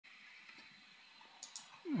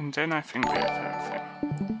And then I think we have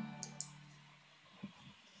everything.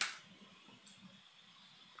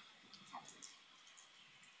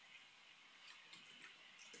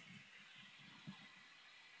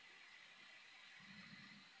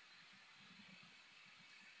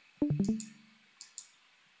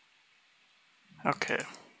 Okay.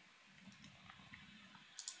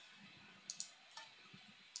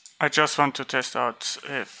 I just want to test out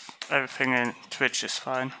if everything in Twitch is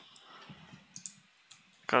fine.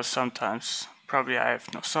 Because sometimes probably I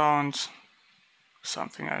have no sound,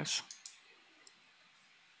 something else.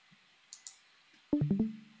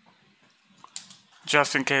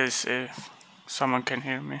 Just in case if someone can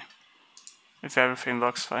hear me. If everything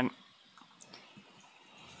works fine.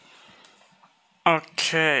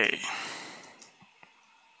 Okay.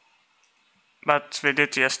 But we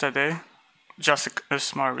did yesterday. Just a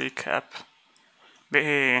small recap.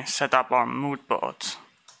 We set up our mood board.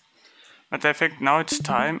 But I think now it's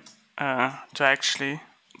time to actually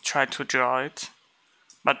try to draw it.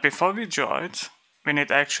 But before we draw it, we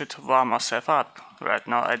need actually to warm ourselves up. Right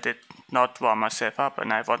now I did not warm myself up,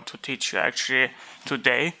 and I want to teach you actually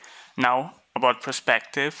today, now, about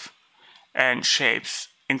perspective and shapes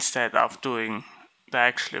instead of doing the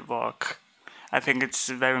actual work. I think it's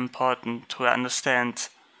very important to understand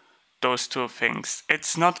those two things.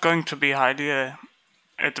 It's not going to be highly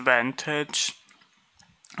advantage,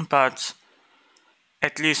 but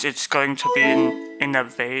at least it's going to be in a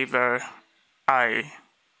way where I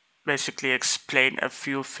basically explain a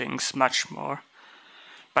few things much more,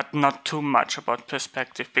 but not too much about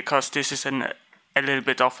perspective, because this is a little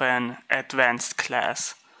bit of an advanced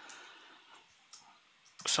class.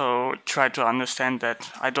 So try to understand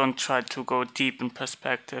that I don't try to go deep in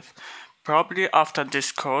perspective. Probably after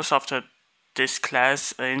this course, after this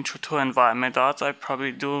class, Intro to Environment Art, I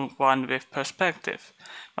probably do one with perspective.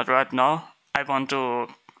 But right now, I want to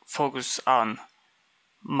focus on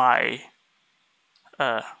my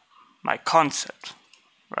my concept,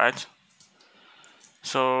 right?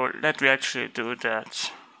 So let me actually do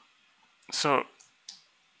that. So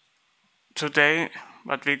today,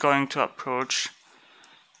 what we're going to approach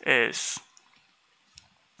is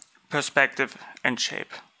perspective and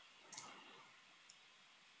shape.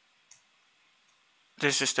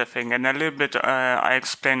 This is the thing, and a little bit I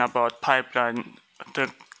explain about pipeline,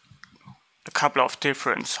 a couple of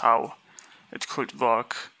difference how it could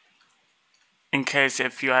work. In case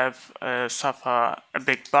if you have suffer a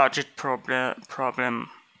big budget problem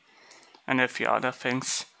and a few other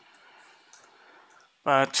things.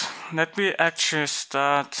 But let me actually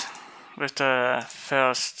start with the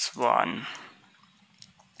first one.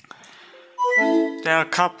 There are a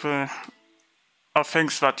couple of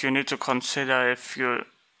things that you need to consider if you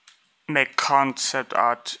make concept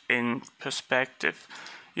art in perspective.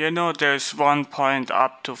 You know, there's 1 point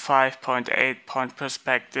up to 5.8 point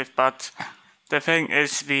perspective, but the thing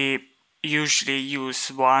is we usually use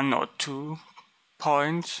 1 or 2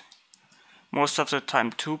 points. Most of the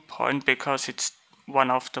time 2 point, because it's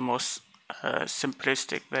one of the most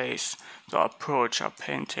simplistic ways to approach our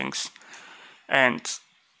paintings. And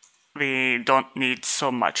we don't need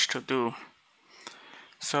so much to do.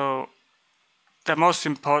 So the most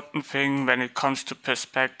important thing when it comes to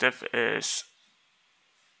perspective is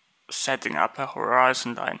setting up a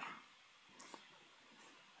horizon line.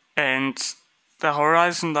 And the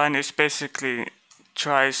horizon line is basically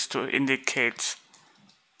tries to indicate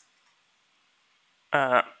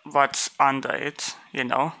what's under it, you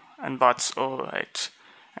know, and what's over it.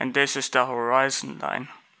 And this is the horizon line.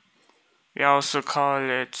 We also call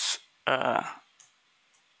it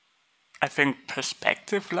I think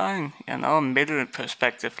perspective line, you know, middle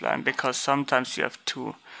perspective line, because sometimes you have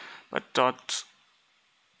two, but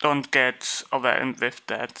don't get overwhelmed with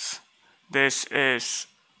that. This is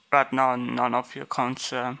right now none of your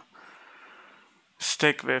concern.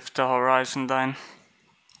 Stick with the horizon line.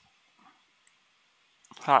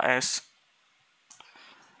 HS.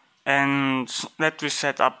 And let me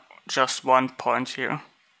set up just 1 point here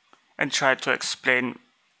and try to explain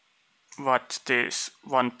what this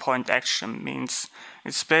 1 point action means.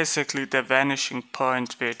 It's basically the vanishing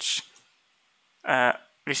point which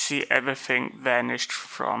we see everything vanished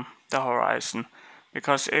from the horizon.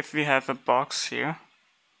 Because if we have a box here,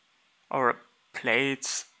 or a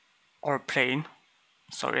plate, or a plane,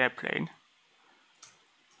 sorry, a plane,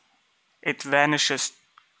 it vanishes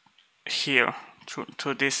here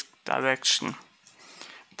to this direction.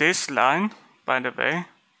 This line, by the way,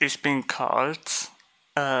 is being called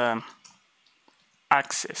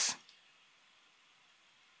axis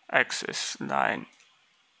line,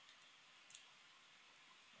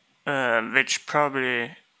 which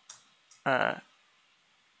probably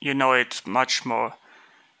you know it much more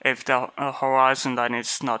if the horizon line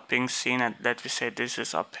is not being seen, and let me say this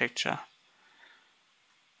is our picture.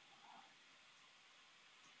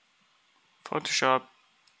 Photoshop,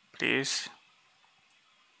 please.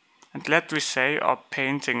 And let me say our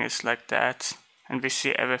painting is like that, and we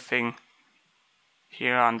see everything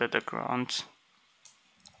here under the ground.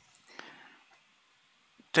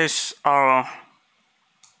 These are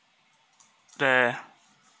the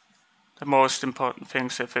most important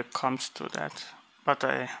things if it comes to that. But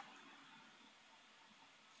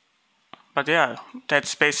yeah,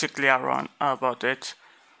 that's basically about it.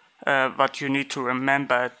 What you need to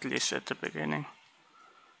remember, at least at the beginning,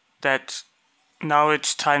 that now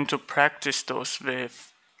it's time to practice those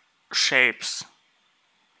with shapes.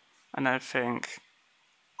 And I think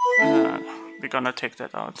we're gonna take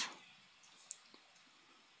that out.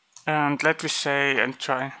 And let me say and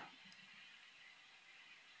try.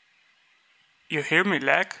 You hear me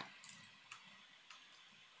lag?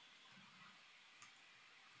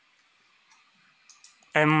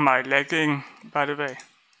 Am I lagging, by the way?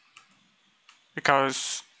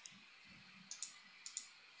 Because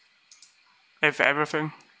if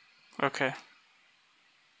everything, okay.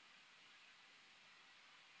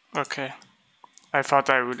 Okay, I thought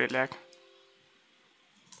I really lagged.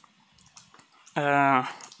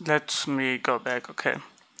 Let me go back, okay.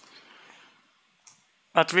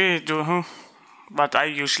 What I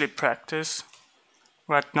usually practice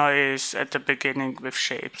right now is at the beginning with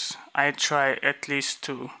shapes. I try at least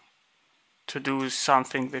to do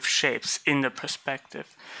something with shapes in the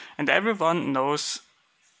perspective. And everyone knows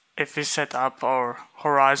if we set up our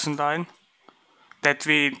horizon line that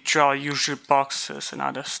we draw usual boxes and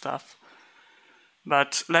other stuff.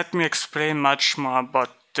 But let me explain much more about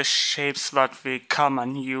the shapes that we come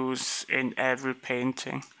and use in every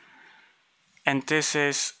painting. And this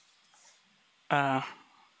is,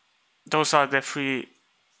 those are the three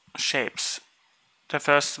shapes. The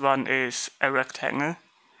first one is a rectangle,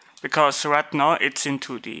 because right now it's in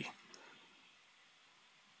 2D.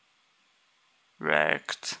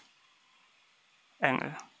 Rectangle.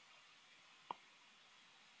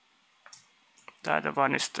 The other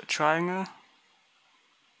one is the triangle.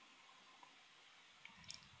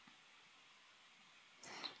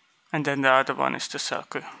 And then the other one is the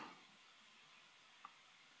circle.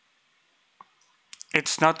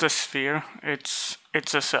 It's not a sphere, it's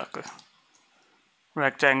a circle.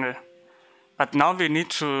 Rectangle. But now we need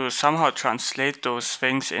to somehow translate those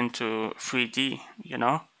things into 3D, you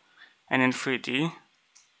know? And in 3D,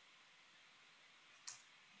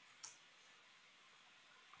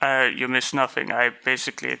 you miss nothing. I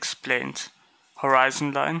basically explained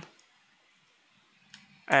horizon line,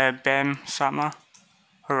 bam, summer,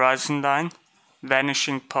 horizon line,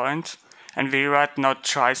 vanishing point, and we right now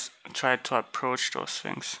try to approach those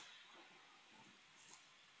things.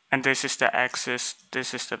 And this is the axis,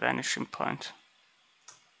 this is the vanishing point.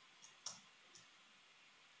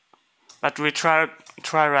 But we try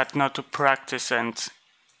right now to practice,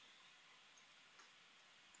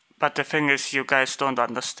 but the thing is, you guys don't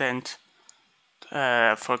understand,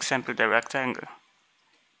 for example, the rectangle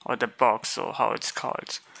or the box or how it's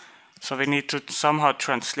called. So we need to somehow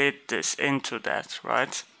translate this into that,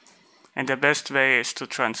 right? And the best way is to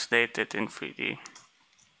translate it in 3D,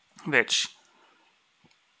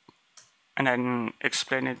 and then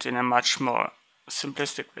explain it in a much more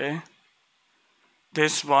simplistic way.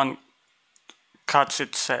 This one cuts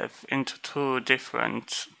itself into two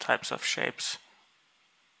different types of shapes.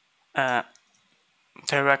 The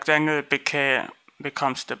rectangle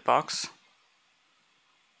becomes the box.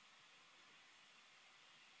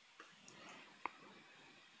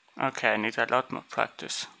 Okay, I need a lot more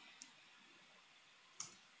practice.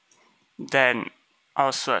 Then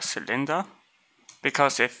also a cylinder,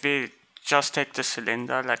 because if we just take the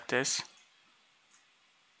cylinder like this,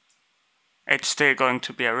 it's still going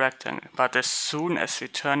to be a rectangle, but as soon as we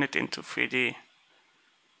turn it into 3D,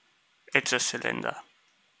 it's a cylinder.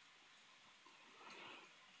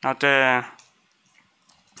 Now the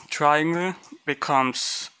triangle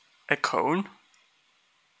becomes a cone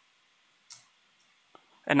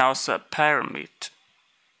and also a pyramid.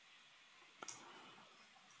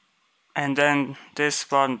 And then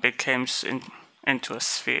this one becomes into a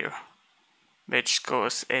sphere, which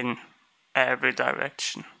goes in every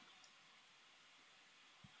direction.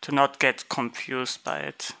 To not get confused by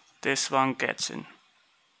it, this one gets in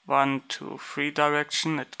 1, 2, 3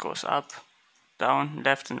 direction, it goes up, down,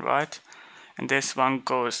 left and right, and this one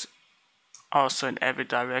goes also in every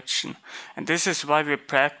direction. And this is why we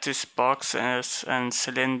practice boxes and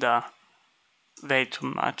cylinder way too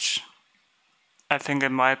much. I think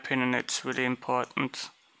in my opinion it's really important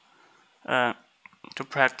to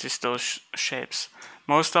practice those shapes.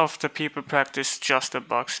 Most of the people practice just a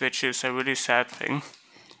box, which is a really sad thing,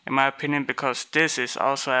 in my opinion, because this is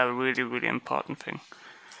also a really, really important thing.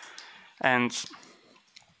 And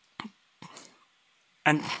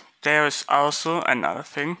there is also another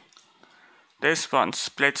thing. This one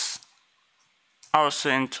splits also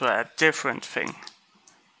into a different thing,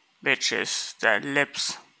 which is the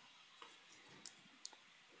ellipse.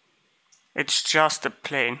 It's just a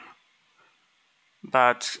plane,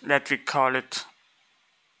 but let me call it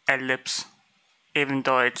ellipse, even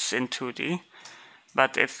though it's in 2D.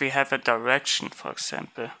 But if we have a direction, for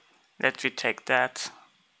example, let me take that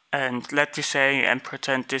and let me say and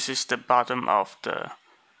pretend this is the bottom of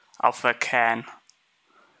a can.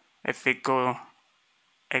 If we go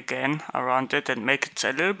again around it and make it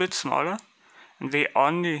a little bit smaller, and we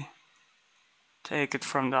only take it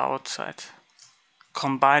from the outside,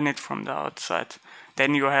 combine it from the outside,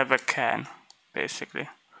 then you have a can, basically.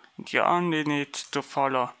 And you only need to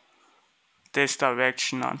follow this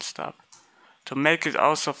direction non-stop. To make it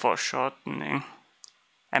also for shortening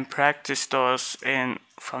and practice those in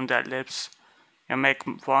from the ellipse, you make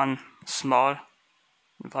one small,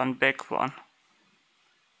 one big one.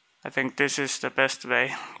 I think this is the best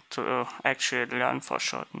way to actually learn for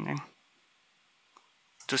shortening.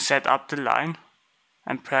 To set up the line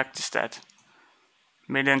and practice that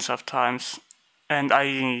millions of times. And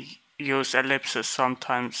I use ellipses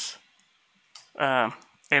sometimes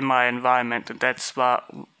in my environment, and that's why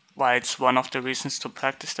it's one of the reasons to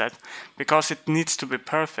practice that, because it needs to be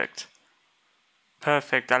perfect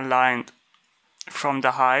aligned from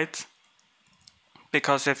the height,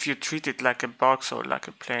 because if you treat it like a box or like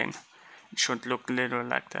a plane, it should look little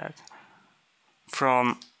like that,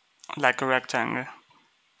 from like a rectangle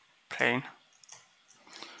plane.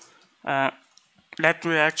 Let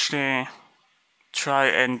me actually try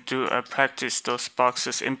and practice those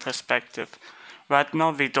boxes in perspective. Right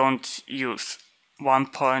now we don't use 1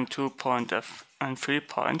 point, 2 point, and 3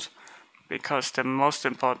 point, because the most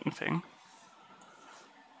important thing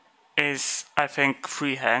is, I think,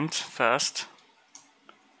 freehand first.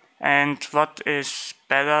 And what is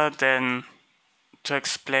better than to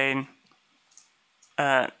explain,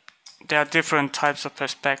 there are different types of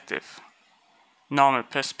perspective. Normal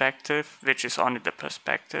perspective, which is only the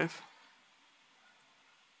perspective.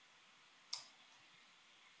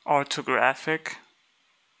 Orthographic.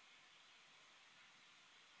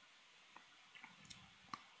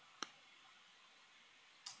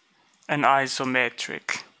 And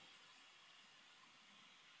isometric.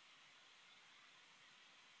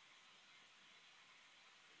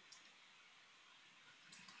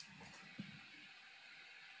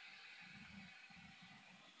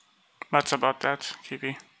 What's about that,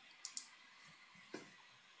 Kiwi?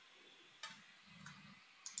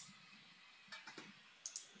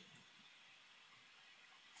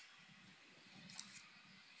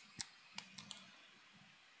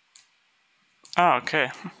 Oh,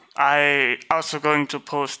 okay. I also going to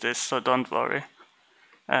post this, so don't worry.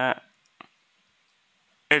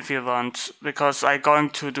 If you want, because I'm going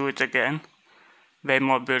to do it again. Way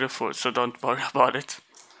more beautiful, so don't worry about it.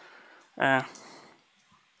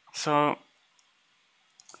 So,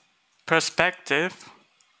 perspective,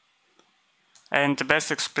 and the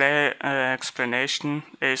best explanation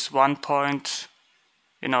is 1 point.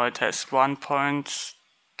 It has 1 point,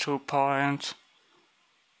 2 point,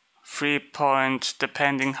 3 point,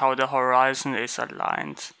 depending how the horizon is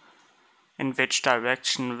aligned, in which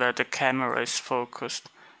direction where the camera is focused,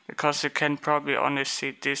 because you can probably only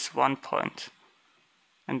see this 1 point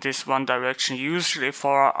in this one direction. Usually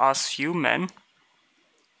for us human,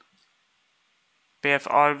 we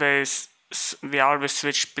always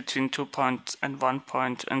switch between 2 point and 1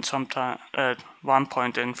 point, and sometimes 1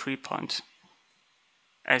 point and 3 point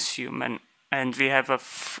as human. And we have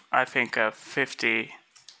I think a 50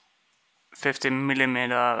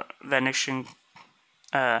 millimeter vanishing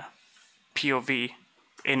POV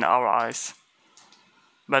in our eyes.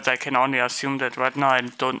 But I can only assume that right now. I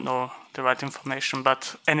don't know the right information.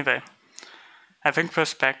 But anyway, I think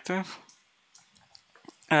perspective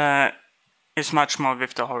is much more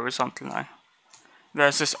with the horizontal line.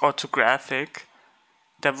 Versus orthographic,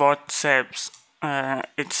 the word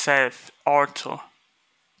itself, ortho,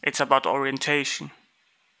 it's about orientation.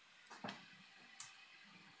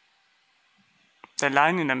 The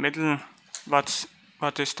line in the middle,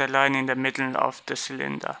 what is the line in the middle of the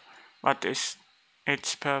cylinder? What is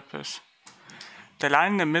its purpose? The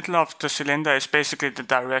line in the middle of the cylinder is basically the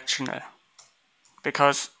directional.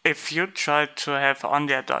 Because if you try to have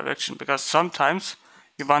only a direction, because sometimes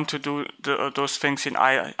you want to do those things in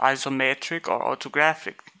isometric or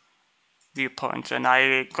orthographic. viewpoint, and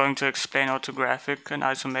I'm going to explain orthographic and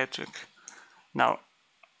isometric now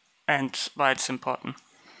and why it's important.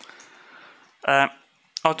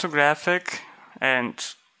 Orthographic,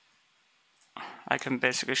 and I can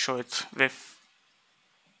basically show it with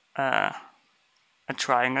a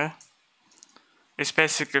triangle. It's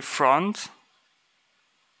basically front,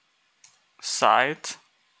 side,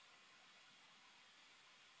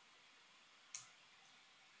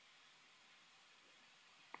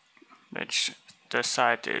 which the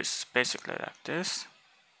side is basically like this,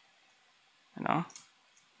 you know,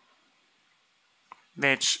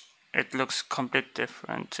 which it looks completely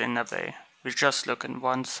different in a way. We just look at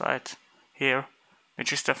one side here,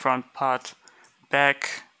 which is the front part,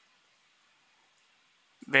 back,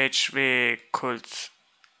 which we could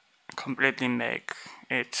completely make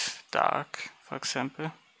it dark, for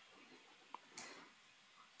example,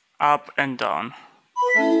 up and down,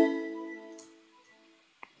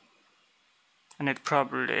 and it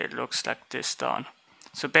probably looks like this down.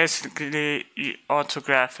 So basically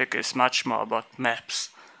orthographic is much more about maps,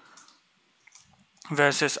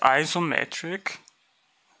 versus isometric.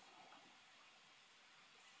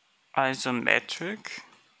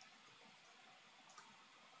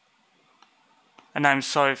 And I'm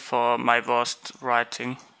sorry for my worst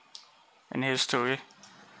writing in history.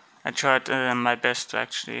 I tried my best to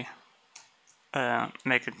actually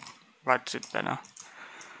write it better.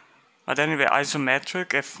 But anyway,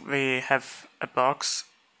 isometric, if we have a box,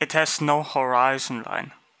 it has no horizon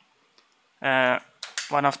line.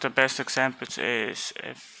 One of the best examples is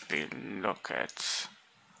if we look at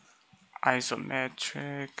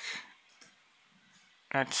isometric.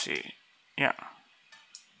 Let's see, yeah.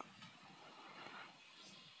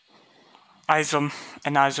 An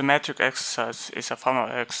isometric exercise is a form of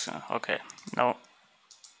exercise. Okay, no.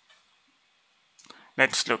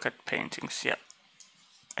 Let's look at paintings, yeah.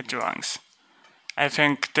 At drawings. I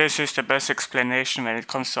think this is the best explanation when it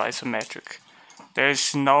comes to isometric. There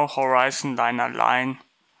is no horizon line or line,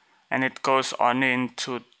 and it goes only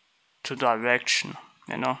into direction,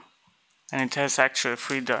 you know. And it has actually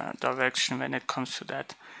free direction when it comes to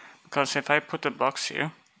that. Because if I put a box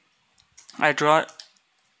here, I draw.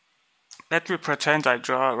 Let me pretend I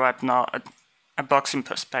draw right now a box in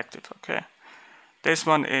perspective, okay? This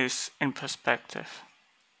one is in perspective.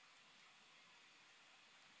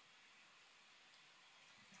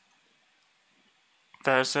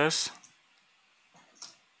 Versus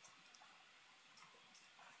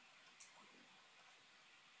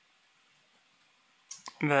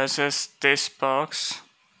this box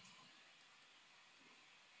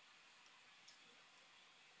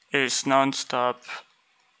is non-stop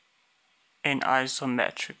in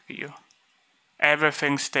isometric view.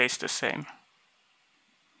 Everything stays the same.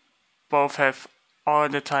 Both have all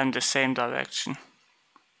the time the same direction.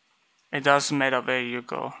 It doesn't matter where you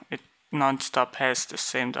go, it non-stop has the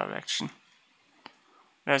same direction.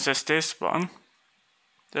 Versus this one,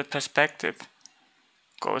 the perspective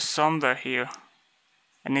goes somewhere here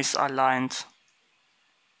and is aligned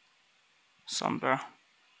somewhere.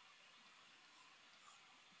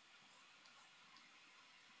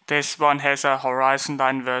 This one has a horizon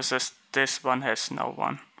line versus this one has no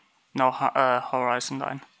horizon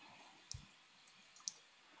line.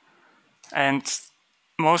 And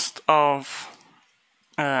most of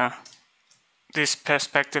this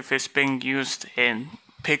perspective is being used in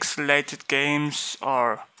pixelated games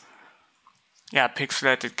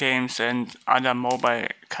and other mobile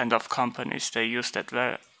kind of companies. They use that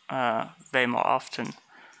way more often.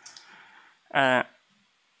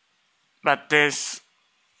 But this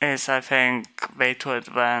is, I think, way too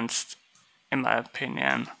advanced, in my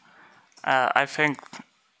opinion. I think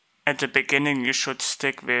at the beginning you should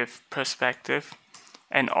stick with perspective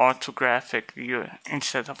and orthographic view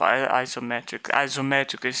instead of isometric.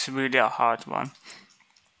 Isometric is really a hard one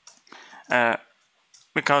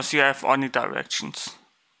because you have only directions.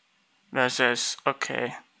 Versus,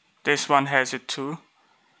 okay, this one has it too,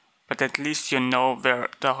 but at least you know where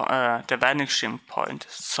the vanishing point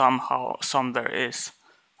somewhere is,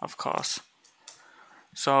 of course.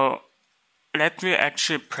 So let me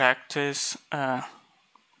actually practice the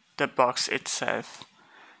box itself.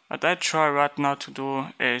 What I try right now to do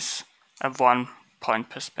is a 1-point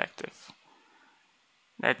perspective.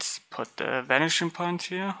 Let's put the vanishing point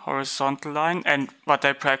here, horizontal line, and what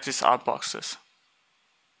I practice are boxes.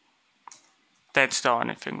 That's the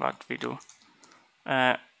only thing what we do.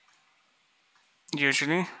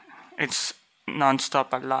 Usually it's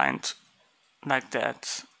non-stop aligned like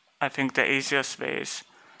that. I think the easiest way is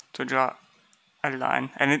to draw a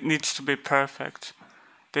line, and it needs to be perfect.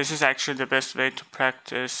 This is actually the best way to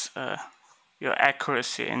practice your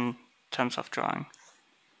accuracy in terms of drawing.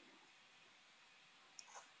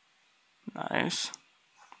 Nice.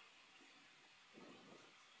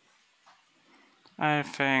 I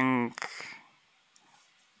think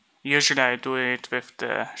usually I do it with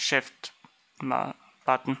the shift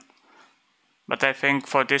button, but I think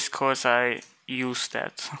for this course I use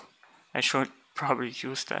that. I should probably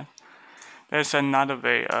use that. There's another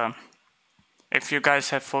way. If you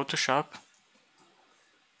guys have Photoshop,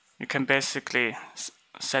 you can basically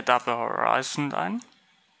set up a horizon line,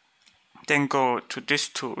 then go to this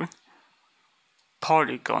tool,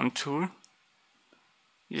 polygon tool,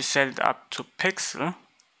 you set it up to pixel,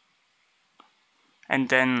 and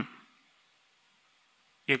then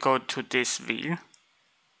you go to this wheel,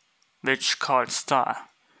 which called star,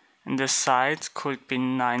 and the size could be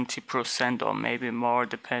 90% or maybe more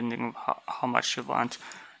depending on how much you want.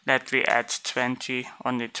 Let me add 20,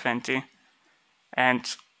 only 20,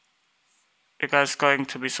 and you guys are going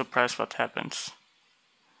to be surprised what happens.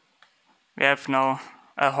 We have now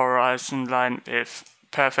a horizon line with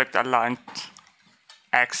perfect aligned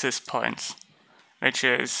axis points, which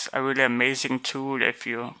is a really amazing tool if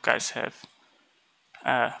you guys have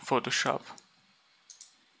Photoshop.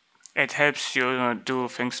 It helps you do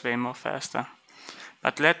things way more faster.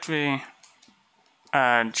 But let me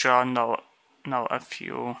draw now a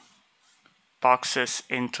few boxes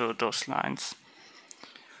into those lines.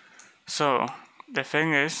 So the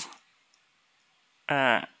thing is,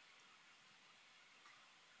 it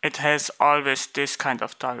has always this kind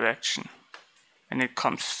of direction when it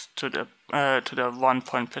comes to the 1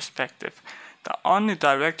 point perspective. The only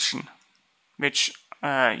direction which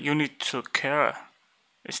you need to care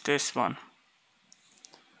is this one,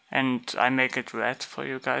 and I make it red for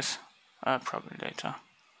you guys probably later.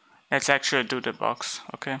 Let's actually do the box,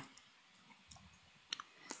 okay?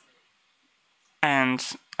 And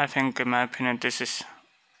I think, in my opinion, this is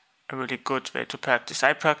a really good way to practice.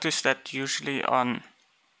 I practice that usually on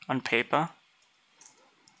paper,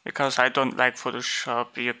 because I don't like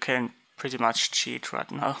Photoshop. You can pretty much cheat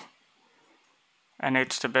right now, and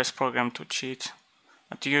it's the best program to cheat.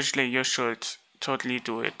 But usually you should totally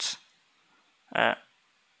do it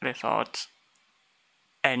without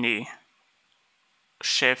any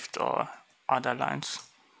shift or other lines.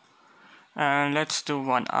 Let's do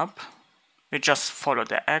one up. We just follow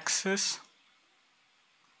the axis,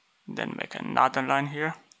 then make another line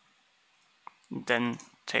here, then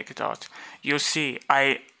take it out. You see,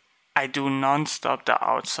 I do non-stop the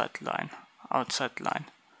outside line,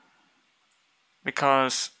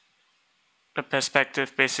 because the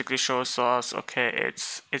perspective basically shows us, okay,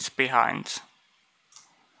 it's behind.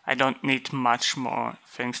 I don't need much more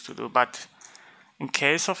things to do, but in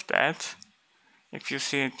case of that, if you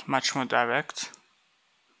see it much more direct,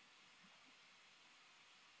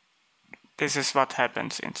 this is what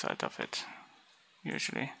happens inside of it,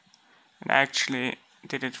 usually. And I actually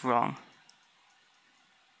did it wrong.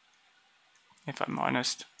 If I'm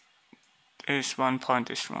honest, this 1 point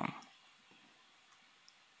is wrong,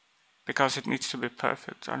 because it needs to be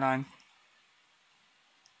perfect aligned.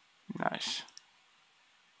 Nice.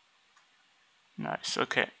 Nice,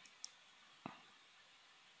 okay.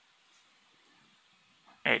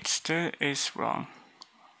 It still is wrong.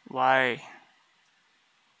 Why?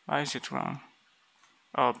 Why is it wrong?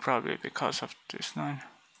 Oh, probably because of this line.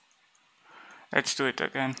 Let's do it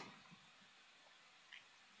again.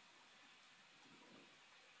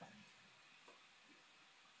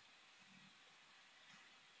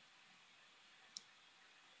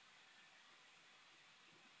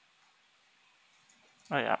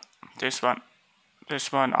 Oh yeah, this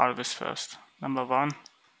one always first. Number 1,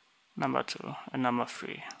 number 2, and number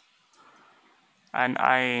 3. And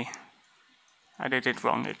I did it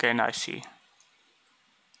wrong again, I see.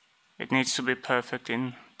 It needs to be perfect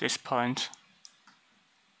in this point,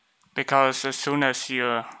 because as soon as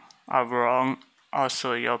you are wrong,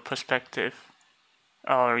 also your perspective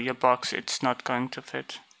or your box, it's not going to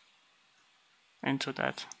fit into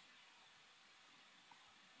that.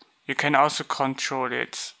 You can also control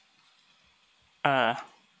it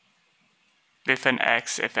with an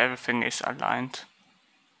X if everything is aligned.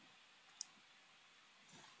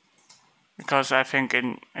 Because I think,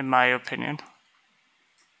 in my opinion,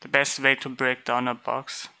 the best way to break down a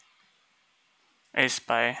box is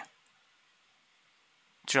by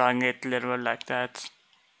drawing it literal like that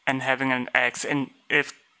and having an X. And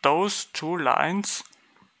if those two lines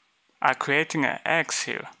are creating an X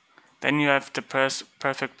here, then you have the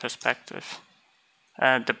perfect perspective.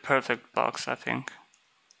 The perfect box, I think.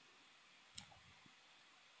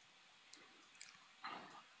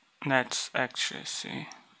 Let's actually see.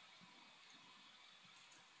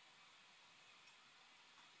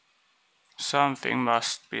 Something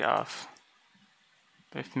must be off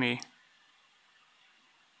with me.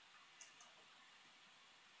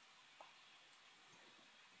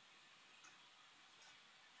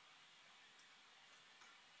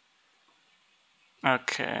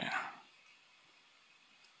 Okay.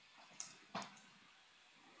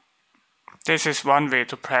 This is one way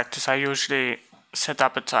to practice. I usually set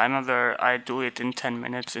up a timer where I do it in 10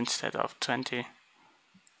 minutes instead of 20.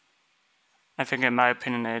 I think in my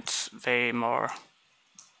opinion it's way more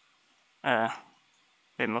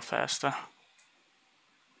faster.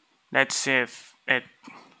 Let's see if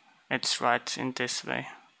it's right in this way.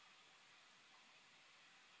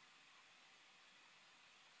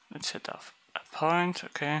 Let's set off a point,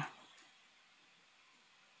 okay.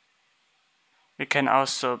 We can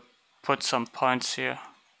also put some points here.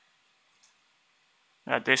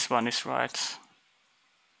 This one is right.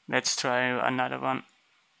 Let's try another one.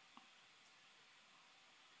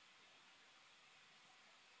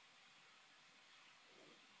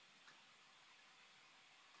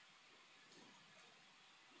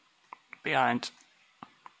 Behind.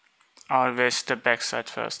 Always the backside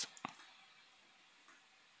first.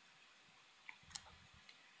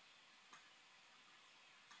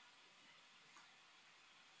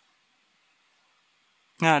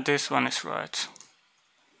 Yeah, this one is right.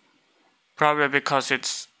 Probably because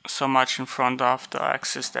it's so much in front of the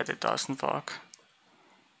axis that it doesn't work.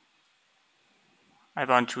 I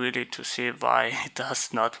want really to see why it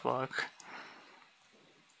does not work.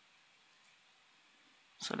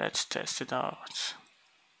 So let's test it out.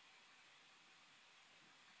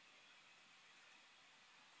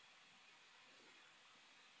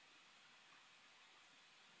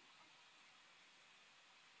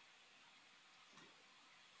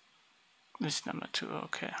 This number 2,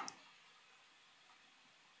 okay.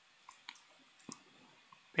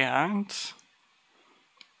 Behind.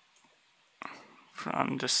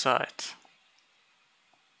 From the side.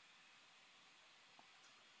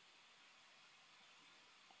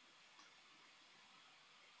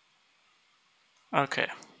 Okay.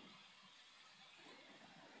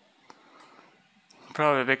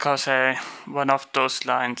 Probably because one of those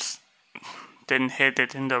lines didn't hit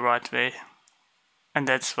it in the right way. And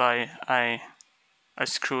that's why I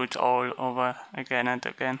screwed all over again and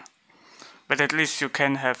again. But at least you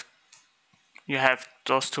have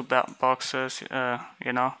those two boxes,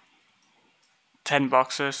 10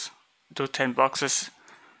 boxes, do 10 boxes.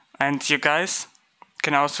 And you guys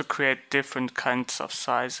can also create different kinds of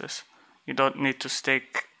sizes. You don't need to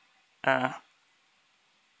stick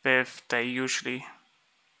with the usually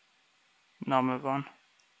normal one.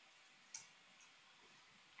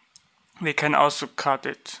 We can also cut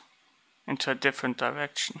it into a different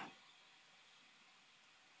direction.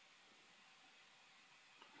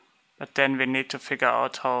 But then we need to figure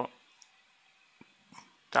out how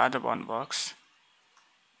the other one works.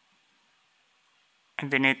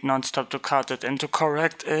 And we need non-stop to cut it, and to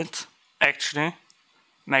correct it, actually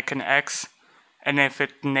make an X, and if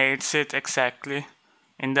it nails it exactly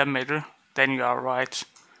in the middle, then you are right,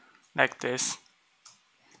 like this.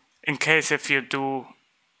 In case if you do,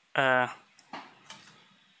 I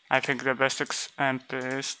think the best example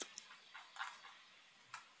is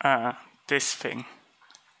this thing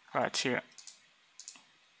right here.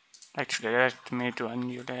 Actually, let me do a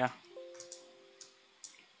new layer.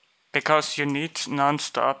 Because you need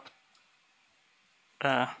non-stop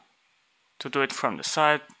to do it from the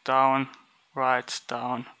side, down, right,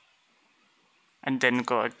 down, and then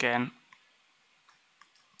go again.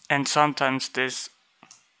 And sometimes this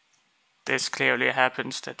clearly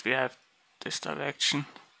happens that we have this direction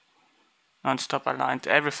non-stop aligned.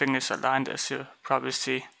 Everything is aligned, as you probably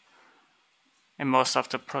see in most of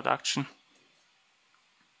the production,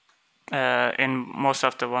 in most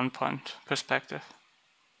of the 1-point perspective.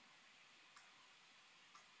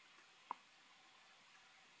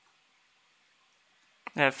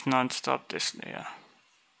 Have non-stop this layer.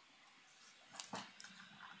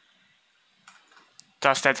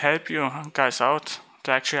 Does that help you guys out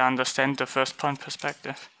to actually understand the first point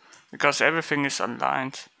perspective? Because everything is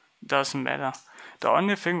aligned, it doesn't matter. The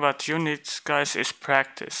only thing what you need, guys, is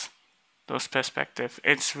practice those perspectives.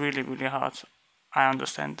 It's really, really hard. I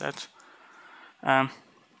understand that.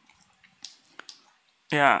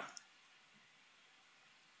 Yeah.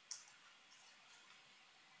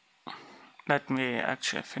 Let me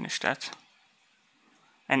actually finish that.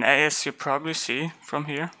 And as you probably see from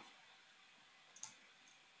here,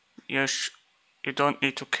 you don't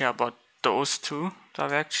need to care about those two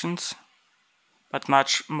directions, but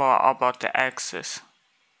much more about the axis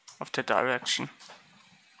of the direction.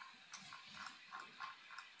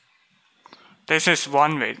 This is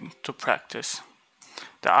one way to practice.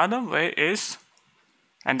 The other way is,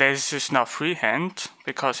 and this is now freehand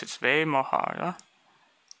because it's way more harder.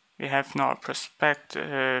 We have now a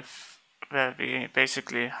perspective where we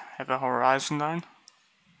basically have a horizon line.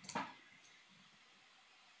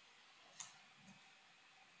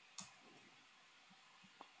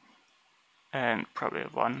 And probably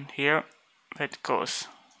one here that goes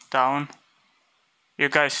down. You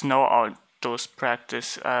guys know all those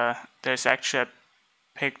practice. There's actually a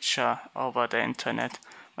picture over the internet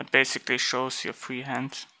that basically shows you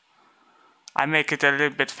freehand. I make it a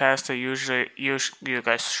little bit faster. Usually you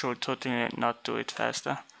guys should totally not do it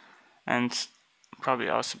faster, and probably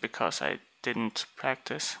also because I didn't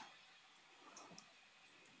practice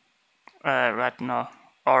right now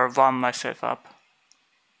or warm myself up,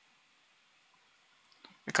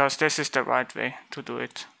 because this is the right way to do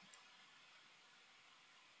it.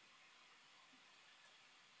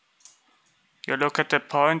 You look at the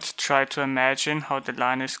point, try to imagine how the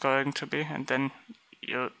line is going to be, and then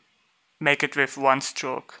you make it with one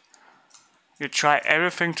stroke. You try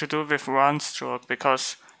everything to do with one stroke,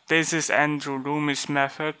 because this is Andrew Loomis'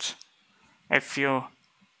 method. If you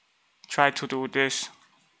try to do this,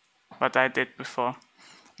 what I did before.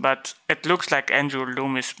 But it looks like Andrew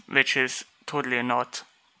Loomis, which is totally not.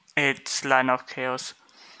 It's Line of Chaos.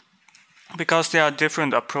 Because there are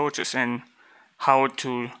different approaches in how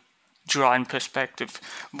to draw in perspective.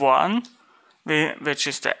 One, which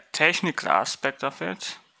is the technical aspect of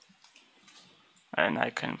it, and I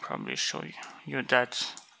can probably show you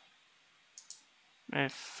that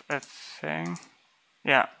with a thing.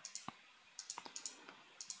 Yeah,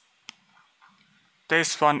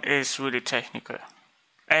 this one is really technical.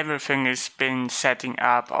 Everything is been setting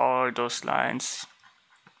up, all those lines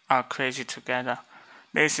are crazy together.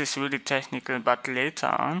 This is really technical, but later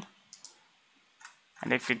on,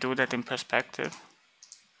 and if we do that in perspective,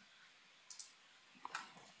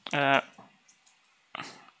 you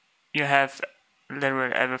have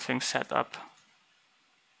literally everything set up,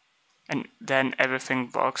 and then everything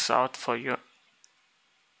works out for you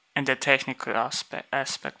in the technical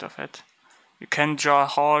aspect of it. You can draw a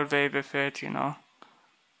hallway with it, you know.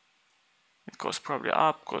 It goes probably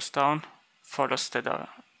up, goes down, follows the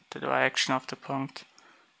direction of the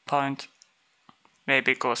point.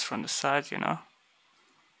 Maybe it goes from the side, you know.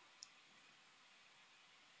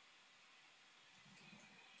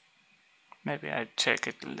 Maybe I take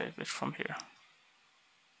it a little bit from here.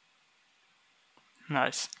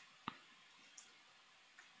 Nice.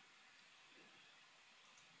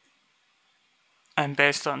 And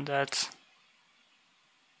based on that,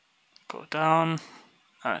 go down.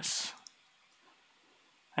 Nice.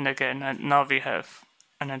 And again, now we have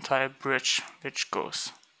an entire bridge which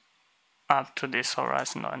goes up to this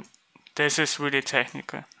horizon line. This is really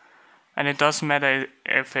technical. And it doesn't matter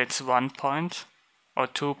if it's 1 point or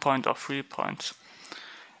 2 point or 3 points.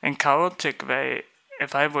 In chaotic way,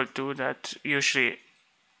 if I would do that, usually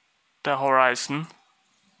the horizon,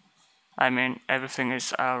 I mean everything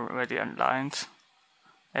is already aligned.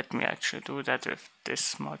 Let me actually do that with this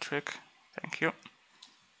small trick. Thank you.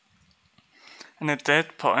 And at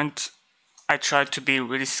that point, I try to be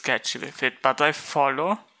really sketchy with it, but I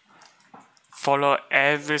follow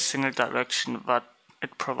every single direction what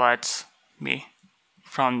it provides me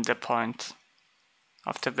from the point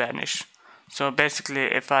of the vanish. So basically,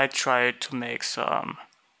 if I try to make some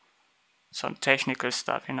technical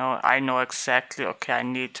stuff, you know, I know exactly, okay, I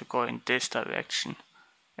need to go in this direction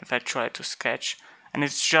if I try to sketch. And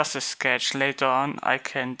it's just a sketch. Later on, I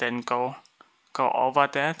can then go over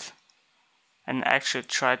that and actually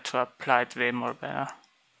try to apply it way more better.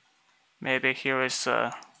 Maybe here is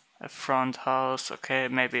a front house. Okay,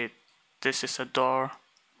 maybe this is a door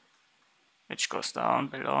which goes down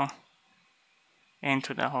below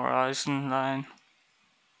into the horizon line.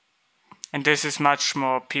 And this is much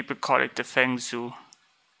more, people call it the Feng Shui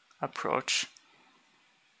approach.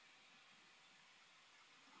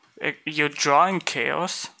 You draw in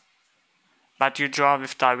chaos, but you draw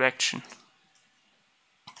with direction.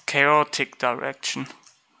 Chaotic direction,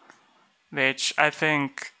 which I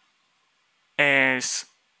think is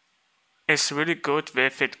really good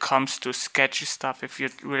if it comes to sketchy stuff, if you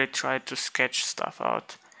really try to sketch stuff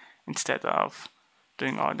out instead of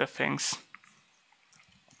doing all the things.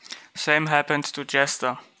 Same happens to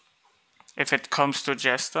Jester. If it comes to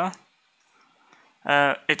Jester,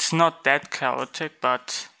 it's not that chaotic,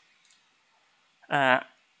 but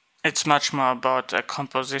it's much more about a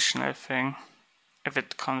compositional thing, if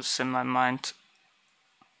it comes in my mind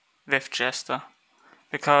with Jester.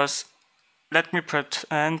 Because let me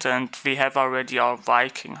pretend, and we have already our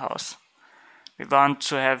Viking house. We want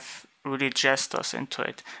to have really gestures into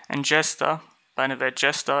it. And gesture, by the way,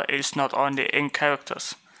 gesture is not only in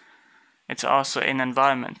characters, it's also in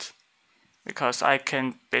environment, because I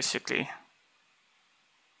can basically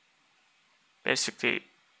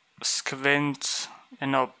squint,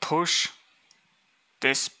 push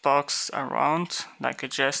this box around like a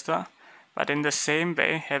gesture, but in the same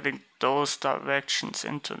way having those directions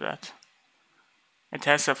into that. It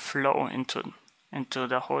has a flow into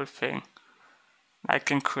the whole thing. I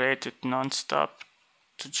can create it non-stop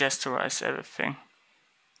to gestorize everything.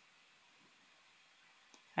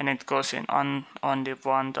 And it goes in only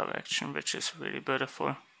one direction, which is really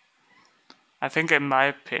beautiful. I think, in my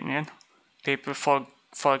opinion, people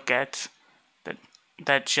forget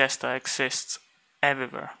that gesture exists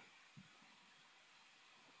everywhere.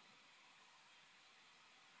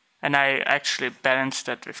 And I actually balanced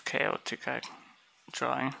that with chaotic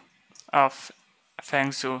drawing of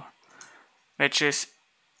Feng Shui, which is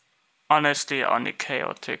honestly only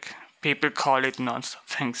chaotic. People call it non-stop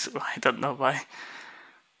Feng Shui, I don't know why.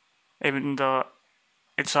 Even though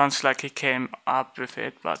it sounds like he came up with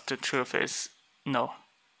it, but the truth is, no.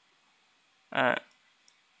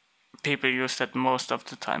 People use that most of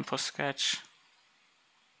the time for sketch.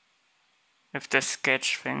 If they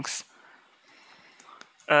sketch things.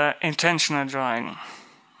 Intentional drawing.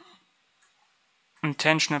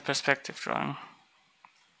 Intentional perspective drawing.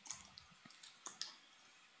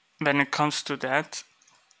 When it comes to that,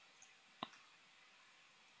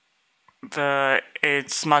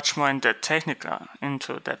 it's much more into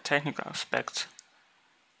that technical aspect.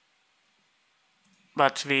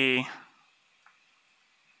 But we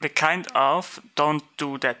kind of don't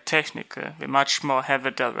do that technical. We much more have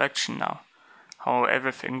a direction now, how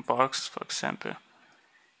everything works, for example.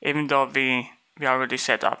 Even though we already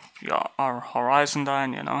set up our horizon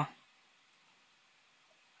line,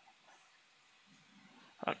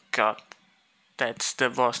 Oh god, that's the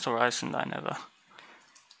worst horizon line ever.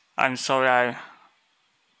 I'm sorry,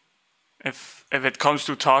 if it comes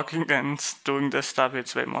to talking and doing this stuff,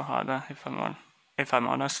 it's way more harder, if I'm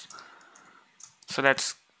honest. So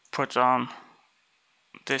let's put on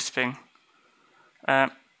this thing.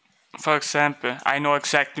 For example, I know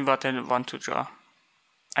exactly what I want to draw.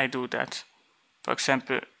 I do that. For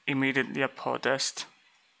example, immediately a podest.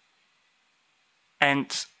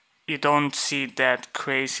 And you don't see that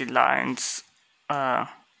crazy lines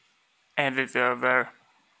everywhere where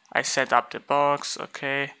I set up the box,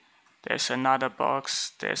 okay, there's another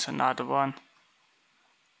box, there's another one.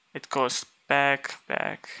 It goes back,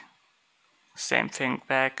 same thing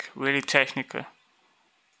back, really technical.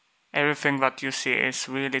 Everything what you see is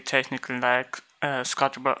really technical, like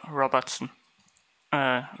Scott Robertson's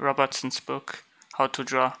book, How to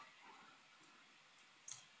Draw.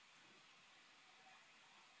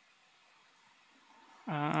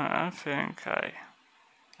 I think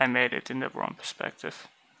I made it in the wrong perspective.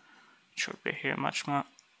 It should be here much more.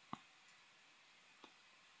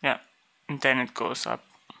 Yeah, and then it goes up.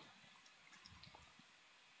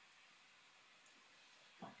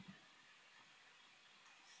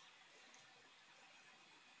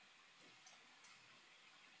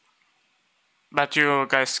 But you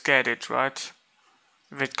guys get it, right?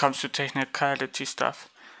 If it comes to technicality stuff.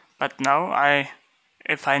 But now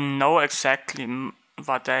if I know exactly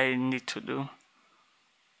what I need to do,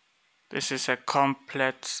 this is a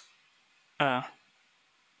complete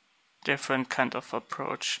different kind of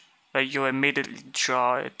approach where you immediately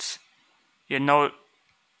draw it. You know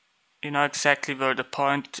exactly where the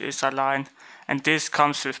point is aligned, and this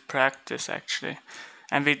comes with practice actually.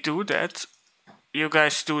 And we do that. You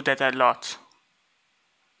guys do that a lot.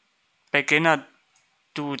 Beginner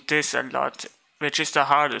do this a lot, which is the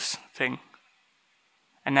hardest thing.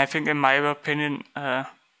 And I think, in my opinion,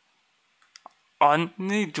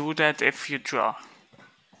 only do that if you draw.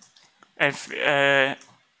 If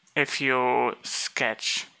you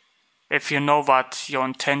sketch, if you know what your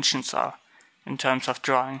intentions are in terms of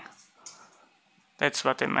drawing. That's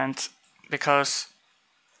what I meant. Because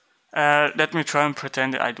let me try and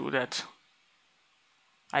pretend I do that.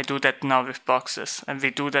 I do that now with boxes, and we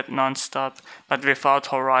do that non-stop, but without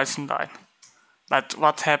horizon line. But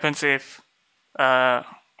what happens if, and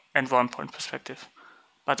 1 point perspective,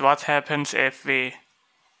 but what happens if we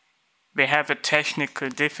have a technical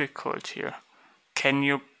difficulty here? Can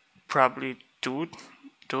you probably do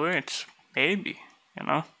it? Maybe,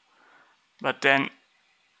 But then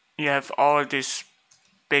you have all these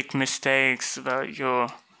big mistakes where your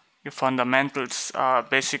fundamentals are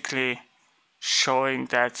basically showing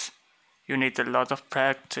that you need a lot of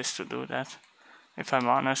practice to do that, if I'm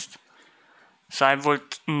honest. So I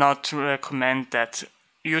would not recommend that.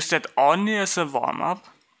 Use that only as a warm-up,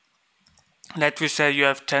 let me say you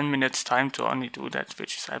have 10 minutes time to only do that,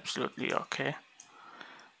 which is absolutely okay.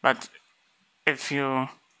 But if you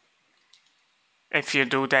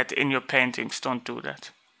do that in your paintings, don't do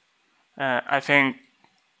that. I think,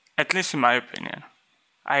 at least in my opinion,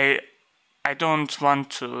 I don't want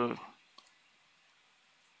to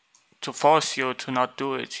force you to not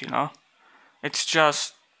do it, you know? It's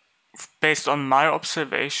just based on my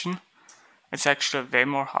observation, it's actually way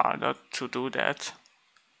more harder to do that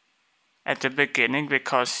at the beginning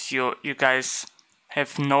because you guys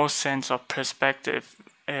have no sense of perspective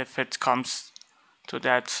if it comes to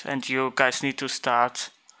that, and you guys need to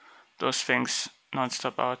start those things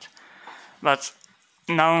non-stop out. But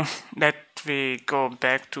now let we go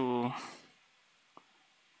back to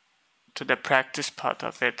the practice part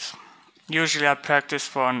of it. Usually I practice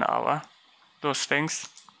for an hour those things,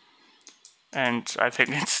 and I think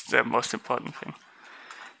it's the most important thing.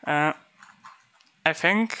 I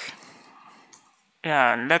think,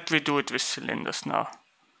 yeah, let me do it with cylinders now.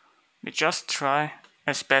 We just try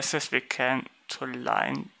as best as we can to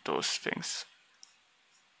line those things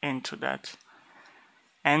into that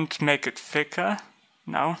and make it thicker.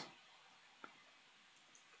 Now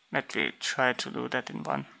let me try to do that in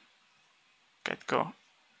one get go.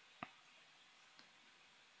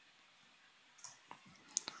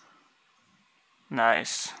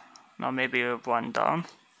 Nice. Now maybe one down.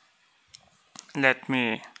 Let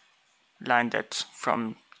me line that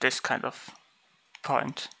from this kind of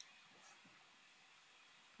point.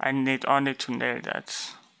 I need only to nail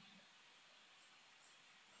that,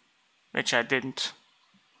 which I didn't.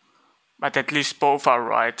 But at least both are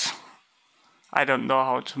right. I don't know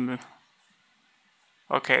how to move.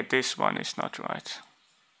 Okay, this one is not right.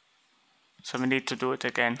 So we need to do it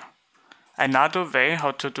again. Another way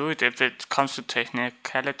how to do it if it comes to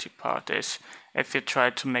technicality part is if you try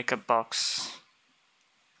to make a box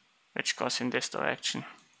which goes in this direction.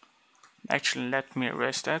 Actually, let me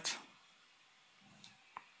erase that.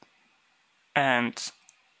 And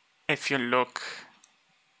if you look,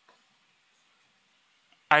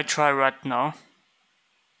 I try right now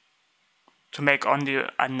to make only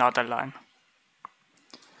another line.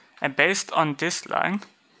 And based on this line,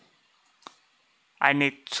 I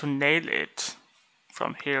need to nail it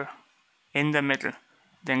from here in the middle,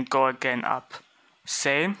 then go again up.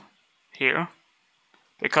 Same here,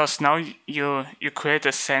 because now you create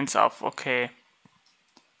a sense of, okay,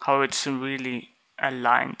 how it's really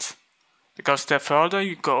aligned. Because the further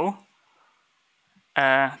you go,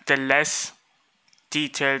 the less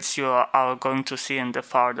details you are going to see, and the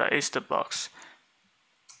farther is the box,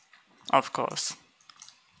 of course.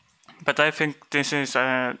 But I think this is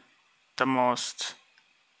the most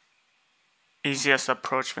easiest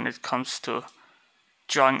approach when it comes to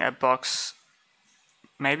drawing a box.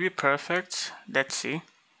 Maybe perfect. Let's see.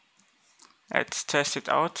 Let's test it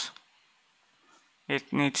out.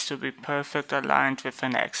 It needs to be perfect aligned with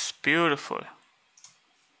an X. Beautiful.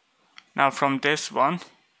 Now from this one,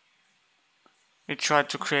 we try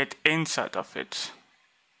to create inside of it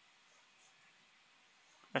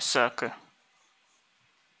a circle,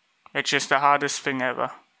 which is the hardest thing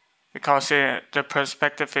ever, because the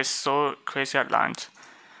perspective is so crazy aligned.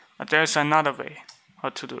 But there's another way how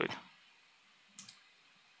to do it.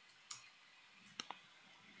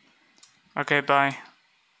 Okay, bye.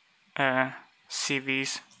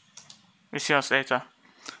 CVs. We see us later.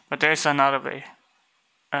 But there's another way.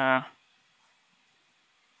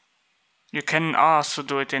 You can also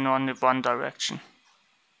do it in only one direction,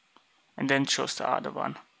 and then choose the other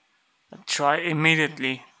one. But try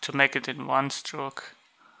immediately to make it in one stroke.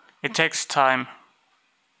 It takes time.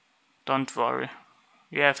 Don't worry.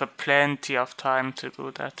 You have plenty of time to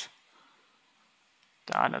do that.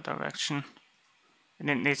 The other direction. And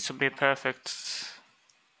it needs to be perfect.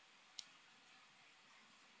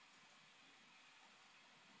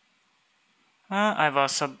 I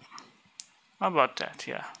was about that,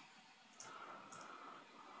 yeah.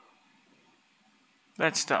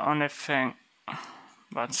 That's the only thing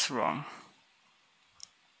that's wrong.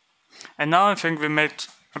 And now I think we made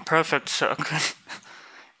a perfect circle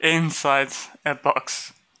inside a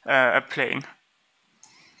box, a plane.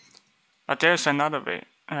 But there's another way.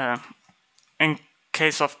 In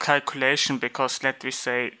case of calculation, because let me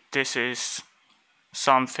say this is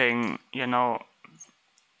something, you know,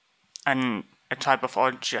 a type of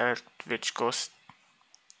object which goes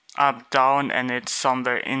up, down, and it's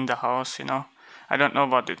somewhere in the house, you know. I don't know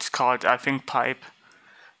what it's called. I think pipe.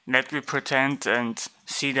 Let me pretend and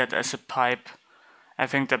see that as a pipe. I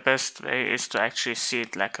think the best way is to actually see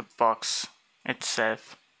it like a box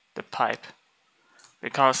itself, the pipe.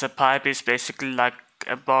 Because a pipe is basically like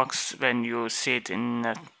a box when you see it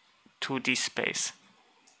in 2D space.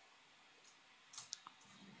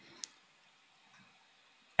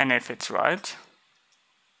 And if it's right,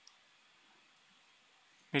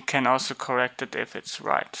 we can also correct it if it's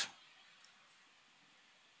right.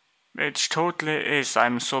 Which totally is.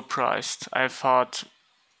 I'm surprised. I thought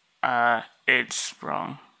it's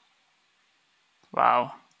wrong.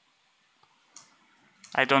 Wow.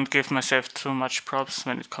 I don't give myself too much props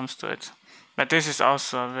when it comes to it. But this is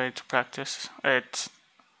also a way to practice it.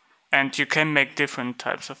 And you can make different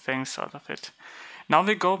types of things out of it. Now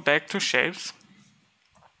we go back to shapes.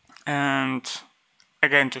 And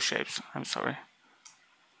again to shapes, I'm sorry.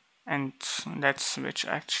 And let's switch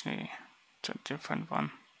actually to a different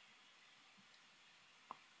one.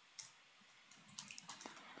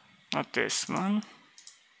 Not this one.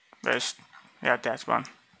 Yeah, that one.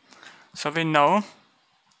 So we know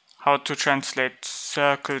how to translate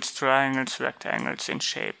circles, triangles, rectangles in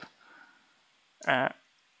shape. Let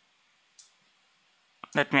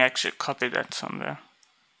me actually copy that somewhere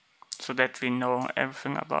so that we know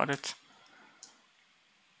everything about it.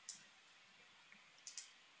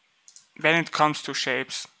 When it comes to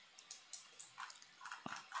shapes,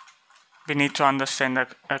 we need to understand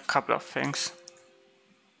a couple of things.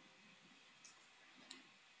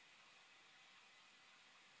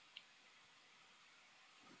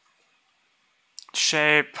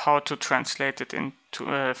 Shape, how to translate it into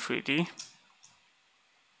 3D.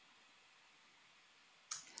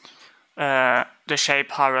 The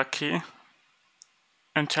shape hierarchy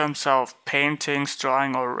in terms of paintings,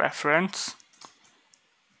 drawing, or reference.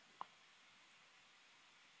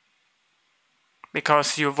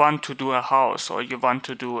 Because you want to do a house, or you want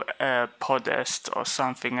to do a podest or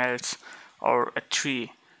something else, or a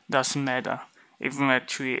tree, doesn't matter. Even a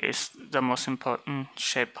tree is the most important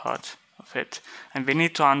shape part of it. And we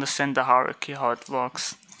need to understand the hierarchy, how it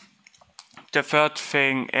works. The third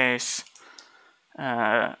thing is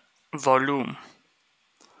volume.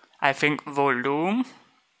 I think volume,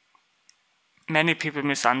 many people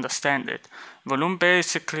misunderstand it. Volume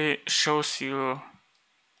basically shows you,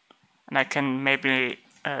 and I can maybe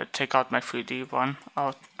take out my 3D one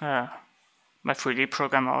out, my 3D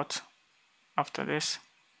program out after this.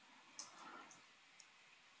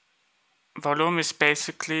 Volume is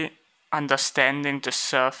basically understanding the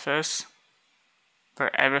surface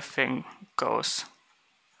where everything goes.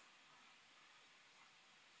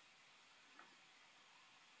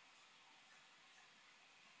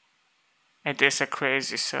 It is a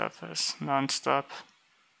crazy surface, non-stop.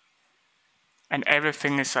 And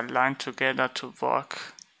everything is aligned together to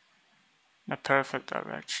work in a perfect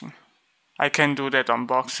direction. I can do that on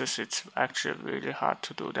boxes, it's actually really hard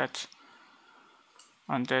to do that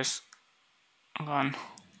on this one.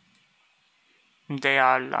 They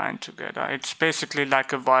are aligned together. It's basically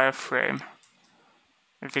like a wireframe.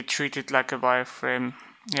 If you treat it like a wireframe,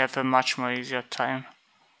 you have a much more easier time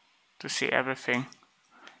to see everything.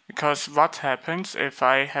 Because what happens if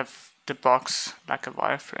I have the box like a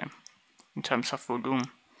wireframe in terms of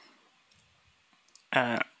volume?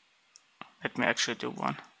 Let me actually do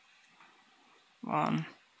one. 1,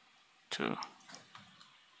 2,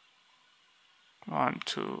 1,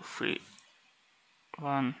 2, 3.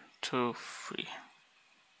 1, 2, 3.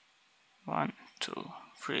 1, 2,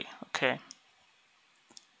 3. Okay.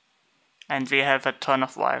 And we have a ton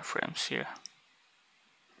of wireframes here.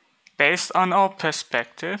 Based on our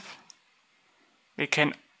perspective, we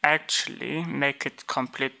can actually make it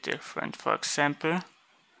completely different. For example,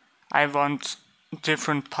 I want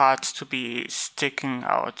different parts to be sticking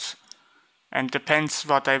out, and depends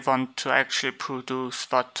what I want to actually produce,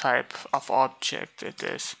 what type of object it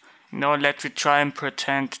is. Now let me try and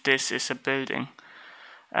pretend this is a building.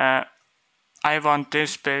 I want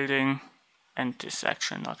this building, and this is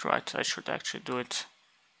actually not right. I should actually do it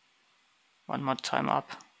one more time up.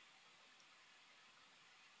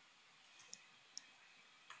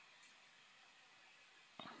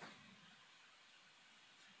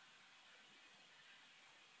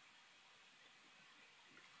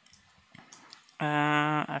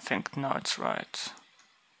 I think now it's right.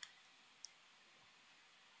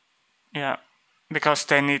 Yeah, because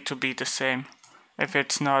they need to be the same. If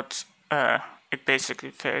it's not, it basically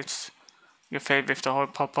fails. You fail with the whole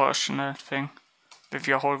proportional thing, with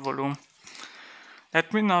your whole volume.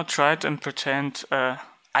 Let me now try it and pretend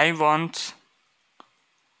I want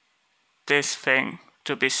this thing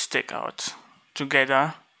to be stick out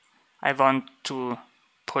together. I want to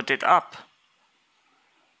put it up.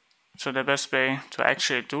 So the best way to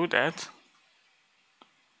actually do that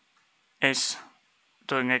is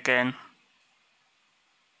doing again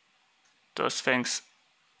those things.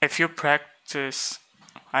 If you practice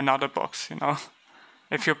another box,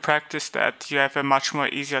 if you practice that, you have a much more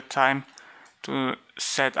easier time to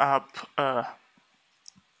set up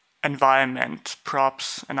environment,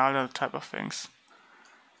 props, and other type of things.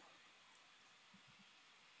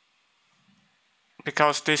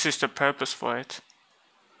 Because this is the purpose for it.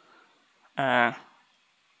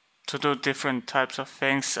 To do different types of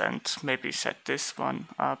things and maybe set this one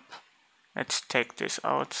up. Let's take this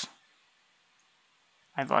out.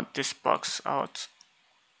 I want this box out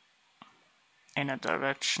in a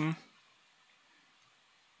direction.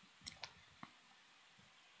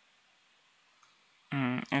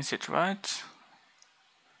 Is it right?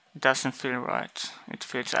 It doesn't feel right. It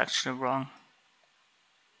feels actually wrong.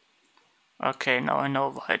 Okay, now I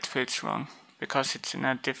know why it feels wrong. Because it's in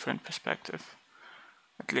a different perspective.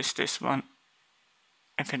 At least this one.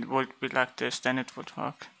 If it would be like this, then it would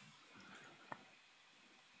work.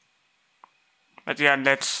 But yeah,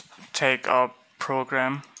 let's take our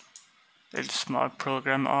program, little small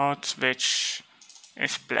program out, which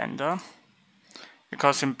is Blender.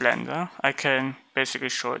 Because in Blender, I can basically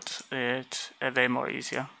show it way more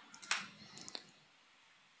easier.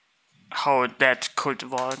 How that could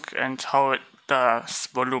work and how the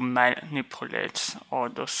volume manipulates all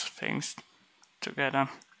those things together.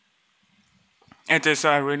 It is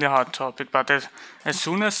a really hard topic, but as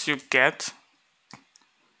soon as you get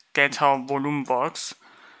how volume works,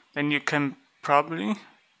 then you can probably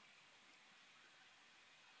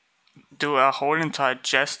do a whole entire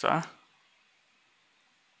gesture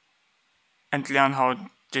and learn how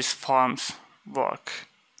these forms work.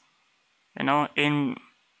 You know, in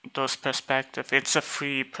those perspectives, it's a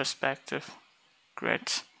free perspective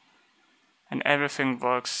grid, and everything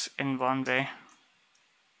works in one way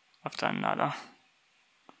after another.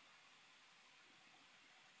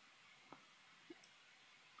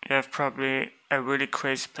 You have probably a really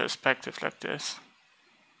crazy perspective like this.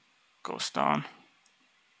 Goes down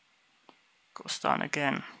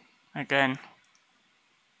again.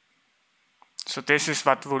 So this is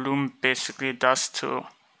what volume basically does to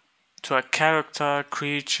a character,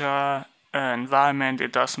 creature, environment,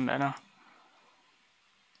 it doesn't matter.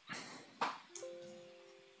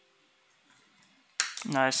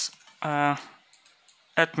 Nice.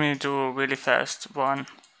 Let me do really fast one.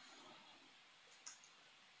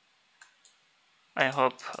 I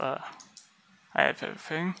hope I have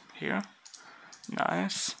everything here.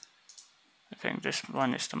 Nice. I think this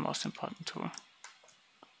one is the most important tool.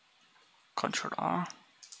 Control R.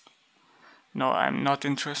 No, I'm not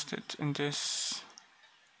interested in this.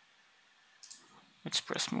 Let's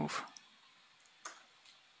press move.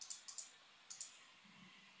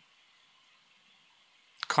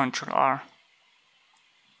 Control R.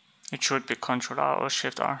 It should be Control R or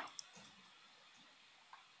Shift R.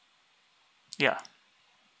 Yeah.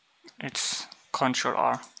 It's Control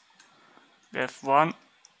R. We have 1,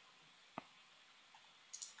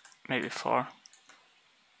 maybe 4.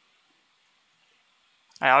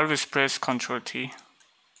 I always press Control T.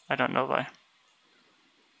 I don't know why.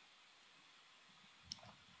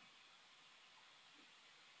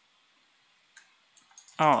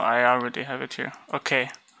 Oh, I already have it here. Okay.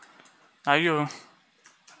 Now you...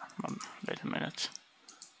 wait a minute.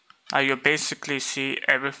 Now you basically see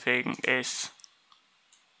everything is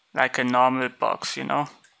like a normal box, you know?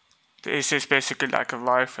 This is basically like a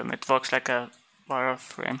wireframe. It works like a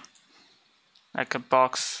wireframe. Like a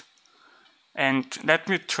box. And let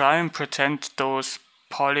me try and pretend those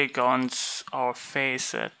polygons or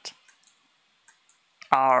faces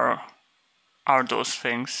are those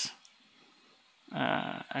things.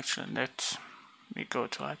 Actually, let me go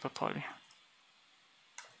to hyperpoly.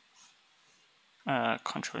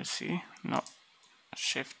 Control C. No.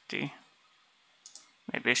 Shift D.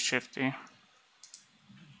 Maybe Shift D.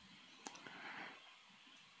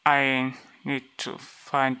 I need to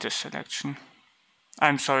find the selection.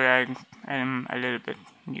 I'm sorry, I am a little bit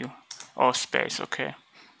new. Oh, space, okay.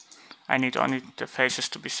 I need only the faces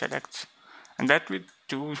to be selected. And let me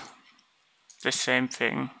do the same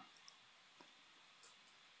thing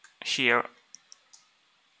here.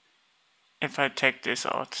 If I take this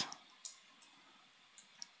out.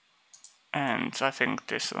 And I think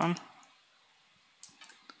this one.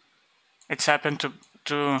 It's happened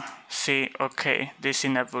to see, okay, this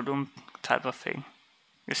in a volume type of thing.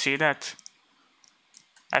 You see that?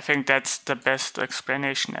 I think that's the best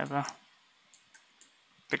explanation ever.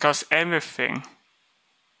 Because everything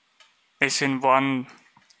is in one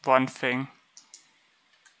thing.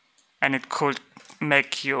 And it could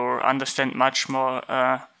make you understand much more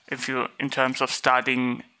if you, in terms of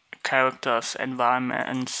studying characters,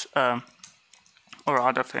 environments, or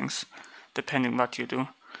other things, depending what you do.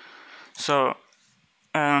 So,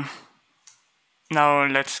 Now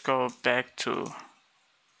let's go back to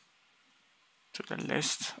the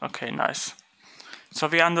list. Okay, nice. So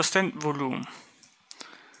we understand volume,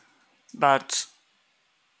 but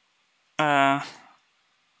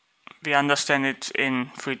we understand it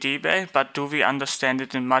in 3D way, but do we understand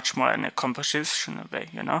it in much more in a compositional way,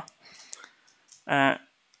 you know?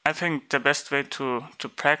 I think the best way to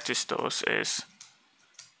practice those is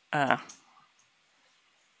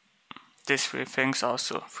these three things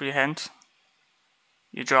also. Freehand,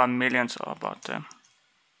 you draw millions about them.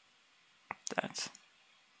 That's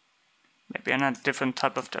maybe in a different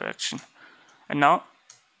type of direction. And now,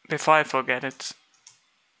 before I forget it,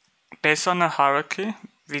 based on a hierarchy,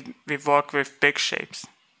 we work with big shapes.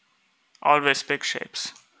 Always big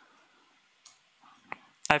shapes.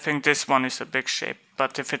 I think this one is a big shape,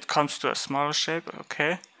 but if it comes to a smaller shape,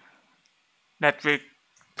 okay, let me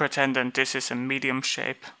pretend that this is a medium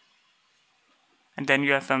shape. And then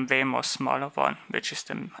you have a way more smaller one, which is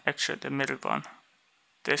actually the middle one.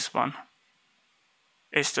 This one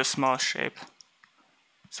is the small shape.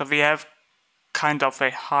 So we have kind of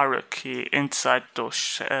a hierarchy inside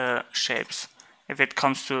those shapes if it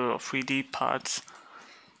comes to 3D parts.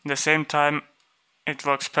 At the same time, it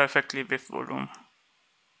works perfectly with volume.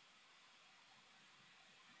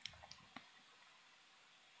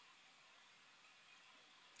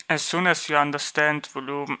 As soon as you understand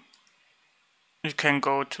volume, you can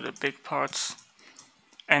go to the big parts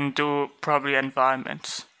and do probably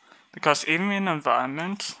environments. Because even in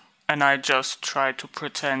environments, and I just try to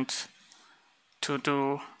pretend to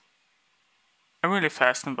do a really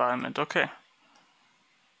fast environment. Okay,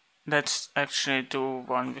 let's actually do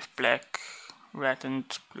one with black, red and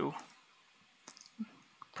blue.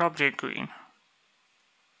 Probably green.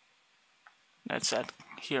 Let's add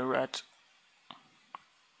here red.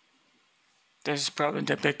 This is probably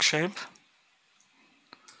the big shape.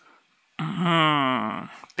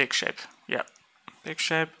 Big shape, yeah, big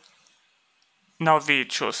shape. Now we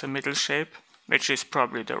choose a middle shape, which is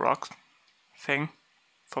probably the rock thing,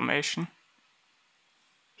 formation,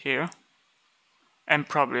 here. And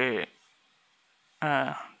probably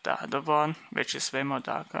the other one, which is way more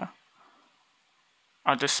darker,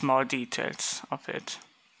 are the small details of it.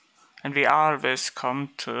 And we always come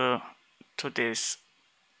to this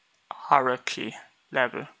hierarchy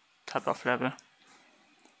level, type of level.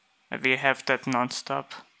 And we have that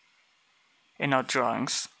non-stop in our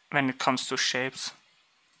drawings when it comes to shapes.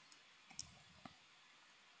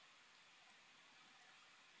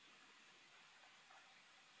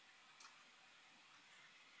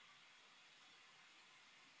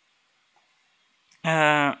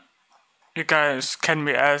 You guys, can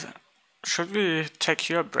we ask, should we take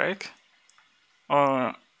here a break?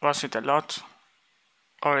 Or was it a lot?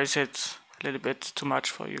 Or is it a little bit too much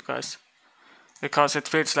for you guys? Because it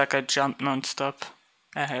feels like I jump non-stop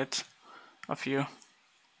ahead of you.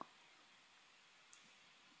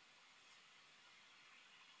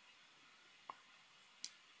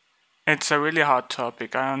 It's a really hard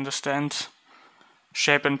topic, I understand.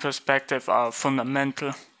 Shape and perspective are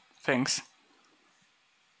fundamental things.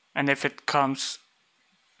 And if it comes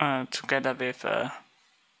together with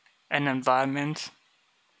an environment,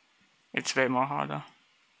 it's way more harder.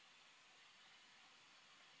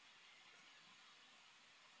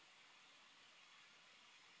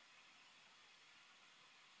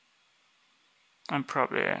 And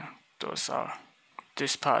probably those are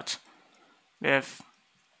this part. We have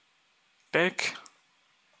big,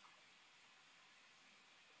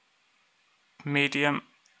 medium.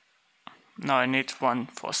 No, I need one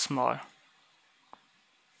for small.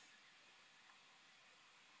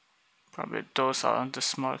 Probably those are the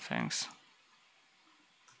small things.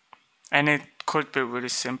 And it could be really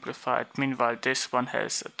simplified. Meanwhile, this one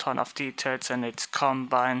has a ton of details and it's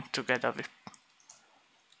combined together with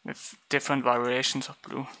different variations of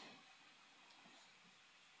blue.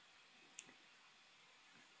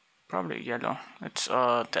 Probably yellow. It's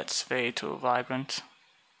that's way too vibrant.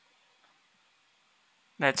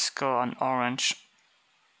 Let's go on orange.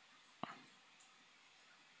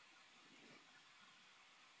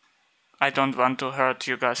 I don't want to hurt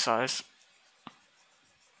you guys' eyes.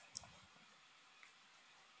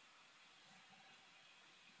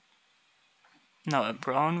 Now a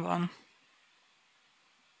brown one.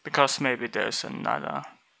 Because maybe there's another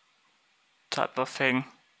type of thing.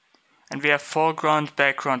 And we have foreground,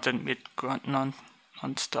 background and midground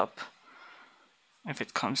non-stop. If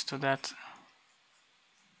it comes to that.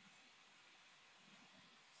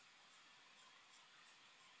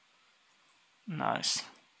 Nice.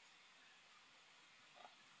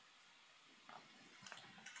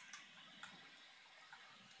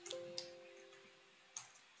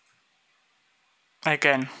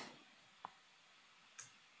 again,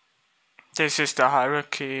 this is the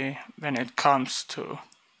hierarchy when it comes to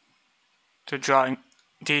drawing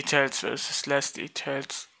details versus less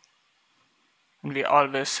details, and we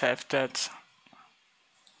always have that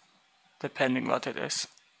depending what it is.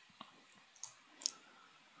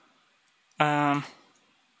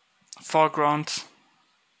 Foreground,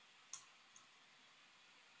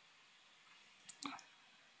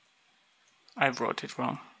 I wrote it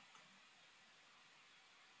wrong.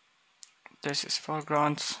 This is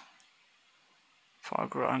foreground,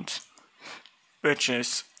 which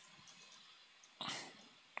is,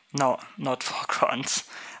 no, not foreground.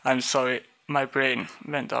 I'm sorry, my brain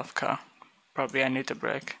went off car. Probably I need a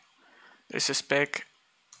break. This is big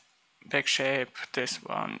shape. This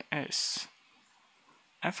one is,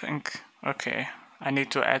 I think, okay. I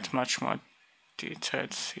need to add much more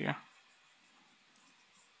details here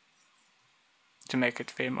to make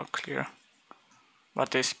it way more clear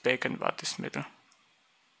what is big and what is middle,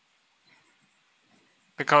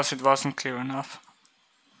 because it wasn't clear enough.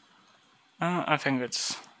 I think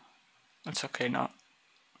it's okay now.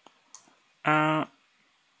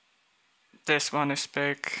 This one is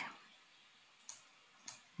big.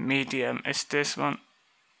 Medium is this one.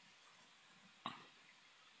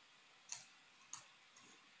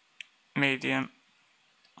 Medium.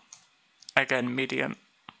 Again, medium.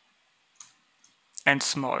 And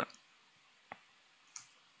small.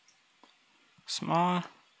 Small.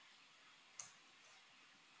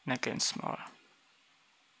 And again, small.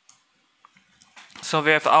 So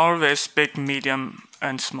we have always big, medium,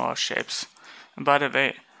 and small shapes. And by the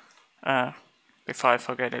way, before I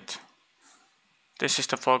forget it, this is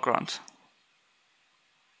the foreground.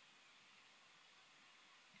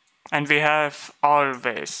 And we have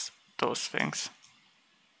always those things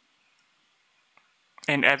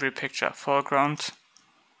in every picture. Foreground,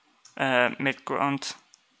 midground,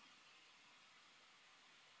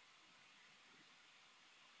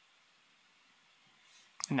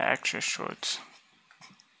 and I actually should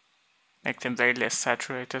make them way less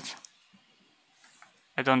saturated.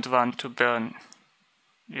 I don't want to burn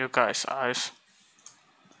you guys' eyes.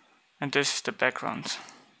 And this is the background.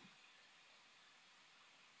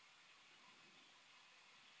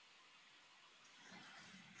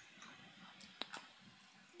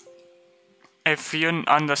 If you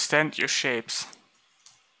understand your shapes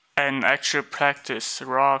and actually practice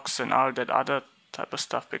rocks and all that other type of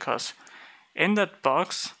stuff, because in that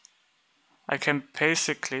box I can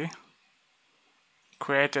basically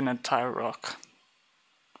create an entire rock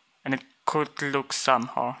and it could look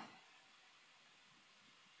somehow.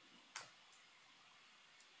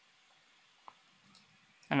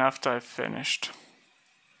 And after I've finished,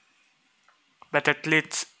 but at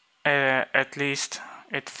least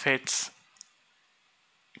it fits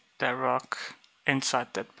the rock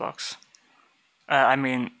inside that box. I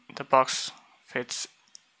mean, the box fits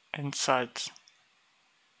inside.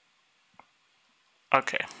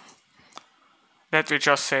 Okay. Let me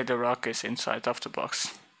just say the rock is inside of the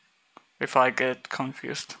box, if I get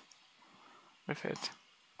confused with it.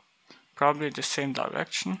 Probably the same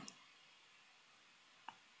direction.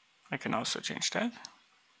 I can also change that.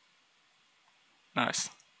 Nice.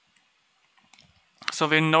 So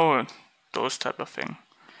we know those type of things.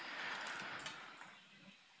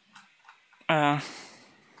 There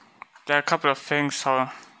are a couple of things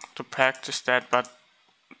how to practice that, but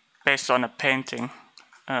based on a painting,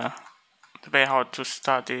 the way how to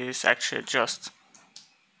study is actually just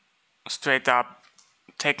straight up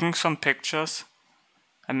taking some pictures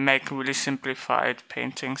and make really simplified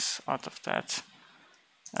paintings out of that.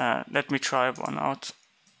 Let me try one out.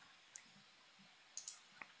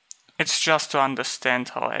 It's just to understand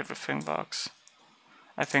how everything works.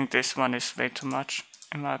 I think this one is way too much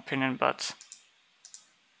in my opinion, but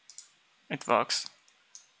it works.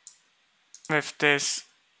 With this,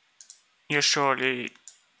 you surely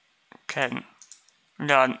can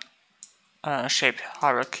learn shape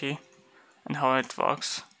hierarchy and how it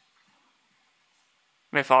works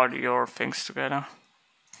with all your things together.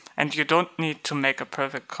 And you don't need to make a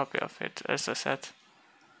perfect copy of it. As I said,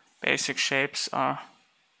 basic shapes are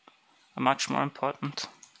much more important.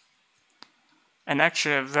 And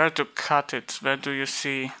actually, where to cut it, where do you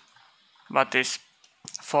see what is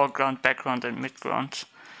foreground, background, and midground?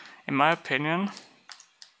 In my opinion,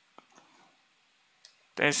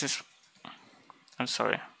 this is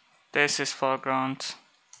foreground.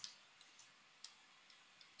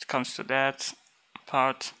 It comes to that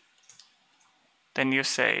part. Then you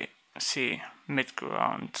see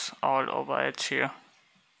midground all over it here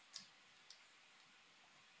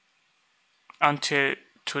until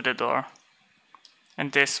to the door.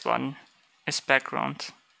 And this one is background.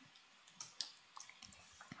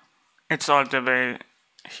 It's all the way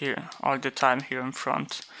here, all the time here in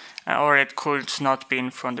front. Or it could not be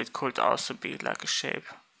in front, it could also be like a shape,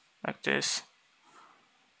 like this.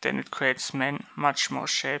 Then it creates much more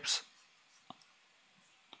shapes.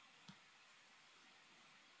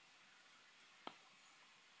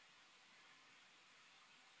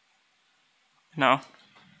 No.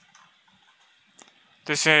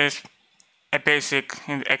 This is a basic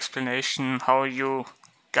explanation how you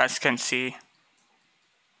guys can see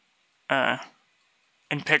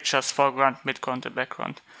in pictures foreground, midground, and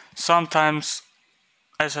background. Sometimes,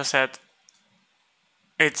 as I said,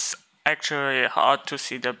 it's actually hard to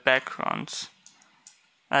see the backgrounds,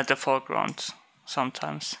 the foregrounds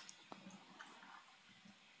sometimes.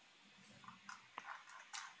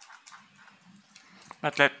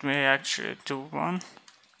 But let me actually do one.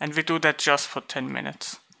 And we do that just for 10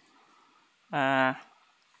 minutes. I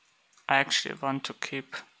actually want to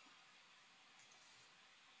keep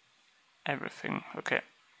everything. Okay.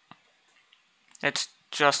 Let's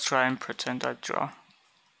just try and pretend I draw.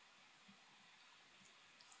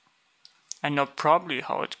 I know probably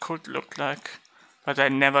how it could look like, but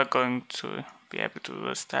I'm never going to be able to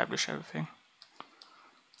establish everything.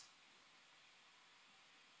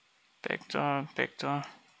 Big door, big door.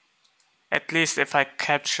 At least if I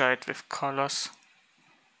capture it with colors.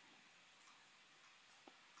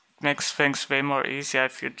 It makes things way more easier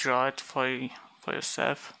if you draw it for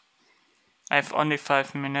yourself. I have only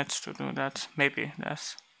 5 minutes to do that, maybe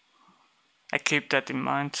less. I keep that in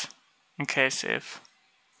mind in case if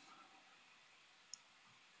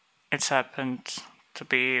it's happened to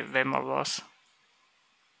be way more worse.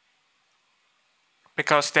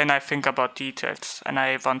 Because then I think about details and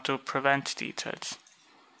I want to prevent details.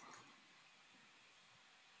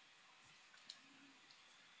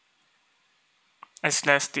 As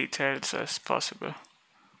less details as possible.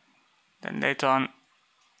 Then later on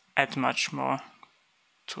add much more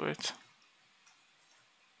to it.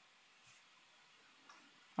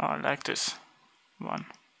 Oh, like this one.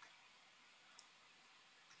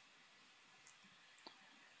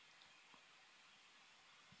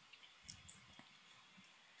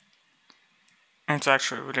 It's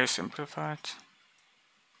actually really simplified.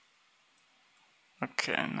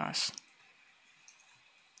 Okay, nice.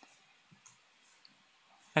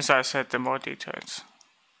 As I said, the more details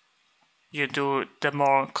you do, the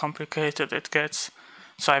more complicated it gets.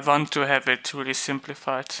 So I want to have it really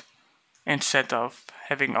simplified instead of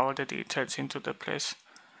having all the details into the place.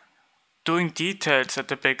 Doing details at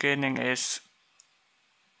the beginning is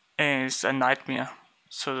a nightmare.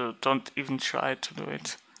 So don't even try to do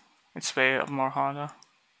it. It's way more harder.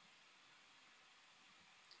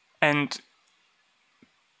 And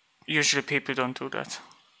usually people don't do that.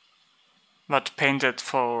 But painted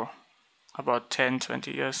for about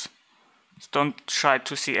 10-20 years. So don't try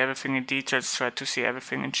to see everything in details, try to see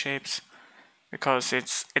everything in shapes. Because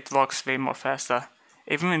it works way more faster.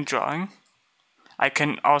 Even in drawing. I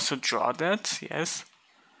can also draw that, yes.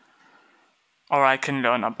 Or I can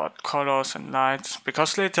learn about colors and lights.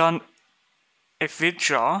 Because later on, if we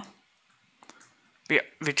draw,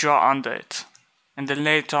 we draw under it. And then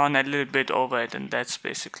later on a little bit over it, and that's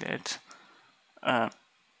basically it.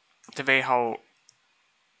 The way how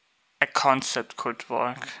a concept could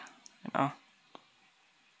work, you know.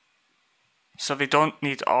 So we don't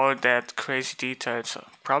need all that crazy details.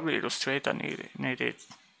 Probably Illustrator need it,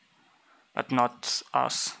 but not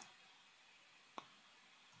us.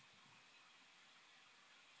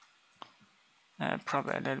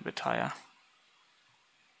 Probably a little bit higher.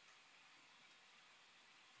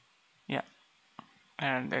 Yeah,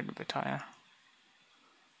 a little bit higher.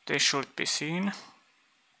 They should be seen.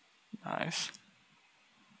 Nice.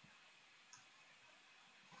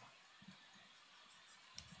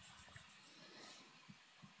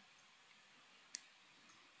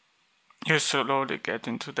 You slowly get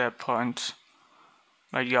into that point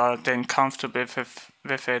where you are then comfortable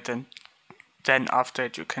with it, and then after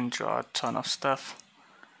it you can draw a ton of stuff.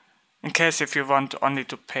 In case if you want only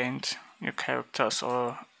to paint your characters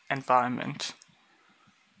or environment,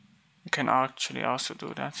 you can actually also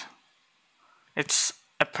do that. It's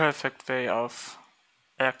a perfect way of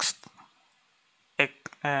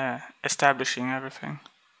establishing everything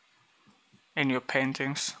in your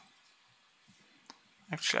paintings.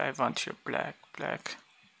 Actually, I want your black.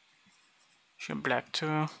 Your black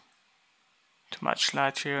too. Too much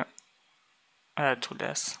light here. Too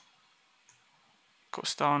less.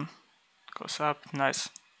 Goes down. Goes up. Nice.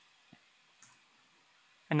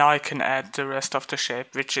 And now I can add the rest of the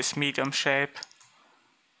shape, which is medium shape.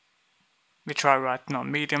 We try right now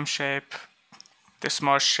medium shape. The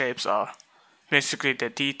small shapes are basically the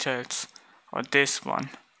details, or this one.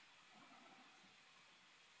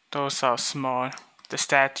 Those are small. The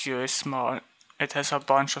statue is small. It has a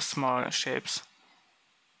bunch of small shapes.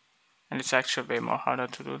 And it's actually way more harder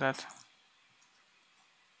to do that.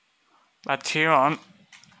 But here on,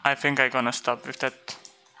 I think I'm gonna stop with that.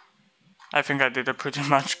 I think I did a pretty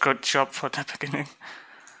much good job for the beginning.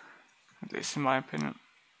 At least in my opinion.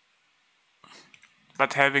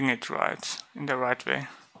 But having it right, in the right way,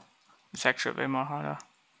 is actually way more harder.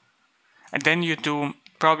 And then you do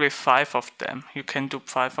probably 5 of them. You can do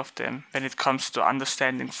 5 of them when it comes to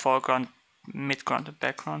understanding foreground, midground, and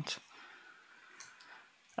background.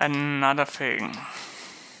 Another thing.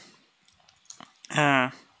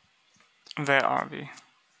 Where are we?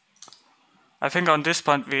 I think on this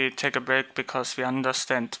point we take a break because we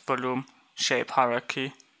understand volume, shape,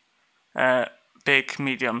 hierarchy, big,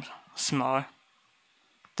 medium, small,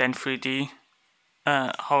 then 3D,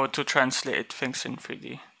 how to translate things in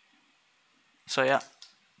 3D. So yeah,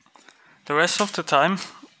 the rest of the time,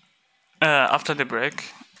 after the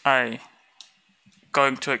break, I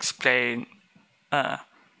going to explain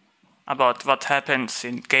about what happens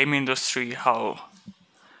in game industry,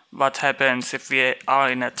 what happens if we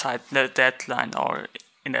are in a tight deadline or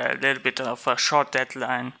in a little bit of a short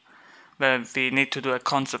deadline where we need to do a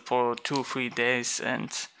concept for 2-3 days,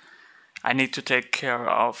 and I need to take care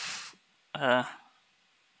of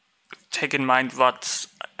take in mind what's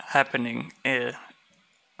happening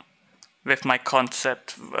with my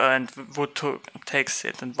concept and who takes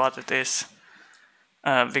it and what it is.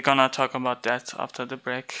 We're gonna talk about that after the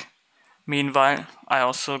break. Meanwhile, I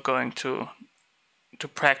also going to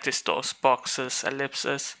practice those boxes,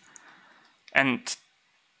 ellipses, and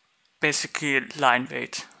basically line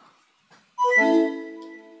weight.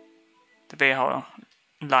 The way how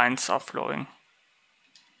lines are flowing.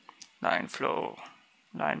 Line flow,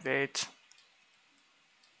 line weight.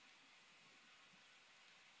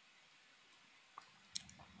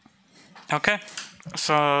 Okay,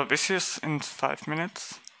 so this is in 5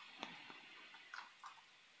 minutes.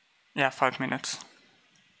 Yeah, 5 minutes.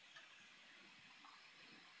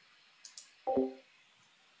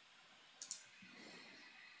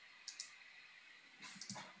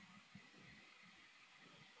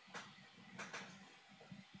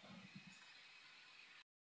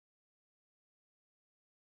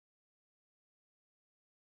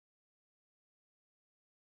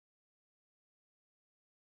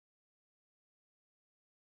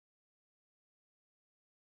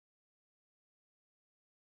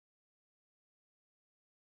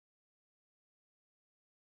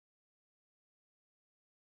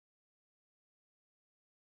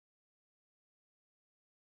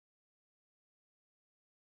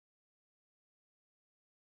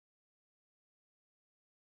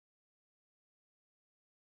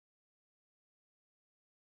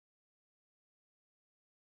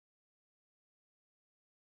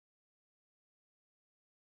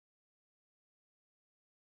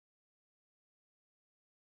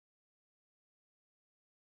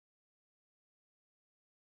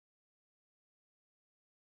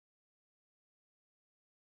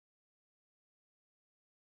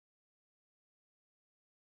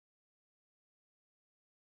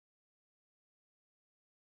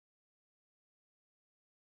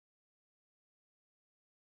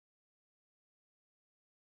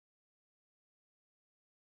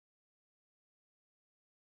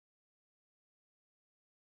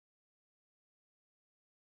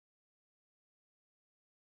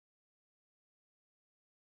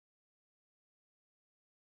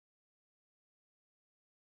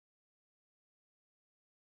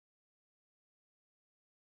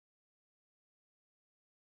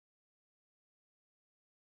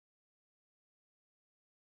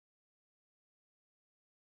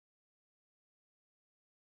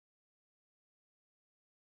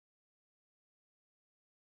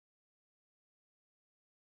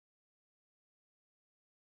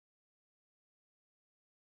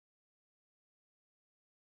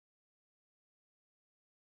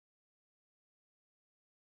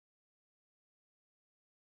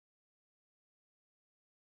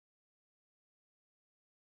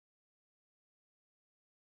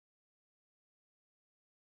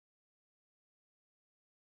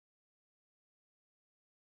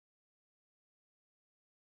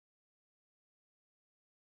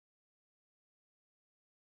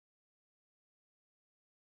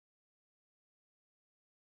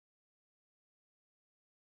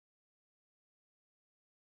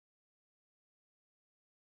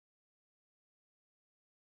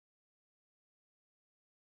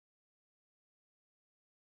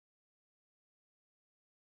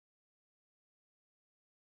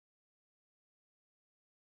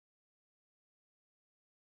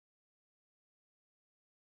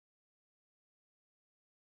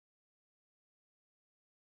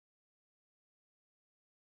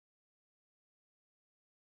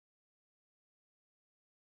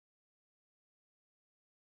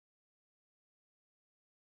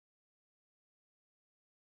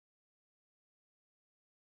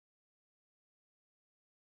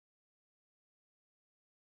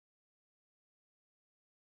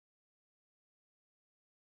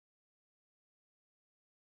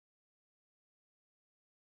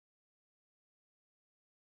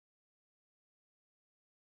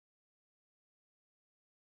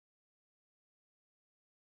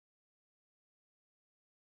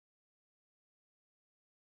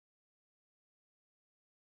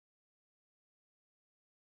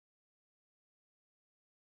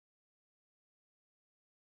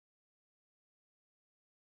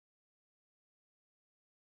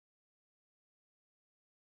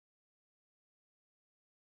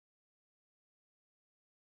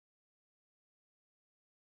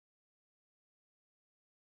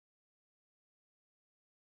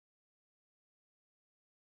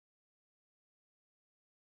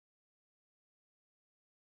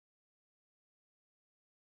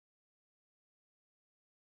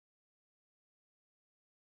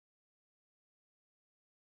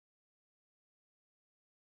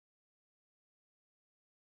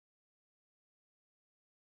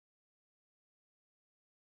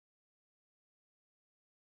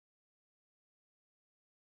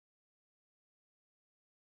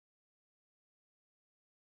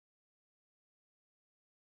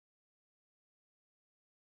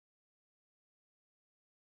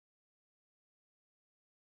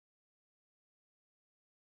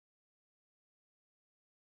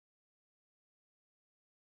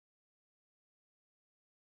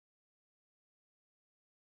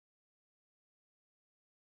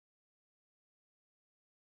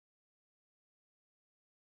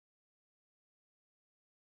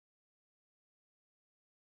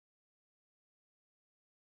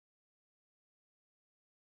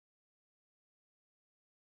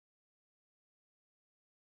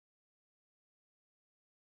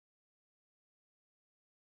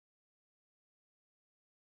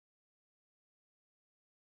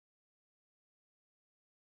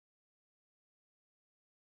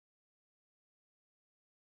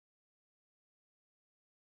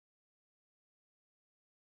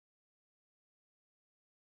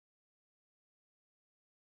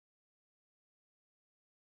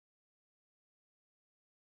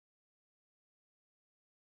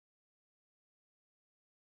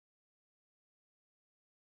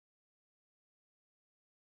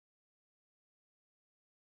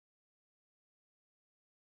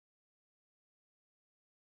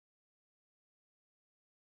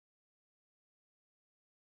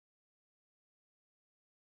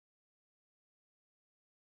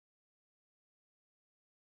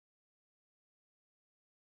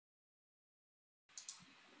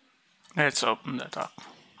 Let's open that up.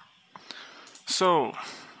 So,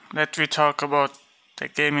 let me talk about the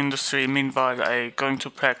game industry. Meanwhile, I'm going to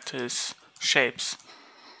practice shapes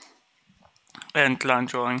and line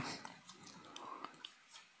drawing.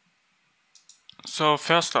 So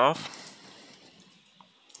first off,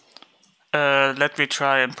 let me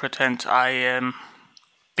try and pretend I am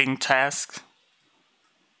being tasked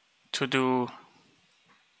to do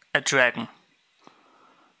a dragon.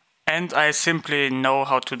 And I simply know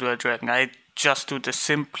how to do a dragon. I just do the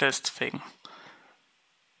simplest thing.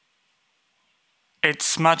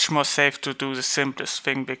 It's much more safe to do the simplest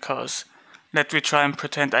thing because let me try and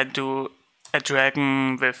pretend I do a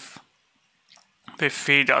dragon with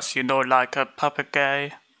feathers, like a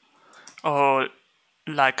papagay or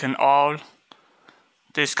like an owl,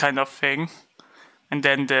 this kind of thing. And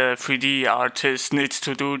then the 3D artist needs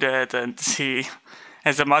to do that, and he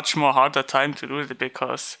has a much more harder time to do it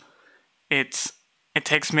because it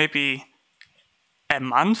takes maybe a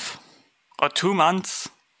month or 2 months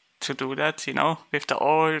to do that, with the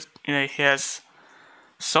oil. He has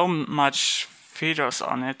so much feathers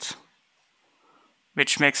on it,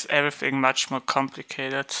 which makes everything much more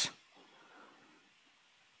complicated.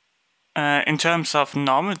 In terms of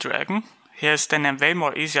normal dragon, he has then a way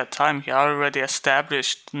more easier time. He already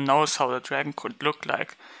established, knows how the dragon could look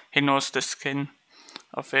like. He knows the skin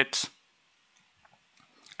of it.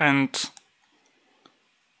 And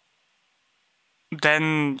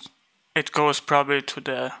then it goes probably to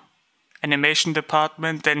the animation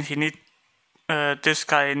department. Then this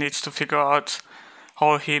guy needs to figure out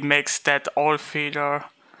how he makes that all feeder,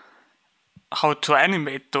 how to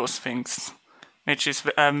animate those things, which is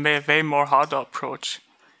a way more harder approach.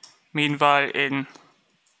 Meanwhile,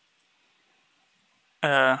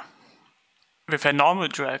 with a normal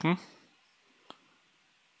dragon,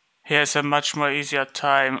 he has a much more easier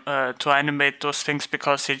time to animate those things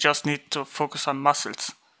because he just needs to focus on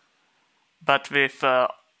muscles. But with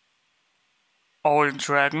old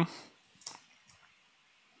dragon,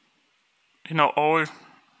 old,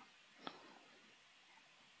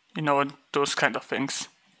 those kind of things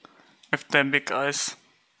with the big eyes,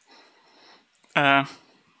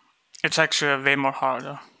 it's actually way more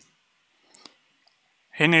harder.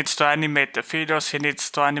 He needs to animate the feathers, he needs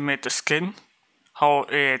to animate the skin, how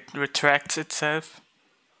it retracts itself,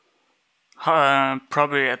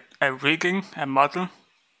 probably a rigging, a model.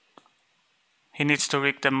 He needs to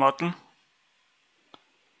rig the model.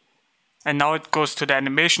 And now it goes to the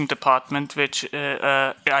animation department, which, in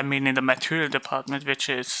the material department, which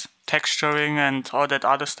is texturing and all that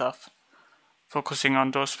other stuff. Focusing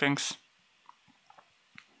on those things.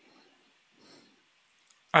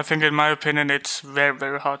 I think, in my opinion, it's very,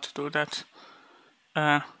 very hard to do that.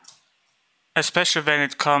 Especially when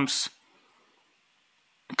it comes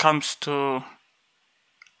to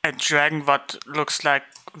a dragon what looks like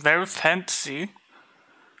very fantasy,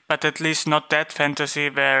 but at least not that fantasy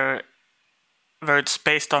where it's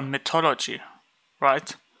based on mythology,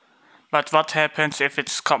 right? But what happens if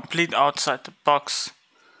it's complete outside the box?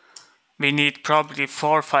 We need probably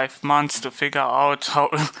 4 or 5 months to figure out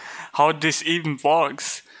how this even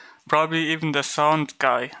works. Probably even the sound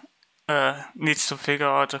guy needs to figure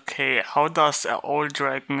out, okay, how does an old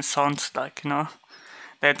dragon sound like,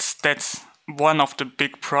 That's one of the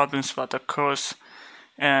big problems that occurs,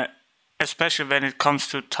 especially when it comes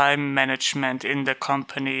to time management in the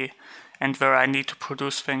company and where I need to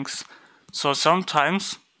produce things. So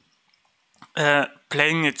sometimes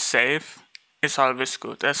playing it safe is always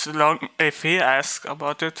good. As long if he asks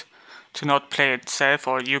about it, to not play it safe,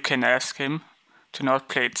 or you can ask him to not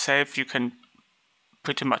play it safe, you can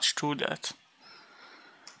pretty much do that.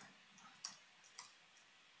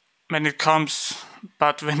 When it comes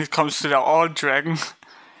to the old dragon,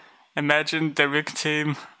 imagine the rig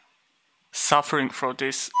team suffering from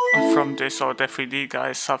this, or the 3D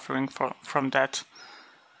guys suffering from that.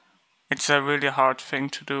 It's a really hard thing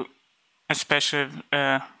to do, especially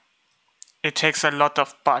it takes a lot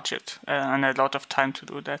of budget and a lot of time to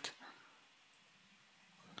do that.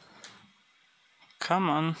 Come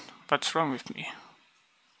on, what's wrong with me?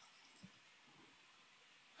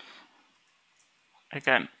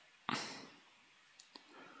 Again.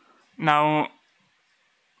 Now,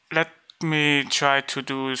 let me try to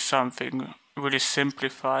do something really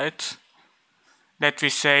simplified. Let me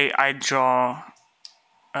say I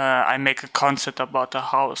make a concept about a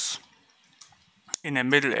house in the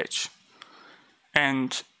Middle Age.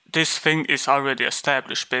 And this thing is already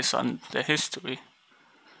established based on the history.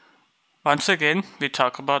 Once again, we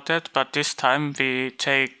talk about that, but this time we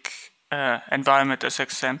take environment as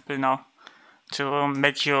example now to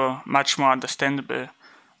make you much more understandable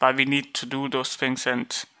why we need to do those things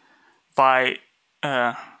and why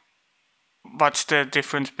what's the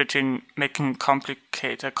difference between making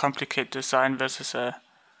a complicated design versus a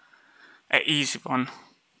easy one.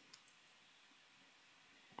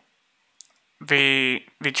 We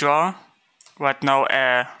draw right now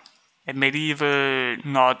a medieval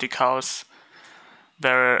Nordic house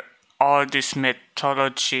where all this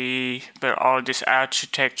mythology, where all this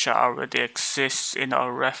architecture already exists in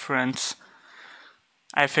our reference.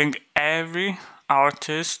 I think every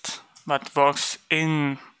artist that works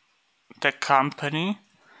in the company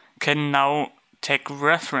can now take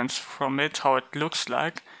reference from it, how it looks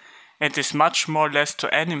like. It is much more or less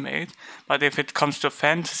to animate, but if it comes to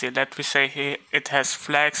fantasy, let me say it has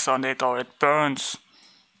flags on it, or it burns,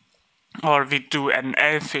 or we do an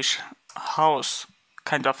elfish house,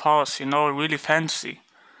 kind of house, really fancy.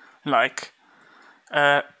 Like,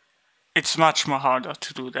 it's much more harder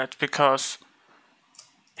to do that, because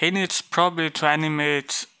he needs probably to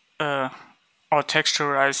animate or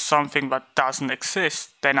texturize something that doesn't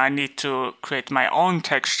exist. Then I need to create my own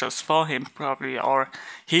textures for him probably, or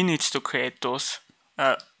he needs to create those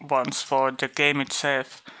ones for the game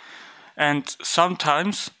itself. And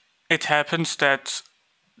sometimes it happens that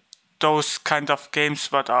those kind of games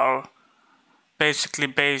that are basically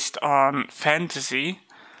based on fantasy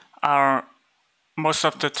are most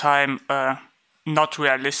of the time not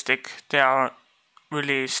realistic. They are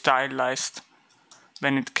really stylized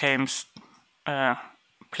when it comes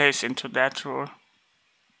plays into that role.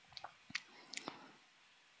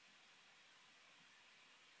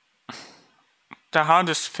 The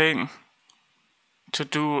hardest thing to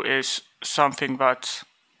do is something that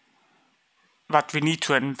we need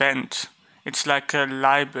to invent. It's like a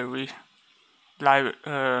library.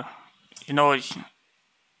 You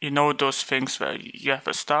know those things where you have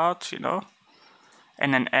a start,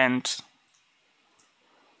 and an end.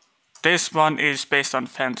 This one is based on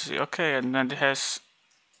fantasy, okay, and then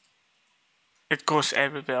it goes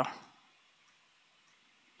everywhere.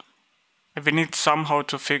 And we need somehow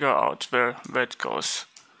to figure out where it goes.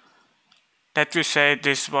 Let me say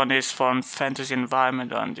this one is from fantasy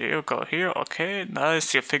environment, and you go here, okay,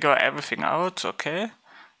 nice, you figure everything out, okay.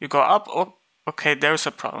 You go up, oh, okay, there's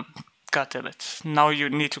a problem. God damn it. Now you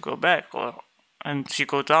need to go back, and you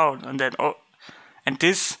go down, and then, and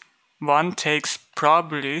this one takes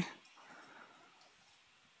probably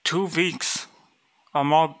 2 weeks or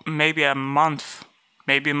more, maybe a month,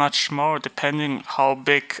 maybe much more, depending how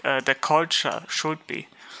big the culture should be.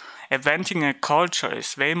 Inventing a culture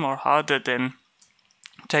is way more harder than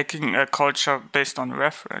taking a culture based on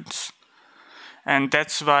reference. And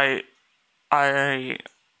that's why I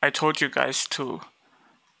told you guys too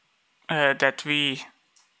that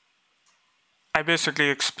I basically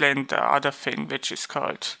explained the other thing, which is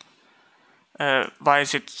called why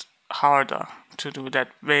is it harder to do that?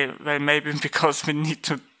 Well, maybe because we need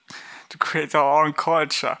to create our own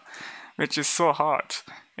culture, which is so hard.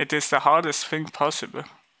 It is the hardest thing possible.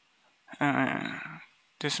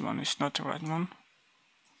 This one is not the right one.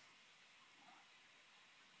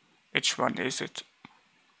 Which one is it?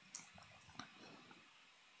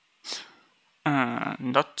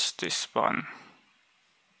 Not this one.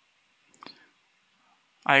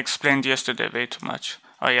 I explained yesterday way too much.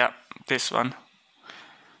 Oh yeah, this one.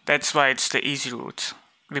 That's why it's the easy route.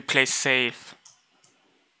 We play safe.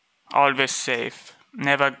 Always safe.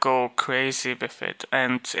 Never go crazy with it.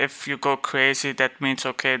 And if you go crazy, that means,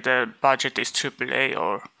 okay, the budget is AAA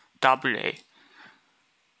or AA.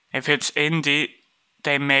 If it's indie,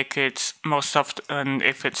 they make it most of and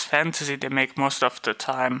if it's fantasy, they make most of the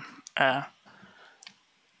time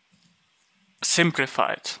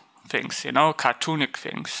simplified things, cartoonic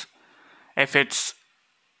things. If it's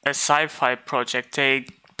a sci-fi project, they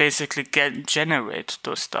basically generate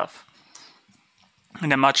those stuff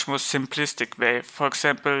in a much more simplistic way. For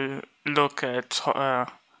example, look at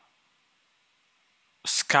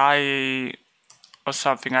Sky or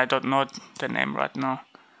something, I don't know the name right now,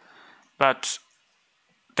 but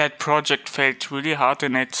that project failed really hard,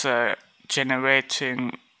 and it's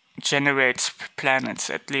generates planets.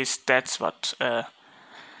 At least that's what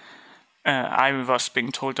I was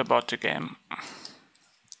being told about the game.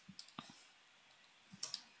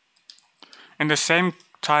 And the same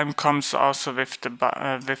time comes also with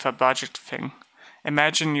with a budget thing.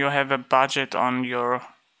 Imagine you have a budget on your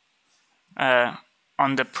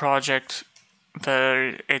on the project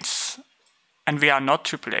where it's, and we are not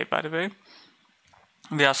AAA by the way.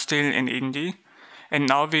 We are still in indie, and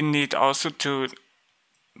now we need also to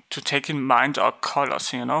take in mind our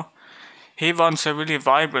colors. He wants a really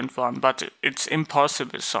vibrant one, but it's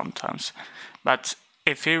impossible sometimes. But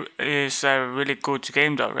if he is a really good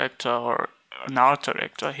game director or an art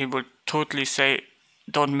director, he would totally say,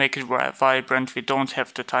 don't make it vibrant, we don't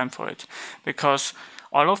have the time for it. Because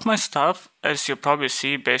all of my stuff, as you probably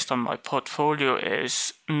see based on my portfolio,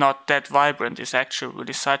 is not that vibrant, it's actually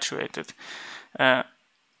really saturated.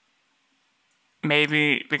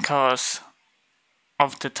 Maybe because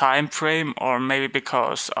of the time frame, or maybe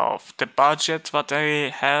because of the budget that I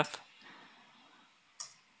have.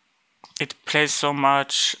 It plays so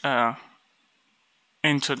much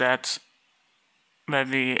into that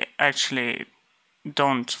we actually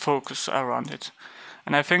don't focus around it.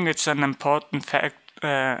 And I think it's an important fact.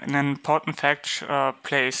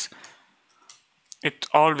 Plays. It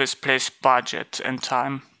always plays budget and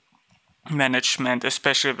time management,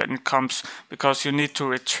 especially when it comes, because you need to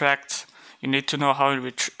retract. You need to know how to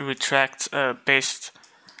retract based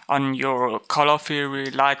on your color theory,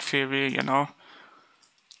 light theory,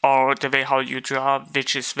 or the way how you draw,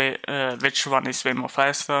 which one is way more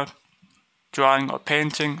faster, drawing or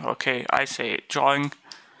painting. Okay, I say drawing,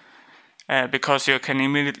 because you can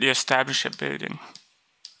immediately establish a building.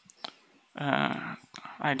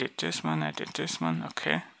 I did this one,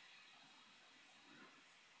 okay.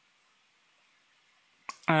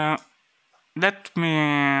 Let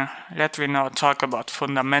me now talk about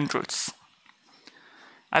fundamentals.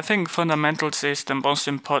 I think fundamentals is the most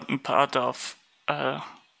important part of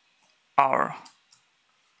our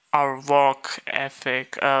work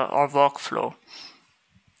ethic, our workflow,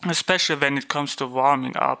 especially when it comes to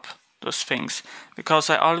warming up those things. Because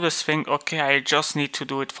I always think, okay, I just need to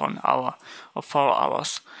do it for an hour or 4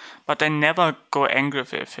 hours, but I never go angry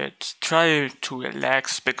with it. Try to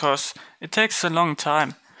relax, because it takes a long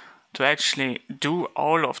time to actually do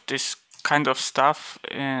all of this kind of stuff,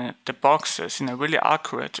 the boxes, in a really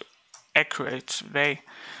accurate way.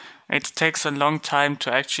 It takes a long time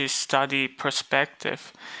to actually study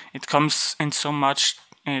perspective. It comes in so much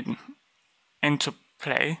into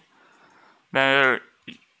play, where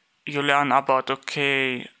you learn about,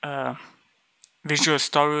 okay, visual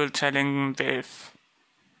storytelling with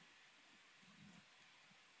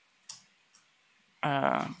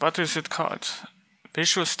what is it called?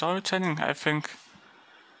 Visual storytelling, I think.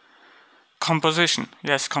 Composition.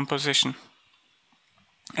 Yes, composition.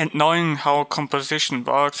 And knowing how composition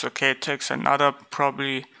works, okay, it takes another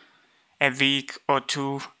probably a week or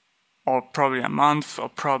two, or probably a month, or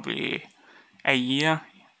probably a year,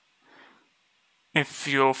 if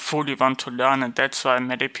you fully want to learn. And that's why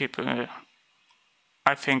many people,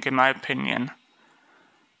 I think, in my opinion,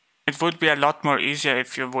 it would be a lot more easier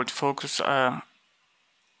if you would focus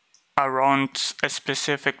around a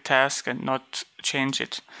specific task and not change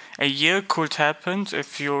it. A year could happen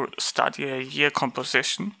if you study a year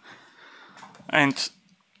composition, and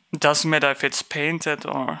it doesn't matter if it's painted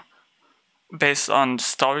or based on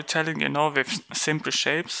storytelling, with simple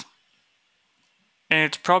shapes. And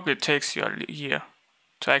it probably takes you a year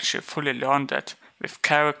to actually fully learn that, with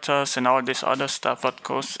characters and all this other stuff that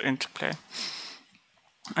goes into play,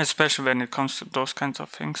 especially when it comes to those kinds of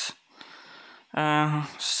things.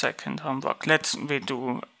 Second homework. Let's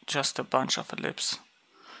do just a bunch of ellipses.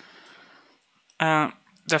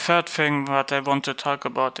 The third thing that I want to talk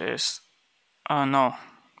about is, no,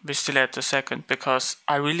 we still at the second, because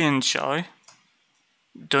I really enjoy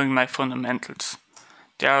doing my fundamentals.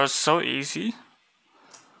 They are so easy,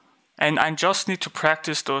 and I just need to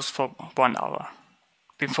practice those for 1 hour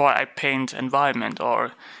before I paint environment,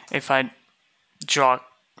 or if I draw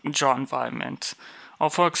environment. Or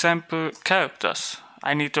for example, characters.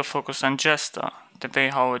 I need to focus on gesture, the way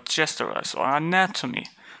how it gestures, or anatomy,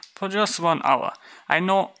 for just 1 hour. I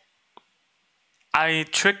know I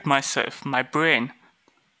trick myself, my brain,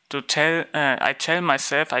 to I tell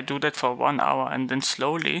myself I do that for 1 hour, and then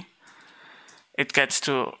slowly it gets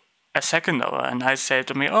to a second hour, and I say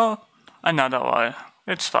to me, oh, another hour,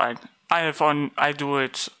 it's fine. I do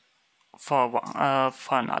it for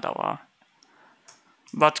another hour.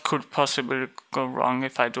 What could possibly go wrong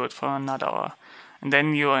if I do it for another hour? And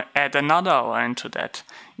then you add another hour into that.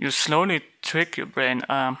 You slowly trick your brain.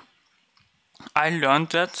 I learned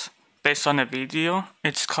that based on a video.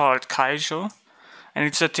 It's called Kaijo, and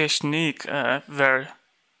it's a technique where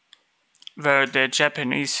the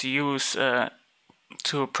Japanese use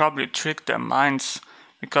to probably trick their minds,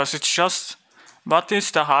 because it's just, what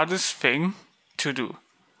is the hardest thing to do?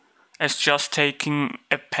 It's just taking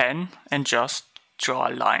a pen and just draw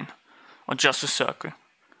a line, or just a circle,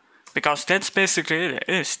 because that's basically it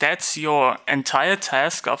is. That's your entire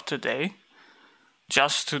task of the day,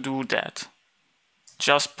 just to do that.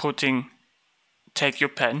 Just take your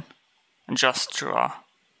pen and just draw,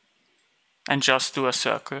 and just do a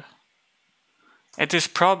circle. It is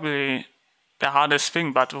probably the hardest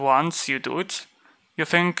thing, but once you do it, you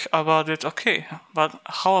think about it, okay, but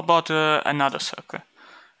how about another circle?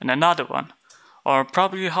 And another one? Or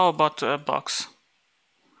probably how about a box?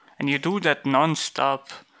 And you do that non-stop.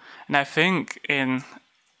 And I think in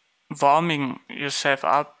warming yourself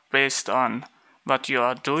up based on what you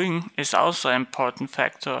are doing is also an important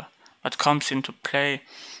factor that comes into play,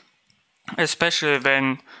 especially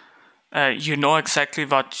when you know exactly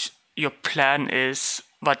what your plan is,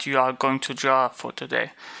 what you are going to draw for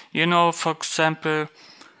today. You know, for example,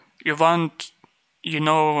 you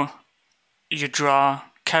draw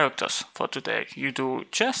characters for today. You do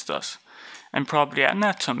gestures and probably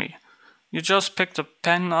anatomy. You just pick the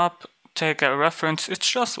pen up, take a reference. It's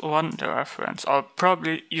just one reference, or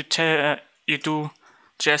probably you do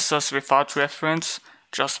gestures without reference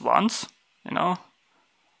just once. You know,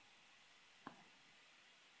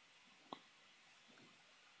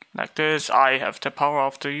 like this. I have the power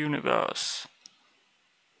of the universe.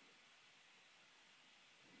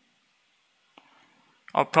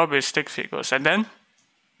 Or probably stick figures, and then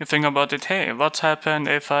you think about it. Hey, what's happened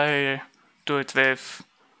if I do it with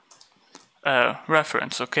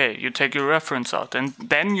reference? Okay, you take your reference out, and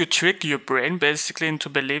then you trick your brain basically into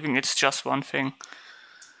believing it's just one thing.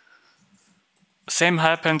 Same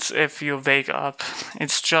happens if you wake up.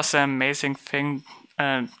 It's just an amazing thing,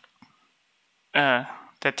 the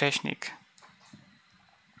technique.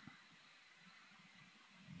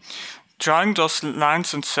 Drawing those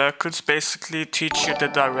lines and circles basically teach you the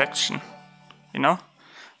direction, you know?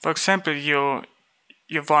 For example, you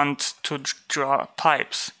want to draw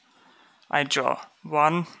pipes. I draw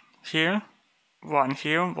one here, one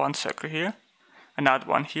circle here, another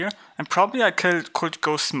one here, and probably I could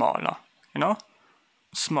go smaller, you know?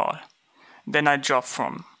 Small. Then I draw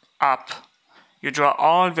from up. You draw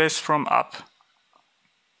always from up,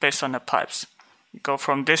 based on the pipes. You go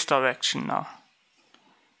from this direction now.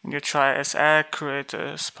 And you try as accurate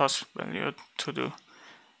as possible to do.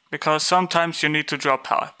 Because sometimes you need to draw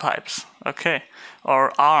pipes, okay?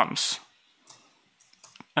 Or arms.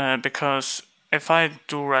 Because if I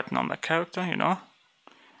do right now my character, you know,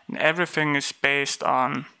 and everything is based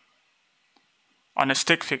on a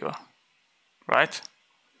stick figure, right?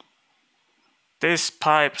 These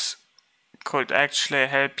pipes could actually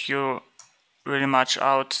help you really much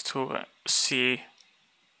out to see,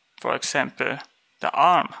 for example, the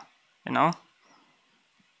arm, you know,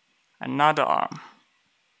 another arm,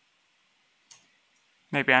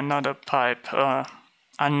 maybe another pipe,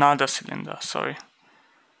 another cylinder, sorry.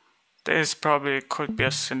 This probably could be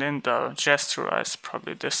a cylinder, gesturized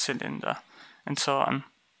probably this cylinder, and so on.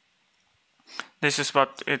 This is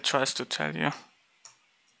what it tries to tell you.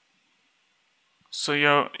 So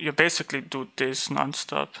you basically do this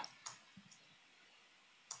non-stop.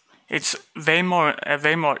 It's a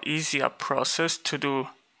way more easier process to do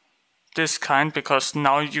this kind, because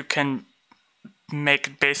now you can make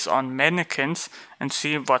it based on mannequins and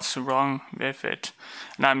see what's wrong with it.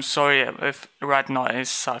 And I'm sorry if right now I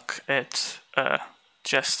suck at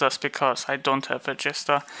gestures, because I don't have a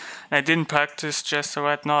gesture. I didn't practice gesture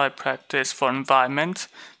right now. I practice for environment,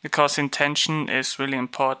 because intention is really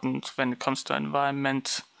important when it comes to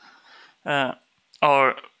environment,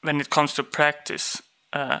 or when it comes to practice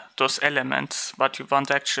those elements, what you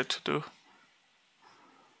want actually to do.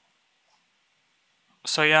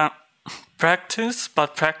 So yeah, practice,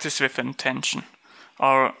 but practice with intention,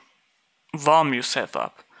 or warm yourself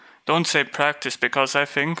up. Don't say practice, because I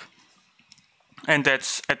think, and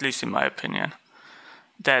that's at least in my opinion,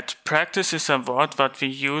 that practice is a word that we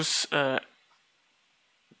use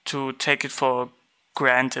to take it for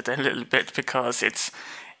granted a little bit, because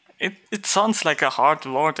it sounds like a hard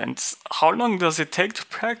word. And how long does it take to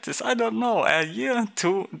practice? I don't know, a year,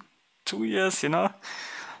 2 years, you know.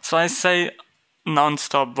 So I say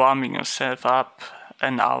non-stop warming yourself up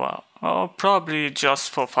an hour, or probably just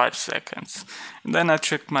for 5 seconds. And then I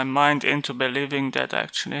tricked my mind into believing that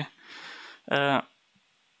actually. And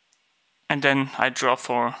then I draw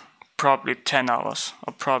for probably 10 hours,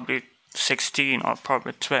 or probably 16, or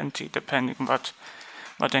probably 20, depending what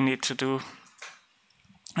I need to do.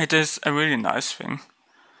 It is a really nice thing,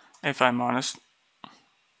 if I'm honest.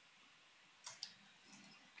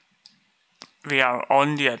 We are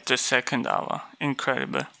only at the second hour.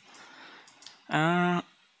 Incredible.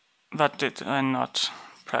 What did I not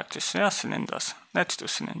practice? Yeah, cylinders. Let's do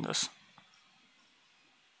cylinders.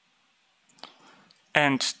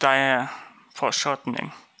 And dia for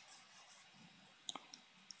shortening.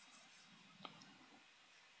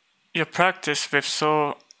 You practice with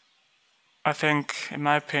I think, in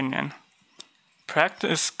my opinion,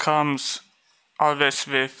 practice comes always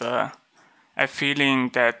with a feeling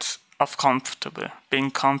that of being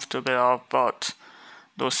comfortable about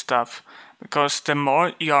those stuff, because the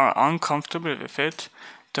more you are uncomfortable with it,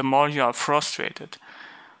 the more you are frustrated.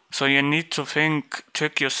 So you need to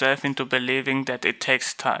trick yourself into believing that it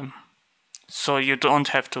takes time. So you don't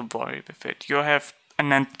have to worry with it. You have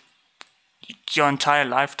your entire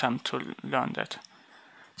lifetime to learn that.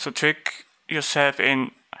 So trick yourself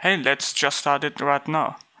in, hey, let's just start it right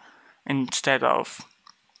now, instead of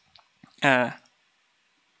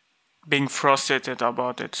being frustrated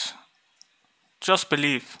about it. Just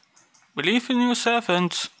believe. Believe in yourself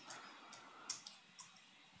and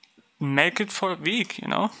make it for a week,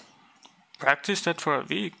 Practice that for a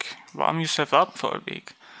week. Warm yourself up for a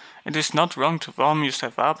week. It is not wrong to warm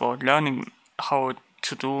yourself up or learning how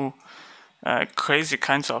to do crazy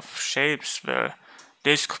kinds of shapes where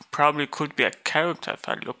this probably could be a character if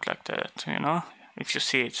I look like that, If you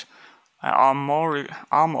see it. An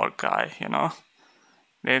armor guy,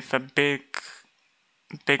 with a big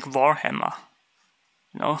warhammer,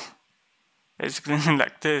 Basically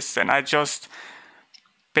like this. And I just,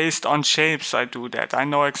 based on shapes, I do that. I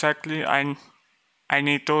know exactly I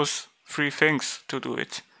need those 3 things to do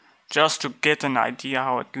it, just to get an idea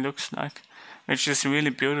how it looks like, which is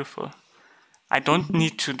really beautiful. I don't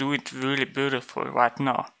need to do it really beautiful right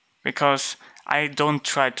now, because I don't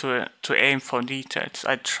try to aim for details.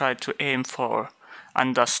 I try to aim for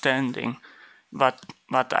understanding what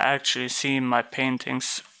I actually see in my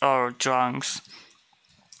paintings or drawings.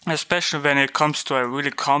 Especially when it comes to a really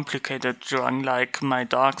complicated drawing like my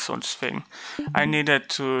Dark Souls thing. I needed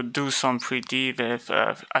to do some 3D with,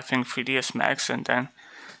 I think 3ds Max, and then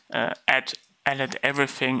added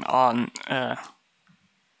everything on, I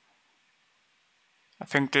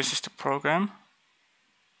think this is the program.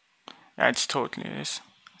 Yeah, it's totally is,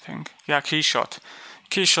 I think. Yeah, Keyshot.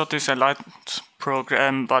 Keyshot is a light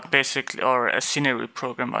program, but basically, or a scenery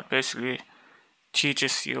program, but basically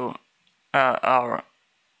teaches you, or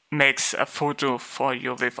makes a photo for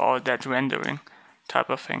you with all that rendering type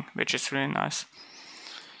of thing, which is really nice.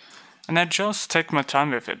 And I just take my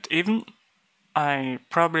time with it. Even I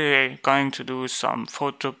probably going to do some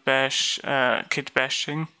photo bash, kit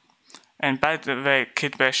bashing. And by the way,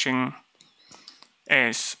 kit bashing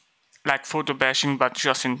is like photo bashing, but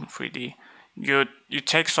just in 3D. You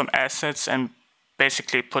take some assets and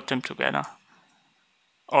basically put them together,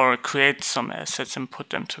 or create some assets and put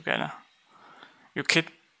them together.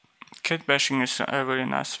 Kit bashing is a really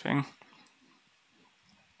nice thing.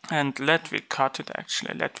 And let me cut it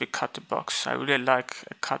actually. Let me cut the box. I really like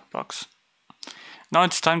a cut box. Now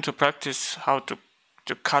it's time to practice how to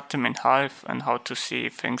cut them in half and how to see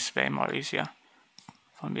things way more easier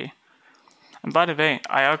for me. And by the way,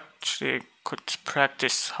 I actually could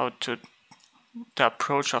practice the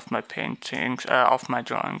approach of my paintings, of my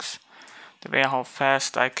drawings. The way how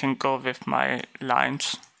fast I can go with my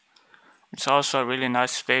lines. It's also a really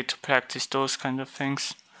nice way to practice those kind of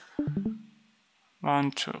things.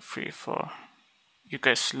 1, 2, 3, 4. You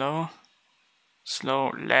go slow,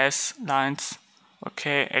 less lines.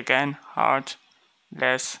 Okay, again, hard,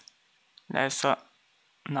 lesser,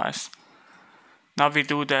 nice. Now we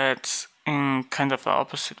do that in kind of the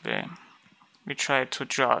opposite way. We try to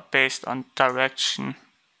draw based on direction.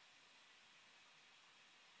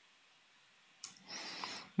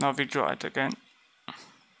 Now we draw it again.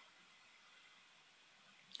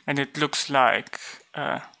 And it looks like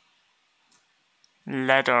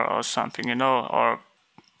leather or something, or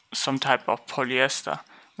some type of polyester,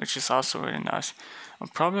 which is also really nice.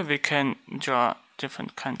 And probably we can draw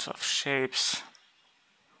different kinds of shapes.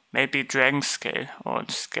 Maybe dragon scale or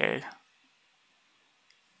scale.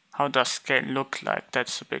 How does scale look like?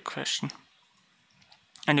 That's a big question.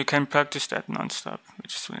 And you can practice that non-stop,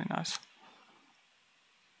 which is really nice.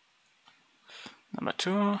 Number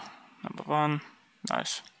 2, number 1,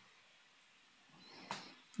 nice.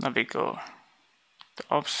 Now we go the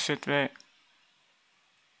opposite way.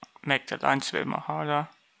 Make the lines way more harder.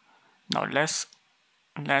 Now less.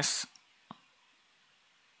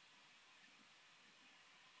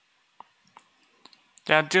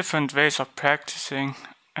 There are different ways of practicing,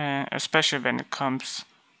 especially when it comes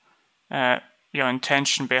your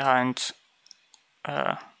intention behind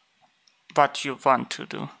what you want to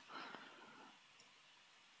do.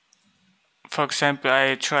 For example,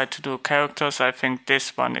 I try to do characters. I think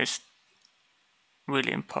this one is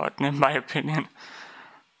really important in my opinion,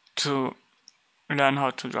 to learn how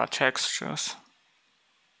to draw textures.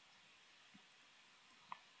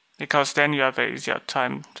 Because then you have an easier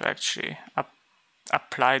time to actually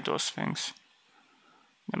apply those things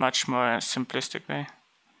in a much more simplistic way.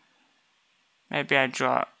 Maybe I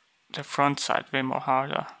draw the front side way more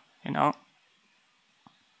harder,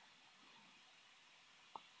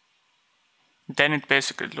 Then it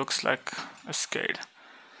basically looks like a scale.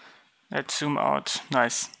 Let's zoom out.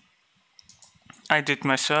 Nice. I did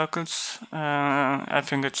my circles. I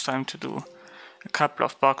think it's time to do a couple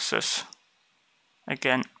of boxes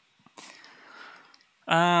again.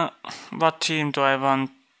 What team do I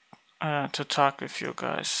want to talk with you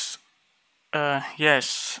guys?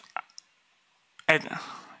 Yes,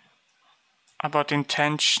 about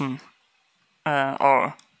intention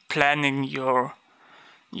or planning your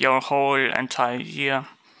whole entire year.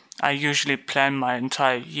 I usually plan my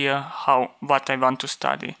entire year what I want to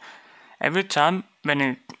study. Every time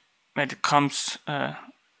when it comes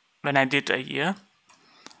when I did a year,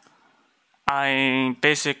 I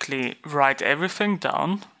basically write everything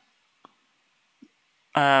down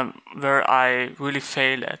where I really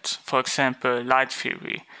fail at. For example, light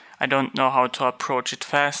theory. I don't know how to approach it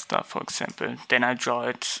faster, for example. Then I draw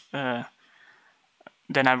it, then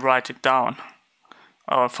I write it down.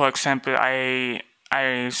 Or for example, I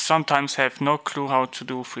sometimes have no clue how to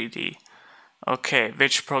do 3D. Okay,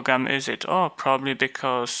 which program is it? Oh, probably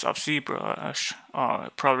because of ZBrush, or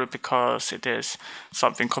probably because it is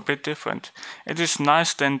something completely different. It is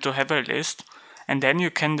nice then to have a list, and then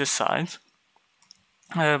you can decide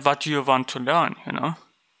what you want to learn,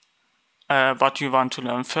 what you want to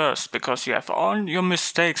learn first, because you have all your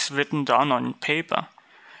mistakes written down on paper.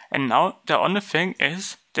 And now the only thing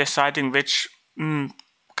is deciding which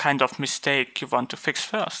kind of mistake you want to fix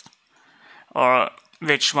first, or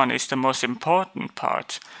which one is the most important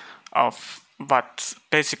part of what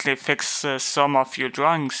basically fixes some of your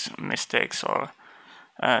drawings mistakes, or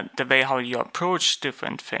the way how you approach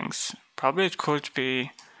different things. Probably it could be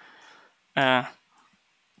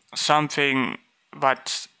something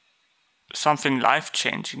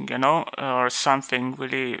life-changing, or something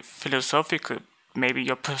really philosophical, maybe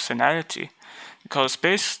your personality, because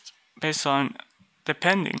based on,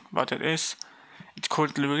 depending what it is, it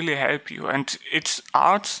could really help you. And it's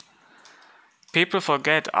art. People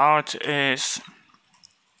forget art it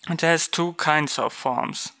has two kinds of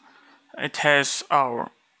forms. It has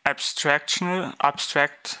our abstract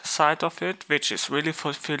side of it, which is really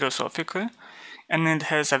philosophical, and it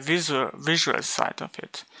has a visual side of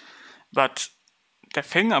it. But the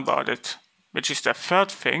thing about it, which is the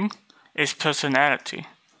third thing, is personality.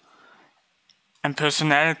 And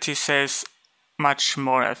personality says much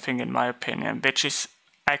more, I think, in my opinion, which is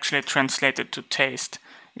actually translated to taste.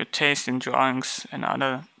 Your taste in drawings and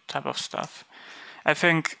other type of stuff. I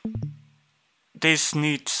think this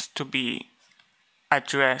needs to be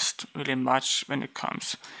addressed really much when it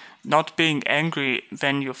comes. Not being angry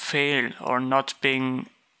when you fail, or not being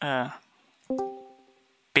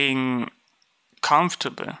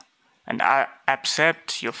comfortable and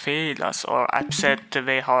accept your failures, or accept the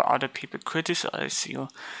way how other people criticize you.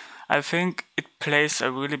 I think it plays a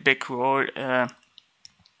really big role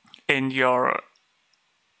in your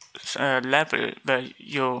level where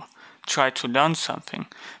you try to learn something,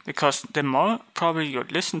 because the more probably you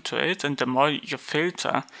listen to it and the more you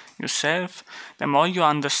filter yourself, the more you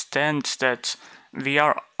understand that we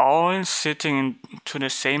are all sitting into the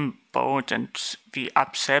same boat, and we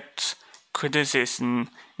accept criticism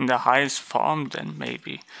in the highest form then,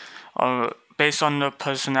 maybe, or based on the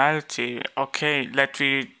personality. Okay, let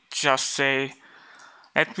me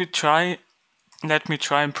try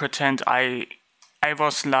and pretend I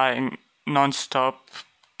was lying non-stop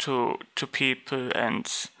to people,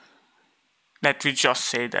 and let me just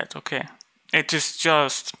say that, okay, it is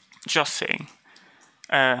just saying,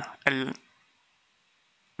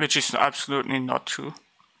 which is absolutely not true,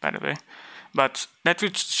 by the way. But let me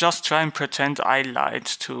just try and pretend I lied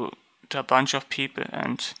to a bunch of people,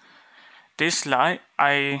 and this lie,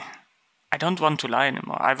 I don't want to lie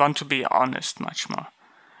anymore. I want to be honest much more.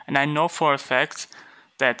 And I know for a fact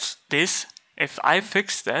that if I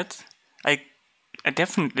fix that, I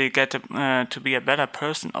definitely get to be a better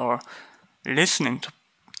person, or listening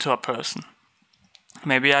to a person.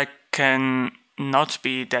 Maybe I can not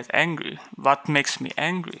be that angry. What makes me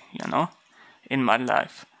angry, in my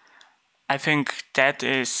life? I think that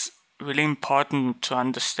is really important to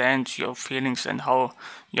understand your feelings and how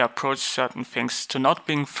you approach certain things, to not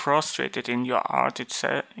being frustrated in your art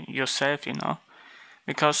yourself,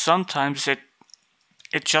 because sometimes it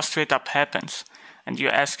just straight up happens, and you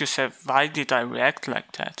ask yourself, why did I react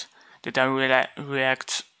like that? Did I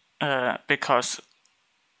react because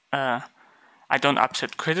I don't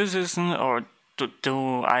accept criticism, or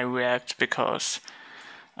do I react because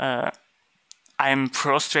I'm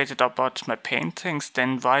frustrated about my paintings?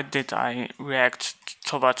 Then why did I react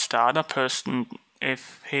towards the other person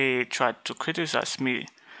if he tried to criticize me,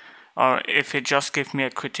 or if he just gave me a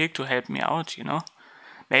critique to help me out,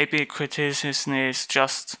 maybe criticism is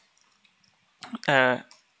just a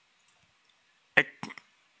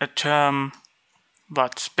term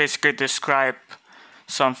that basically describe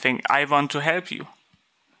something. I want to help you.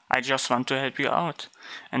 I just want to help you out.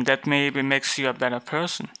 And that maybe makes you a better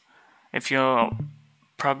person. If you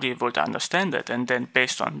probably would understand it. And then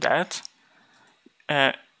based on that,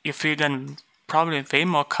 you feel then probably way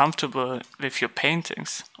more comfortable with your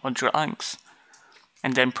paintings or drawings.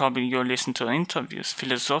 And then probably you listen to interviews,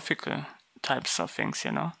 philosophical types of things,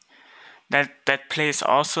 That plays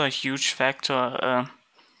also a huge factor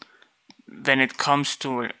when it comes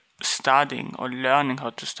to studying or learning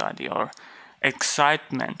how to study, or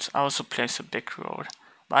excitement also plays a big role.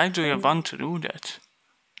 Why do you want to do that?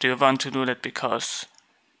 Do you want to do that because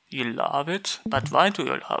you love it? But why do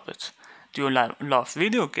you love it? Do you love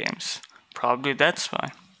video games? Probably that's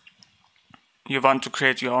why. You want to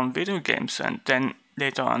create your own video games, and then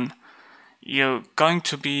later on you're going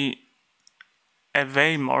to be a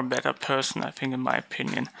way more better person, I think, in my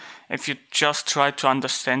opinion, if you just try to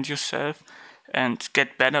understand yourself and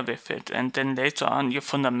get better with it, and then later on your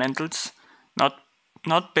fundamentals,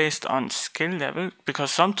 not based on skill level,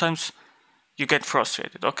 because sometimes you get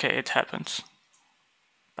frustrated. Okay, it happens,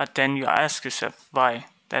 but then you ask yourself why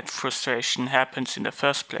that frustration happens in the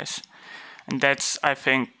first place, and that's, I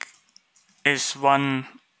think, is one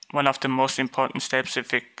of the most important steps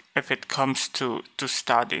if it comes to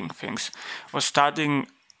studying things, or studying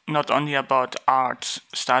not only about art,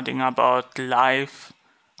 studying about life,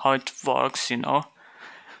 how it works,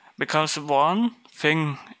 because one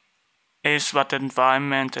thing is what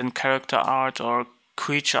environment and character art or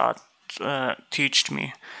creature art teach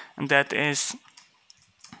me, and that is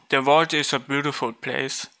the world is a beautiful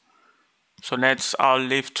place, so let's all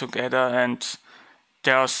live together, and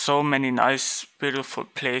there are so many nice, beautiful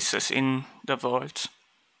places in the world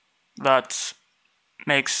that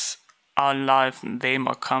makes our life way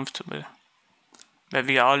more comfortable, where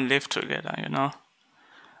we all live together,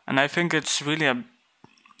 And I think it's really a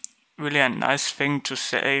nice thing to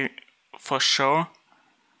say, for sure,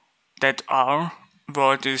 that our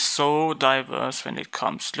world is so diverse when it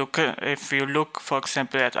comes. If you look, for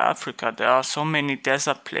example, at Africa, there are so many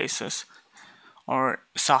desert places, or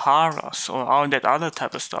Saharas, or all that other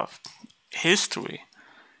type of stuff. History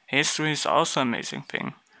is also an amazing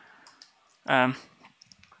thing.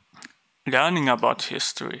 Learning about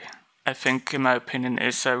history, I think, in my opinion,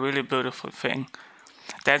 is a really beautiful thing.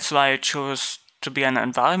 That's why I chose to be an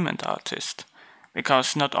environment artist,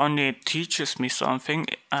 because not only it teaches me something,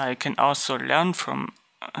 I can also learn from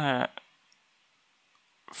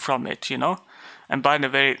it, And by the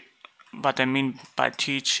way, what I mean by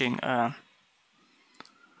teaching,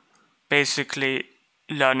 basically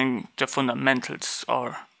learning the fundamentals,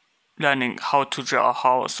 or learning how to draw a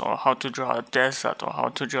house, or how to draw a desert, or how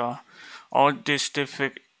to draw all these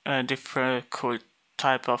difficult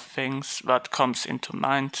type of things that comes into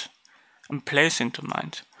mind and plays into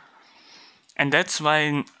mind. And that's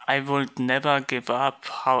why I would never give up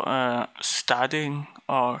studying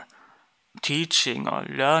or teaching or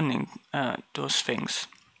learning those things.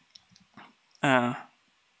 Yeah.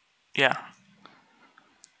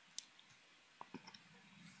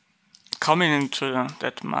 Coming into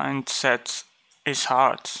that mindset is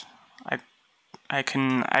hard. I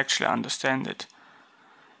can actually understand it.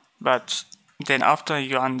 But then after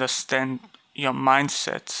you understand your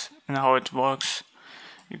mindset and how it works,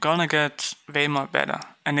 you're gonna get way more better.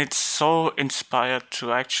 And it's so inspired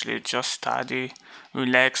to actually just study,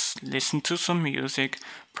 relax, listen to some music,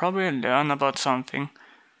 probably learn about something,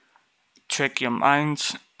 trick your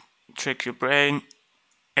mind, trick your brain.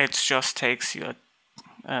 It just takes you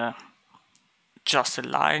just a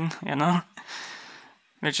line,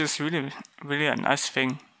 which is really, really a nice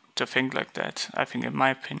thing to think like that, I think, in my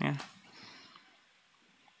opinion.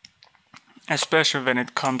 Especially when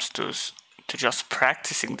it comes to just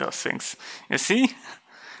practicing those things. You see?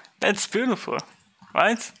 That's beautiful,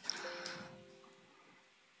 right?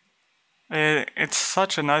 It's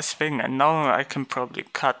such a nice thing, and now I can probably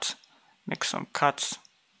make some cuts.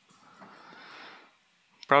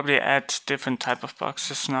 Probably add different type of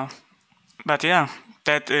boxes now. But yeah,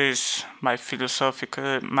 that is my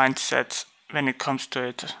philosophical mindset when it comes to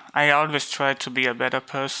it. I always try to be a better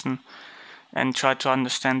person and try to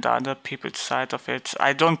understand the other people's side of it.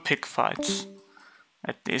 I don't pick fights,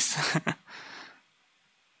 at least.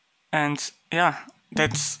 And yeah,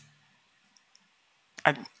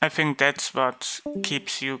 I think that's what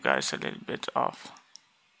keeps you guys a little bit off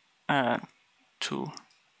too.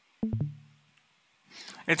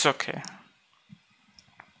 It's okay.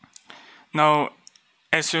 Now,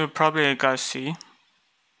 as you probably guys see,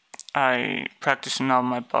 I practice now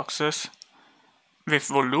my boxes with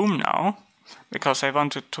volume now, because I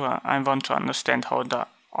want to understand how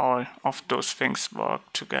all of those things work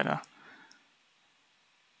together.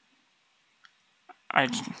 I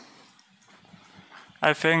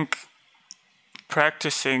think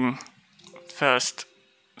practicing first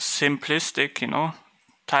simplistic,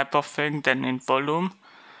 type of thing, then in volume,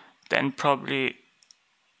 then probably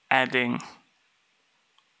adding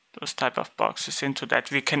those type of boxes into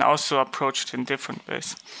that. We can also approach it in different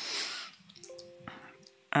ways.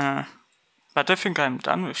 But I think I'm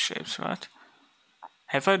done with shapes, right?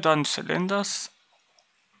 Have I done cylinders?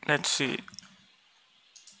 Let's see.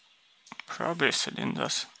 Probably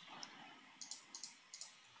cylinders.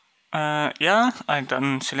 Yeah, I've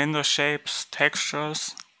done cylinder shapes,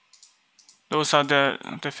 textures. Those are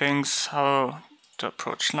the things how to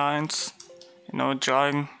approach lines.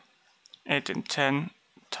 Drawing 8 and 10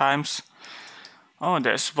 times. Oh,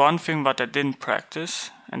 there's one thing that I didn't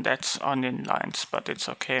practice, and that's onion lines, but it's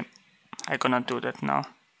okay. I'm gonna do that now.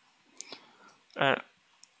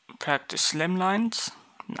 Practice slim lines.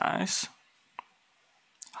 Nice.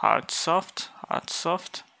 Hard, soft, hard,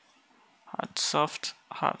 soft, hard, soft,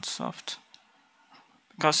 hard, soft.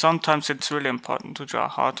 Because sometimes it's really important to draw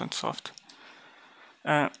hard and soft.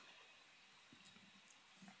 In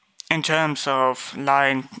terms of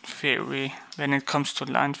line theory, when it comes to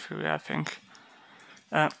line theory, I think.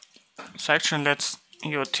 So actually, let's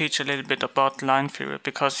teach a little bit about line theory,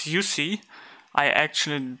 because you see, I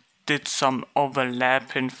actually did some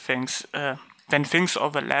overlapping things. When things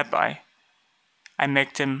overlap, I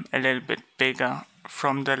make them a little bit bigger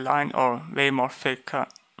from the line, or way more thicker,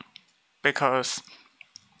 because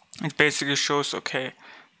it basically shows, okay,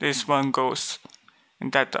 this one goes in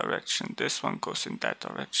that direction, this one goes in that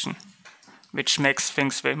direction, which makes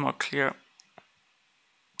things way more clear,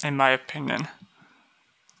 in my opinion.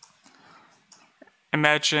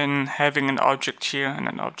 Imagine having an object here and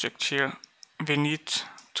an object here. We need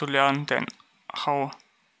to learn then how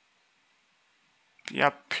we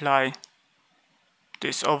apply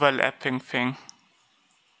this overlapping thing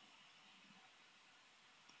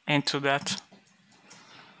into that.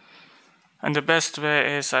 And the best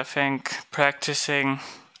way is, I think, practicing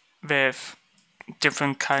with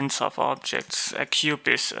different kinds of objects. A cube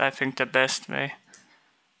is, I think, the best way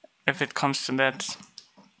if it comes to that.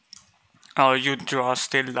 Or you draw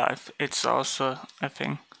still life. It's also a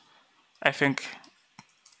thing I think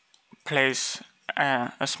plays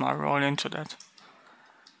a small role into that.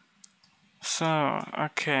 So,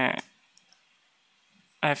 okay.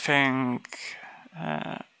 I think,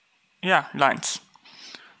 yeah, lines.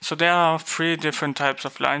 So there are 3 different types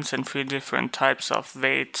of lines and 3 different types of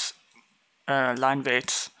weights, line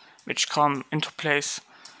weights, which come into place.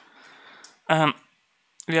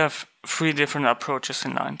 We have 3 different approaches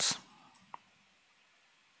in lines.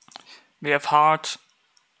 We have hard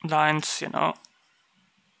lines,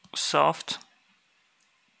 soft,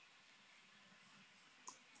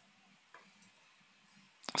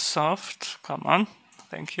 come on,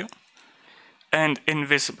 thank you, and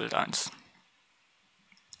invisible lines.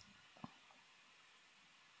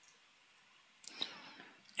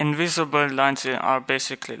 Invisible lines are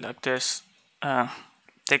basically like this.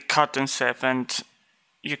 They cut themselves, and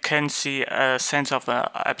you can see a sense of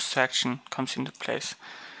abstraction comes into place.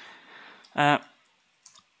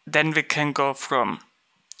 Then we can go from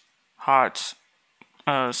hard,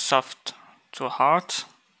 soft to hard,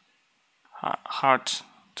 hard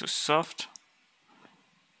to soft,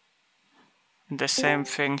 and the same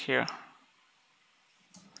thing here.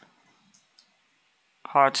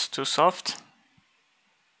 Hard to soft,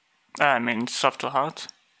 soft to hard.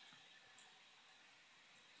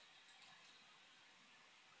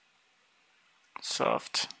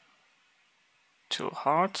 Soft to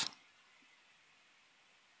hard,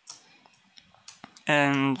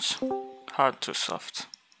 and hard to soft.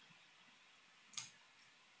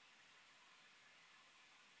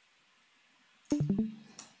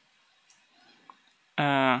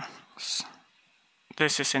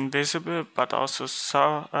 This is invisible, but also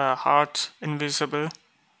hard invisible.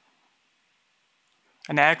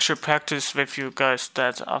 And I actually practice with you guys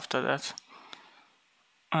that after that.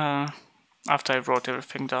 After I wrote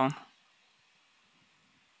everything down.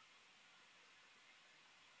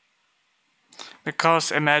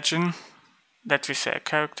 Because imagine that we say a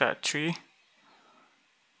character at 3.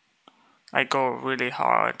 I go really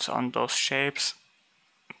hard on those shapes.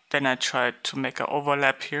 Then I try to make an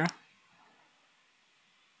overlap here.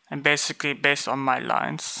 And basically, based on my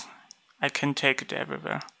lines, I can take it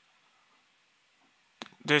everywhere.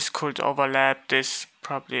 This could overlap. This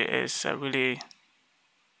probably is a really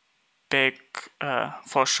big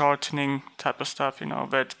foreshortening type of stuff, you know,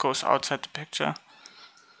 where it goes outside the picture.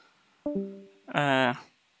 And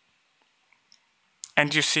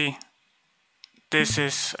you see, this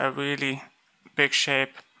is a really big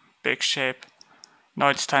shape. Now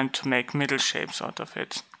it's time to make middle shapes out of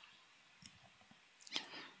it.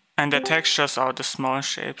 And the textures are the small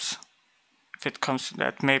shapes. If it comes to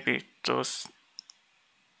that, maybe those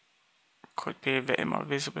could be way more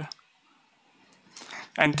visible.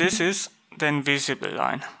 And this is the invisible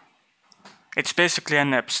line. It's basically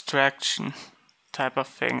an abstraction type of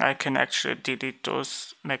thing. I can actually delete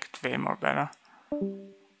those, make it way more better.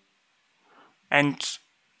 And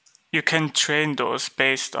you can train those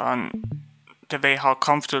based on the way how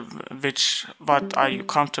comfortable, what are you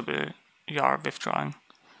comfortable you are with drawing.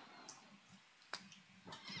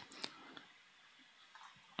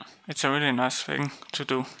 It's a really nice thing to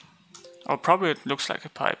do. Or probably it looks like a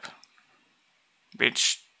pipe,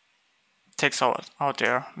 which takes out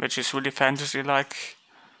air, which is really fantasy-like,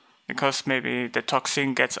 because maybe the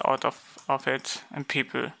toxin gets out of it and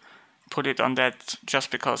people put it on that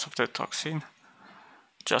just because of the toxin.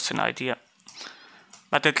 Just an idea.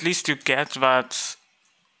 But at least you get what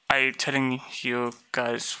I'm telling you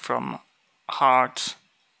guys, from hard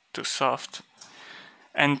to soft.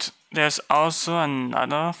 And there's also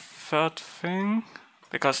another third thing,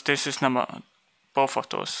 because this is both of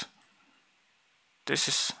those.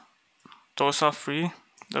 Those are free,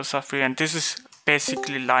 and this is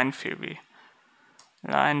basically line theory.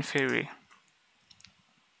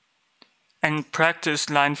 And practice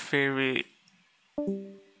line theory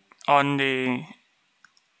only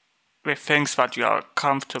with things that you are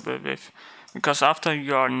comfortable with, because if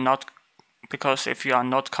you are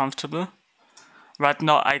not comfortable, right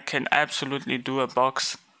now I can absolutely do a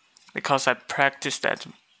box because I practiced that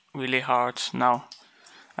really hard now,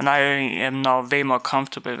 and I am now way more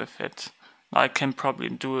comfortable with it. I can probably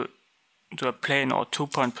do a plane or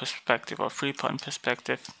 2-point perspective or 3-point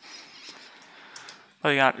perspective.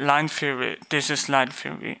 But yeah, line theory. This is line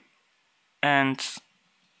theory, and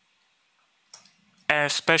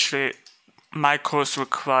especially my course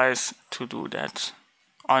requires to do that.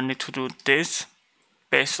 Only to do this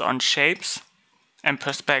based on shapes and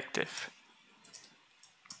perspective.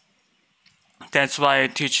 That's why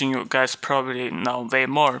I'm teaching you guys probably now way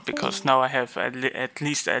more, because now I have at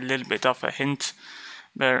least a little bit of a hint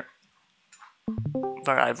where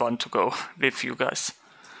I want to go with you guys.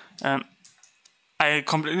 I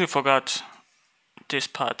completely forgot this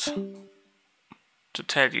part to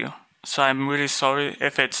tell you, so I'm really sorry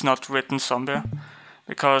if it's not written somewhere,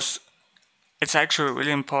 because it's actually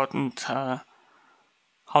really important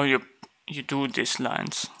how you do these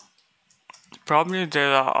lines. Probably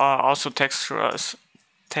there are also texture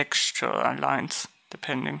lines,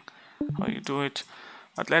 depending how you do it.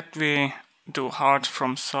 But let me do hard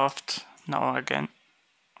from soft now again.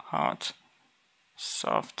 Hard,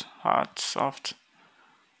 soft, hard, soft.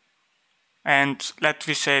 And let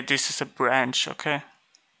me say this is a branch, okay?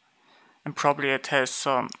 And probably it has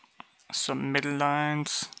some middle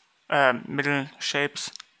lines, middle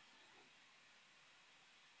shapes.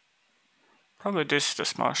 Probably this is the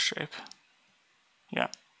small shape. Yeah.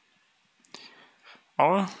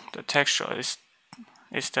 Or the texture is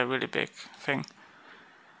the really big thing.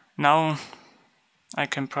 Now I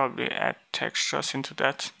can probably add textures into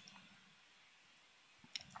that.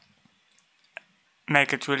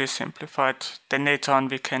 Make it really simplified. Then later on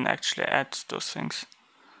we can actually add those things.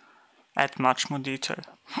 Add much more detail.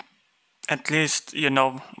 At least you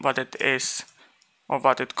know what it is, or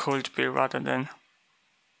what it could be, rather than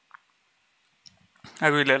I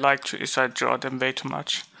really like trees, I draw them way too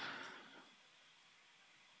much.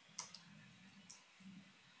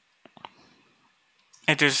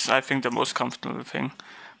 It is, I think, the most comfortable thing.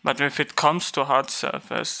 But if it comes to hard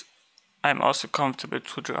surface, I'm also comfortable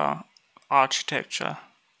to draw architecture.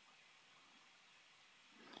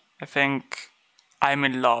 I think I'm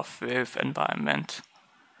in love with environment.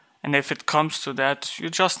 And if it comes to that, you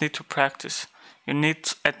just need to practice. You need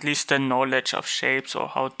at least the knowledge of shapes, or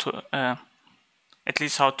how to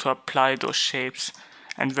apply those shapes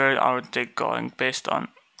and where are they going based on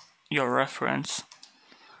your reference.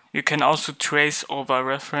 You can also trace over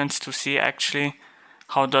reference to see actually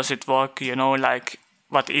how does it work, you know, like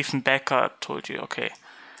what Ethan Becker told you, okay,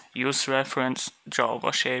 use reference, draw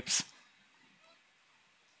over shapes,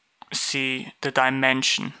 see the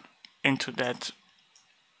dimension into that,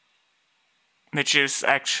 which is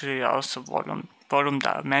actually also volume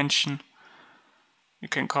dimension. You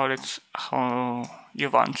can call it how you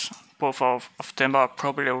want. Both of them are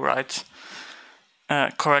probably right.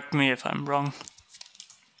 Correct me if I'm wrong.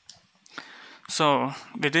 So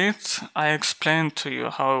with it, I explained to you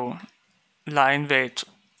how line weight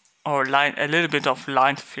or a little bit of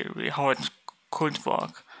line theory, how it could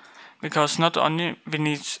work. Because not only we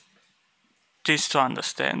need this to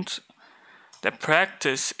understand, the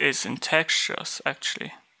practice is in textures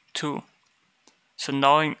actually too. So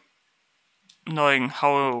knowing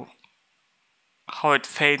how it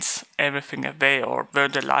fades everything away or where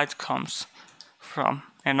the light comes from,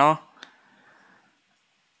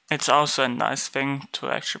 it's also a nice thing to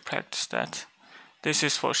actually practice that. This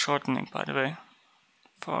is for shortening, by the way.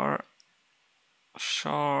 For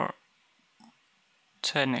shortening.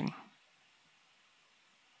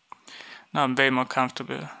 Now I'm way more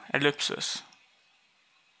comfortable. Ellipses.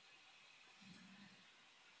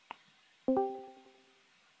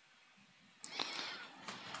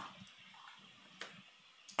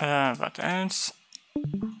 What else?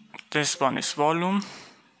 This one is volume.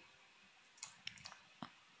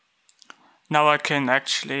 Now I can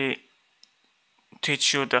actually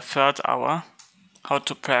teach you the third hour how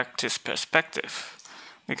to practice perspective,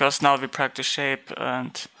 because now we practice shape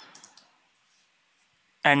and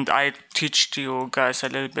I teach you guys a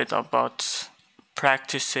little bit about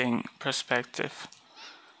practicing perspective.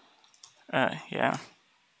 Yeah,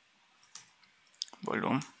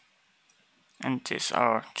 volume, and these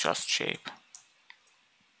are just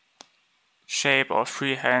shape or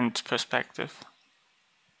freehand perspective.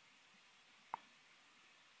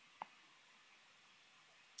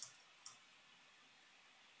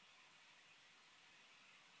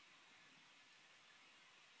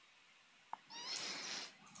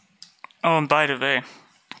 Oh, and by the way,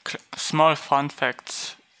 small fun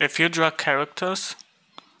facts. If you draw characters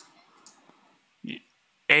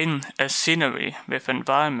in a scenery with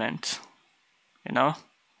environment,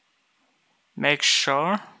 make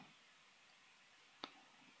sure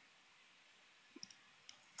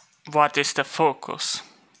what is the focus.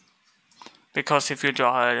 Because if you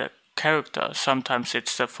draw a character, sometimes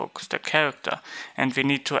it's the focus, the character, and we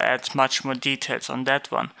need to add much more details on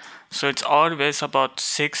that one. So it's always about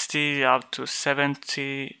 60 up to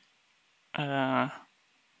 70 to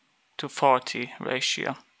 40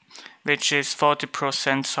 ratio, which is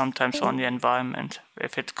 40% sometimes on the environment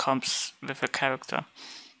if it comes with a character.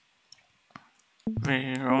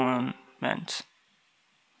 Environment.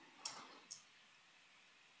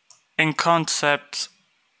 In concept,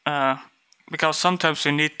 because sometimes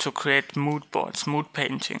you need to create mood boards, mood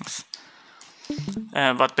paintings,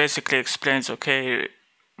 what basically explains, okay,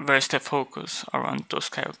 where's the focus around those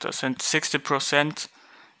characters, and 60%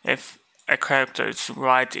 if a character is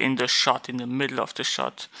right in the shot, in the middle of the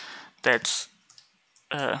shot, that's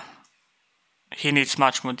he needs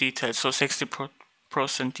much more details, so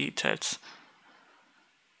 60% details.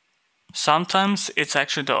 Sometimes it's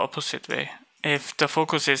actually the opposite way. If the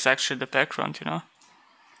focus is actually the background,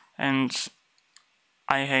 and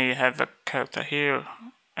I have a character here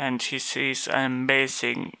and he sees an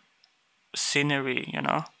amazing scenery,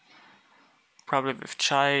 probably with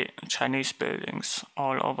Chinese buildings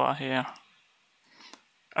all over here,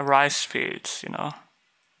 rice fields,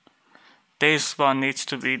 this one needs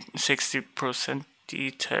to be 60%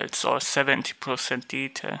 details or 70%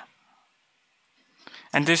 detail.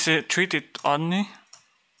 And this is treated only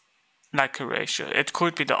like a ratio. It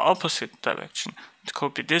could be the opposite direction. It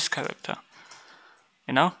could be this character.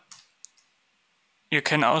 You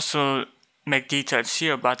can also make details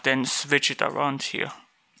here, but then switch it around here.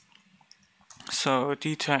 So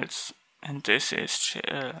details, and this is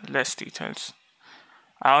less details.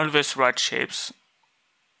 I always write shapes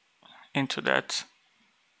into that,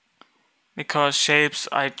 because shapes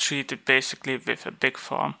I treat it basically with a big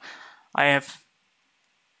form. I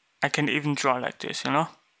can even draw like this, and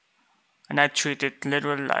I treat it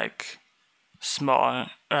literally like small,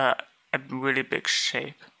 a really big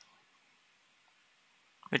shape,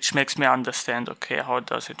 which makes me understand, okay, how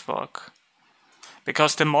does it work?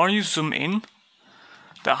 Because the more you zoom in,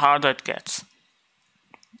 the harder it gets.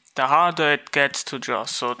 The harder it gets to draw,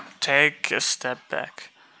 so take a step back.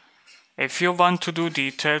 If you want to do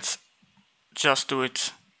details, just do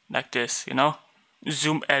it like this,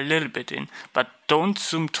 Zoom a little bit in, but don't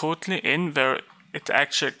zoom totally in where it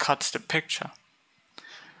actually cuts the picture.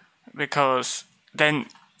 Because then,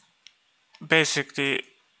 basically,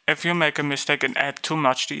 if you make a mistake and add too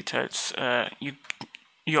much details,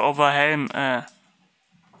 you overwhelm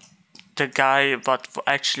the guy what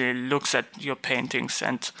actually looks at your paintings,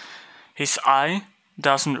 and his eye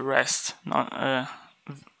doesn't rest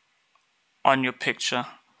on your picture.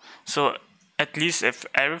 So at least if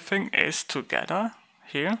everything is together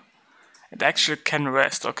here, it actually can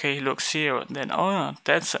rest. Okay, he looks here, then oh,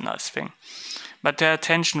 that's a nice thing. but their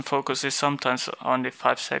attention focus is sometimes only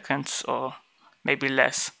 5 seconds or maybe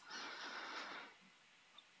less.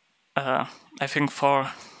 I think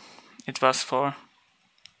 4. It was 4.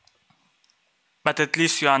 But at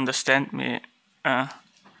least you understand me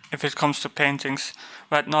if it comes to paintings.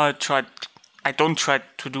 Right now I don't try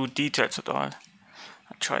to do details at all.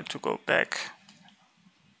 I try to go back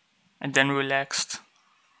and then relaxed.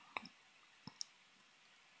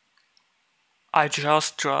 I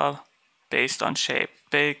just draw based on shape,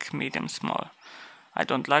 big, medium, small. I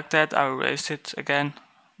don't like that, I erase it again,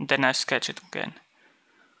 and then I sketch it again.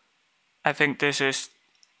 I think this is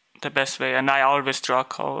the best way, and I always draw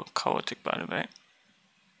chaotic, by the way.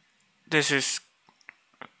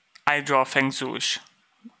 I draw Feng Shui-ish,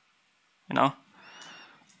 you know?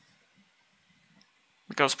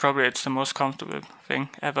 Because probably it's the most comfortable thing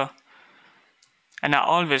ever. And I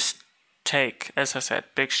always take, as I said,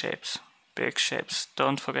 big shapes. Big shapes,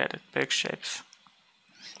 don't forget it, big shapes.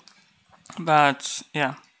 But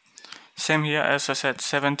yeah, same here, as I said,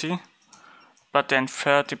 70, but then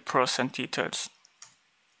 30% details.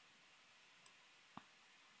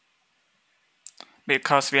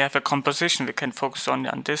 Because we have a composition, we can focus only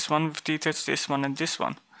on this one with details, this one and this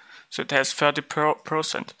one. So it has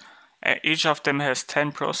 30%. Each of them has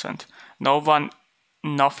 10%.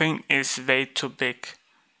 Nothing is way too big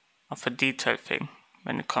of a detail thing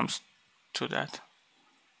when it comes to that.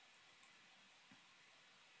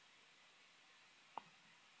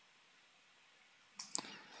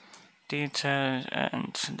 Detail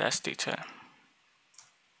and less detail.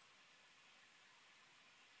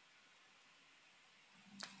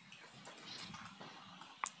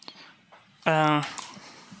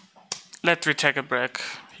 Let me take a break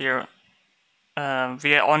here.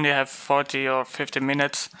 We only have 40 or 50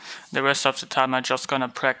 minutes. The rest of the time I'm just gonna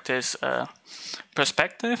practice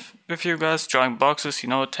perspective with you guys, drawing boxes,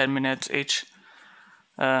 10 minutes each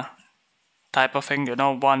type of thing,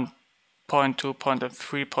 1 point, 2 point, and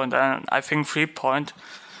 3 point. And I think 3 point,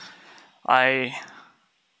 I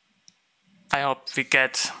hope we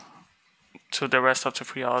get to the rest of the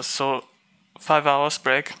 3 hours. So 5 hours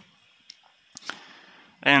break.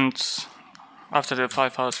 And after the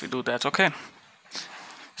 5 hours we do that, okay?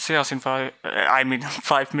 See us in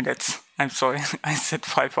 5 minutes. I'm sorry, I said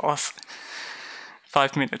 5 hours.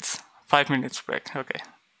 5 minutes. 5 minutes break, okay.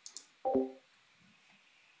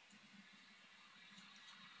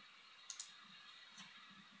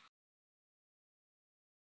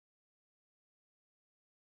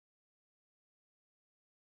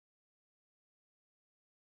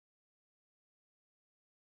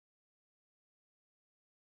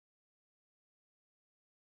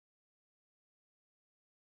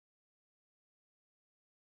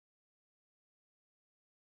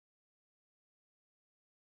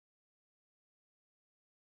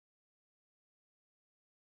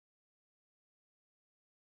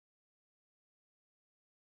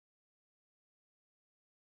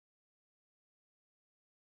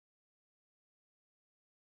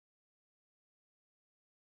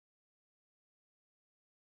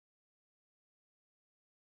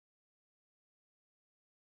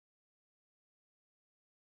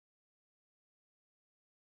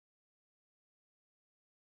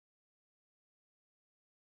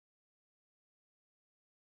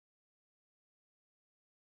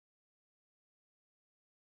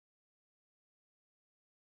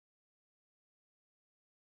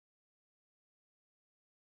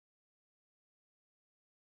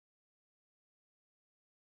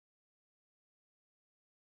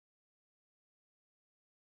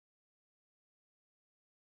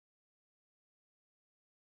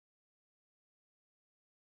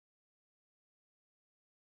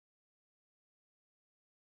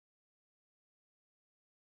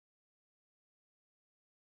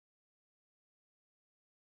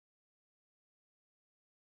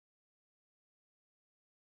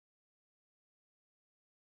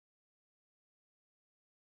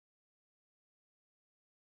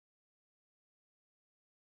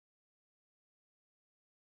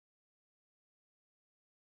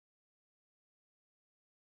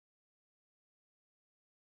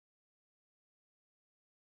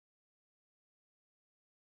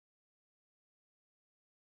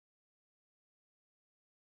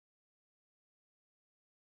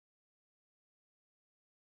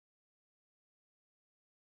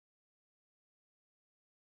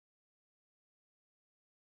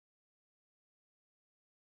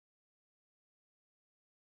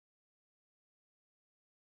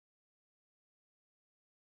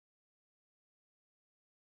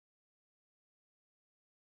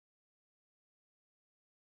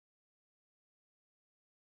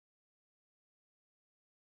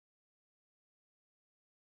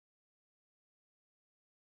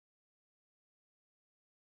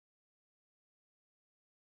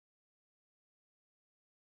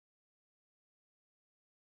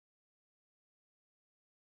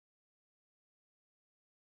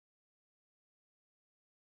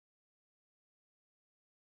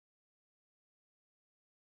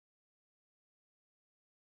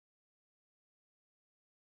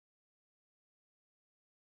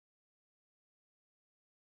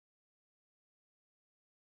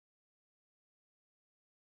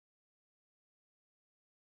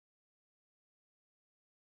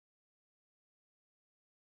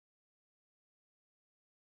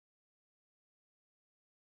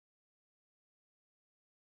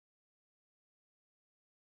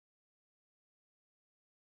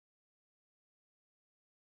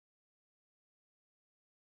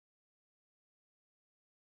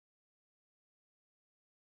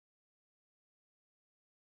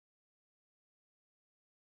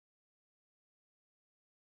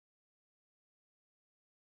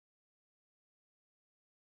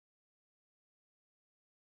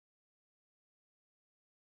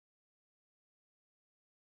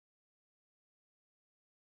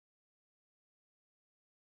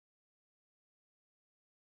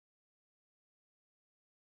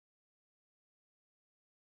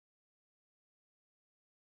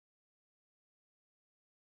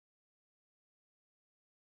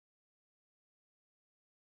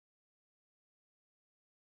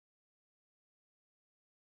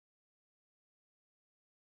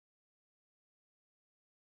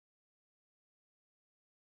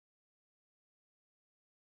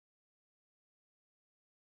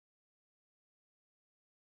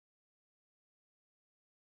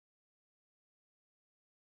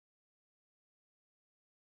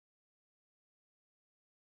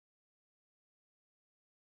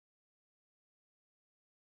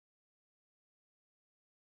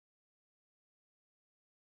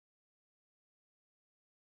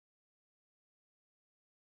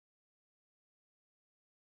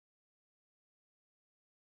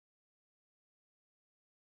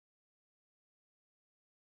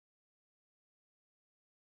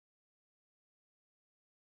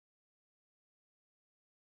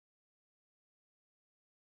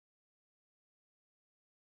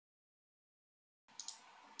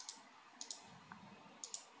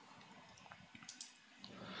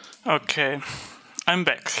 Okay, I'm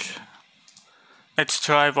back. Let's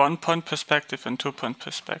try 1-point perspective and 2-point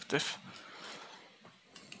perspective.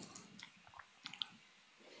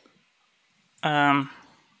 1-point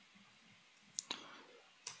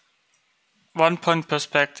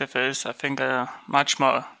perspective is, I think, a much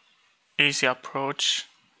more easy approach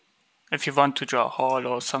if you want to draw a hall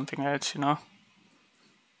or something else, you know,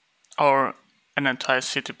 or an entire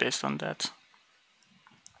city based on that.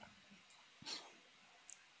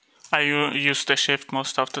 I use the shift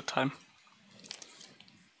most of the time.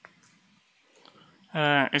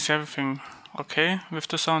 Is everything okay with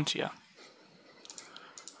the sound? Yeah.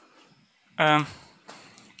 I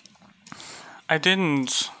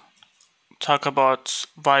didn't talk about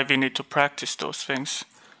why we need to practice those things.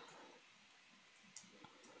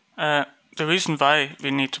 The reason why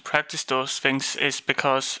we need to practice those things is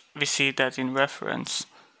because we see that in reference,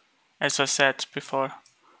 as I said before.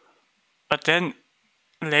 But then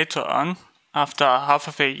later on, after half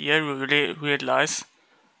of a year, we really realize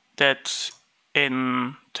that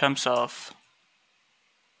in terms of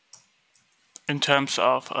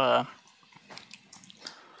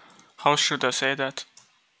how should I say that?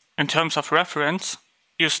 In terms of reference,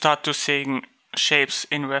 you start to seeing shapes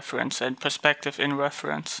in reference and perspective in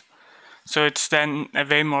reference. So it's then a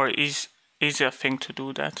way more easier thing to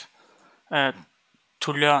do that,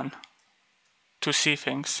 to learn, to see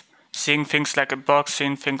things. Seeing things like a box,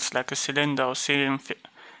 seeing things like a cylinder, or seeing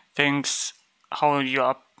things how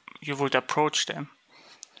you would approach them.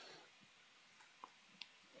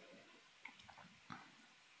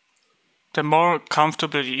 The more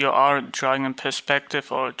comfortable you are drawing in perspective,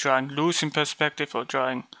 or drawing loose in perspective, or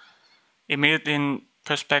drawing immediately in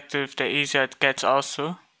perspective, the easier it gets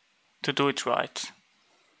also to do it right.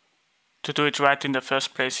 To do it right in the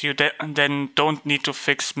first place. You then don't need to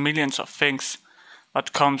fix millions of things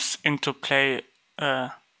what comes into play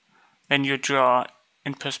when you draw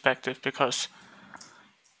in perspective, because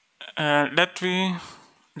let me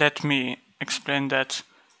explain that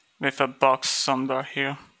with a box somewhere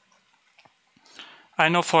here. I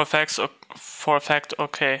know for a fact,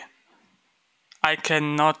 okay, I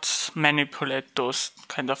cannot manipulate those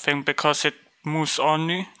kind of things because it moves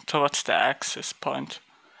only towards the axis point.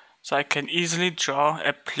 So I can easily draw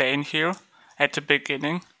a plane here at the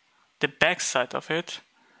beginning, the back side of it,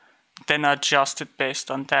 then adjust it based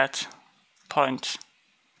on that point.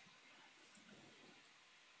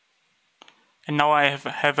 And now I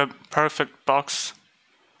have a perfect box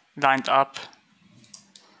lined up.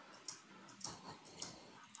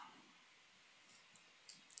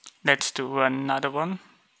 Let's do another one.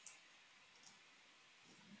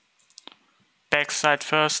 Back side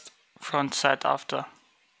first, front side after.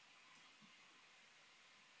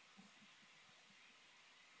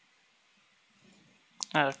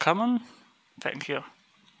 Come on. Thank you.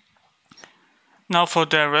 Now for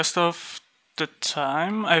the rest of the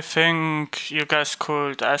time, I think you guys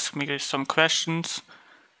could ask me some questions.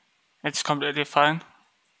 It's completely fine.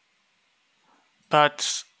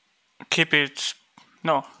 But keep it...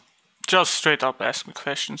 No. Just straight up ask me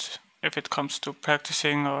questions if it comes to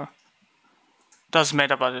practicing, or doesn't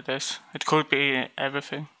matter what it is. It could be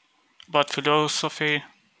everything. About philosophy,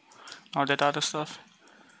 all that other stuff.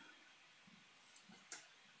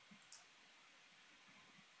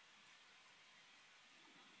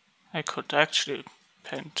 I could actually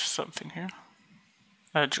paint something here.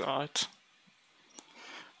 I draw it.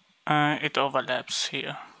 It overlaps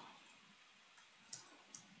here.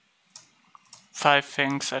 5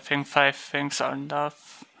 things. I think 5 things are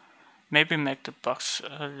enough. Maybe make the box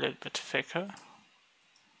a little bit thicker.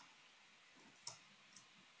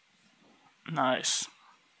 Nice.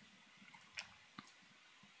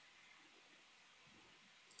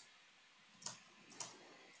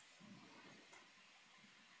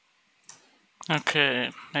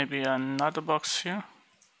 Okay, maybe another box here.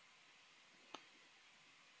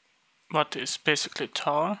 What is basically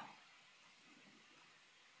tall.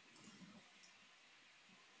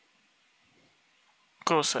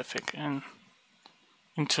 Goes, I think,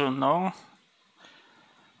 into no.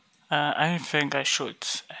 I think I should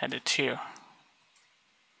add it here.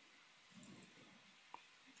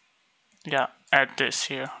 Yeah, add this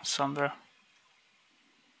here somewhere.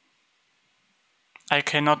 I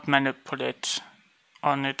cannot manipulate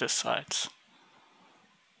only the sides.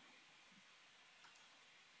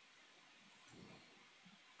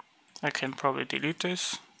 I can probably delete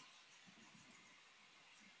this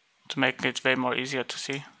to make it way more easier to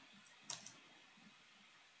see.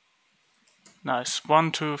 Nice.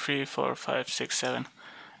 1, 2, 3, 4, 5, 6, 7.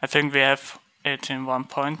 I think we have it in 1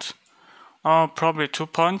 point. Oh, probably 2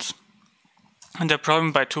 points. And the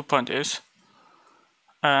problem by 2 point is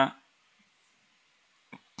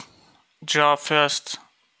draw first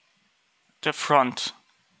the front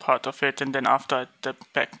part of it and then after the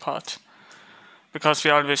back part, because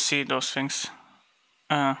we always see those things.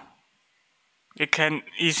 We can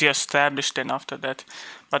easily establish then after that,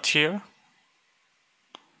 but here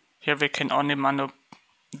we can only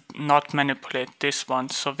not manipulate this one,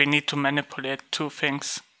 so we need to manipulate two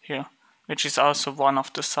things here, which is also one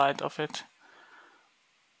of the side of it,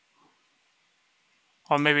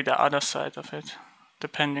 or maybe the other side of it,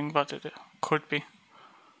 depending what it could be.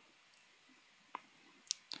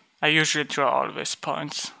 I usually draw always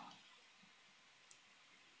points.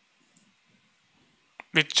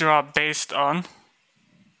 We draw based on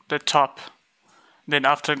the top, then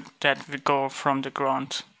after that we go from the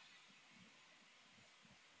ground.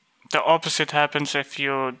 The opposite happens if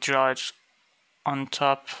you draw it on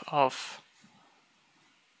top of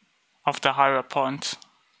the higher point.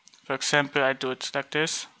 For example, I do it like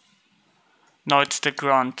this. Now it's the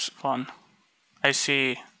ground one. I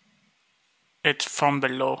see it from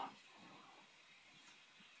below.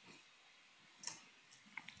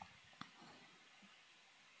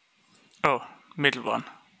 Oh, middle one,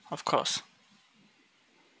 of course.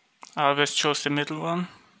 I always choose the middle one.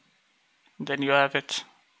 Then you have it.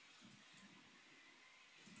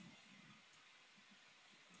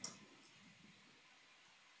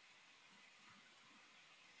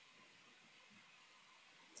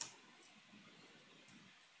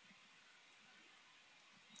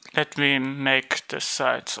 Let me make the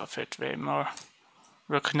sides of it way more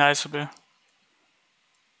recognizable,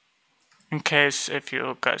 in case if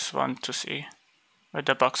you guys want to see where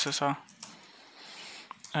the boxes are.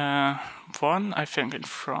 One, I think, in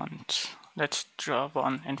front. Let's draw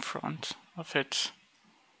one in front of it.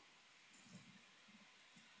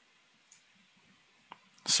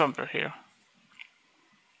 Somewhere here.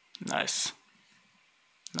 Nice.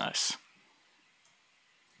 Nice.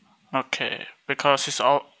 Okay, because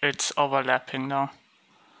it's overlapping now.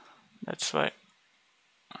 That's why.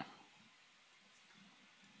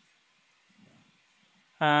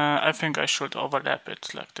 I think I should overlap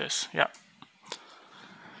it like this. Yeah.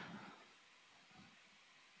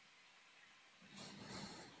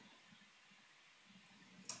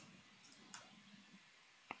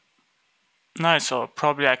 Nice, or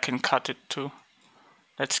probably I can cut it too.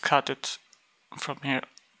 Let's cut it from here.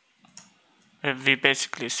 We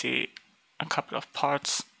basically see a couple of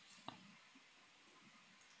parts.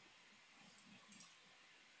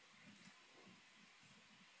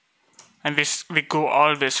 And we go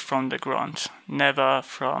always from the ground, never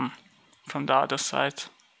from the other side.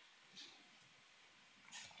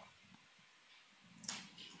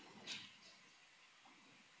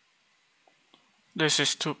 This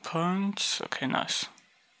is 2 points. Okay, nice.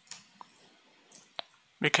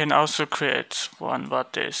 We can also create one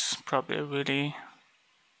that is probably really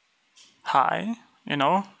high, you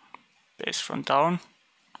know, based from down.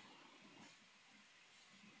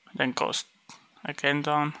 Then goes again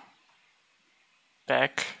down.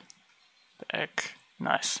 Back.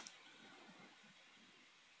 Nice.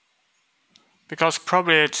 Because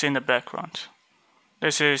probably it's in the background.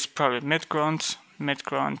 This is probably midground.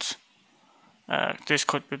 This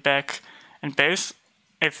could be back. And base,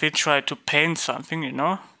 if we try to paint something, you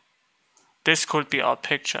know, this could be our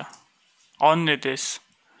picture. Only this.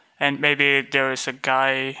 And maybe there is a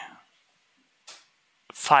guy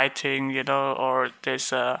fighting, you know, or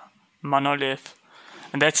there's a monolith.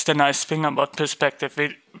 And that's the nice thing about perspective.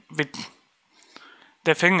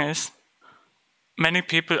 The thing is, many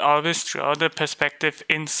people always draw the perspective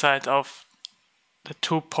inside of the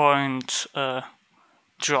 2-point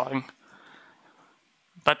drawing.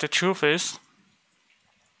 But the truth is,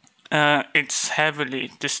 it's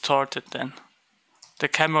heavily distorted then. The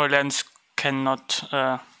camera lens cannot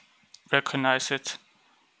recognize it.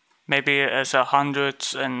 Maybe as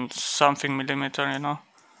 100 and something millimeter, you know,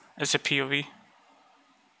 as a POV.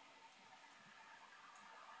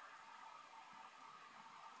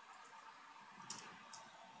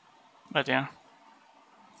 But yeah.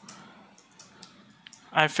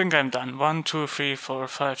 I think I'm done. 1, 2, 3, 4,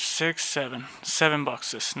 5, 6, 7. 7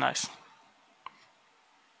 boxes. Nice.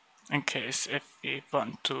 In case if we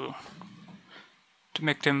want to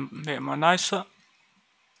make them way more nicer.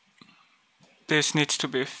 This needs to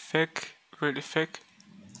be thick, really thick,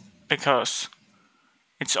 because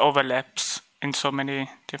it overlaps in so many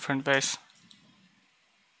different ways.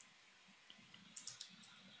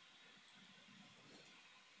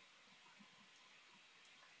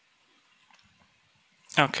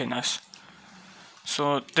 Okay, nice.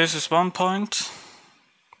 So this is 1 point,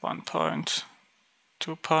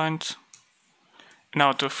 2 point,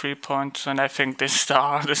 now to 3 points, and I think this is the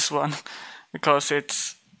hardest one because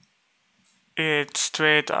it's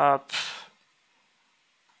straight up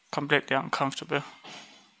completely uncomfortable.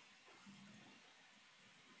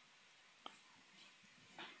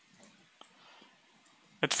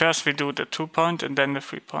 At first we do the 2 point and then the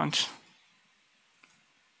 3 point.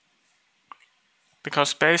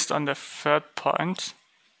 Because based on the 3rd point,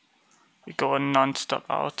 we go non-stop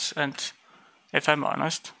out, and if I'm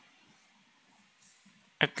honest,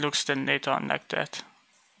 it looks then later on like that.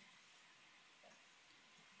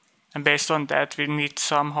 And based on that, we need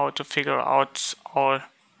somehow to figure out all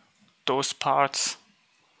those parts.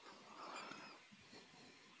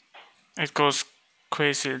 It goes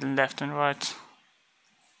crazy left and right.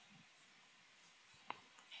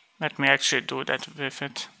 Let me actually do that with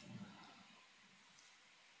it.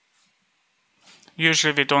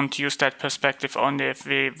 Usually we don't use that perspective only if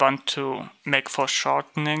we want to make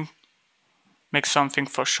foreshortening. Make something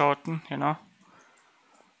foreshorten, you know?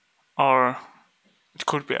 Or it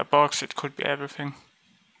could be a box, it could be everything.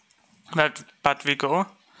 But we go,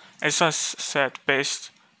 as I said,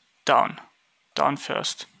 based down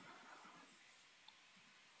first.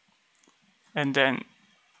 And then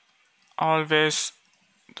always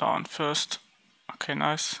down first. Okay,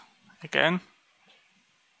 nice. Again.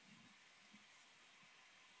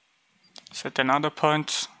 Set another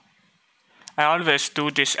point. I always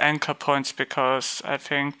do these anchor points because I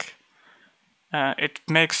think it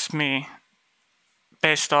makes me,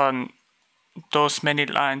 based on those many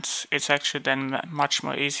lines, it's actually then much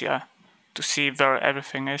more easier to see where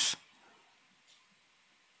everything is.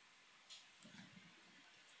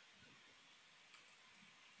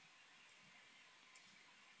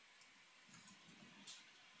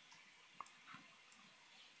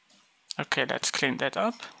 Okay, let's clean that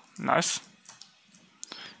up. Nice.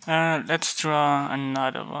 Let's draw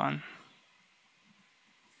another one.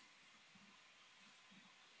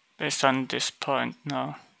 Based on this point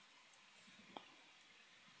now.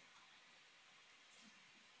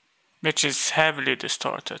 Which is heavily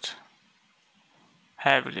distorted.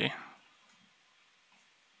 Heavily.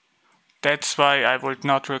 That's why I would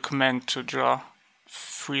not recommend to draw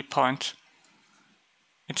 3 point.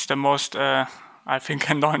 It's the most, I think,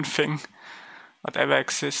 annoying thing that ever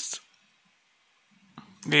exists.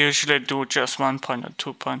 We usually do just 1 point or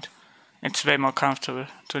 2 point. It's way more comfortable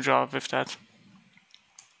to draw with that.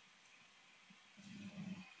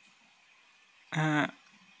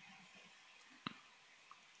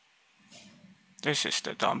 This is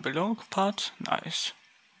the down below part. Nice.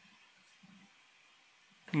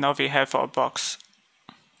 Now we have our box.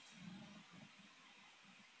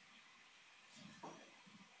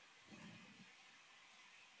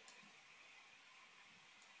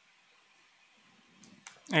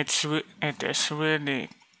 It is really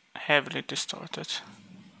heavily distorted.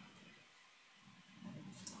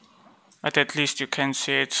 But at least you can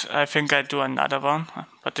see it. I think I do another one,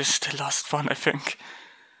 but this is the last one, I think.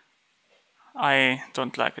 I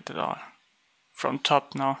don't like it at all. From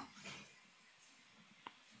top now.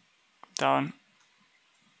 Down.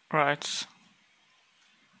 Right.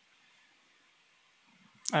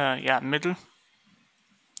 Yeah, middle.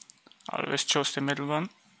 I always chose the middle one.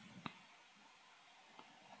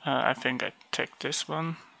 I think I take this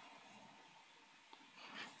one.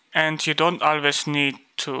 And you don't always need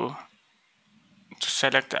to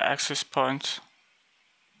select the axis point.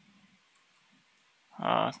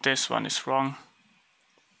 This one is wrong.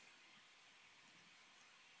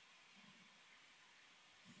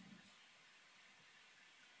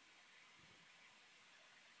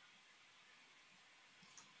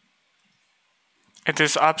 It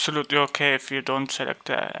is absolutely okay if you don't select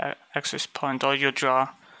the axis point or you draw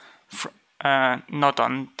not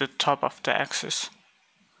on the top of the axis.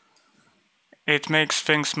 It makes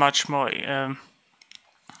things much more,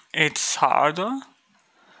 it's harder,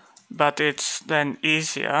 but it's then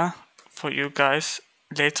easier for you guys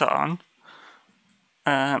later on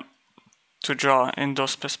to draw in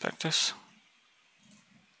those perspectives.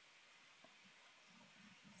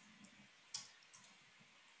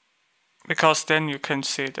 Because then you can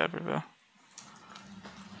see it everywhere.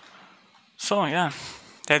 So yeah,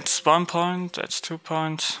 that's 1 point, that's 2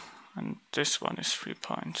 points, and this one is 3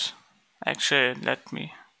 points. Actually, let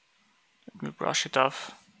me brush it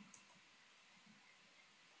off.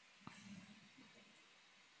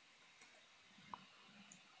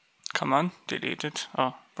 Come on, delete it.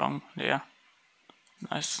 Oh, wrong layer.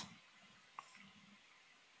 Nice.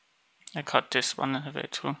 I cut this one away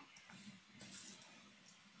too.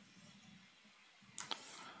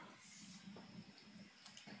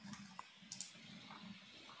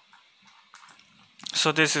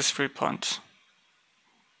 So this is 3 points.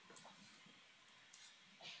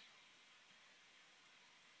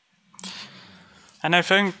 And I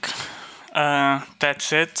think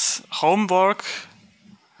that's it. Homework,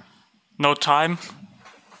 no time.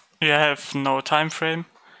 You have no time frame.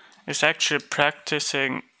 It's actually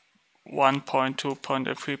practicing 1 point, 2 point,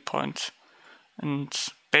 and 3 point, and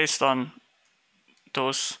based on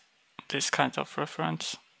this kind of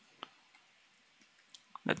reference.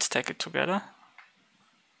 Let's take it together.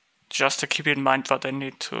 Just to keep in mind what I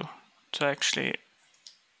need to actually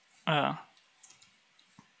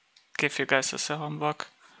give you guys as a homework.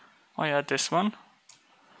 Oh yeah, this one.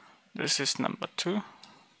 This is number 2.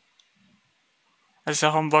 As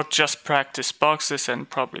a homework, just practice boxes and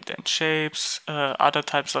probably then shapes, other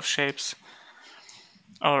types of shapes,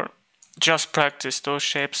 or just practice those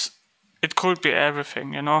shapes. It could be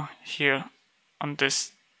everything, you know, here on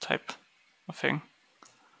this type of thing,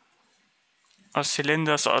 or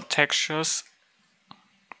cylinders or textures.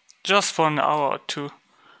 Just for an hour or 2,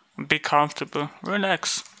 be comfortable,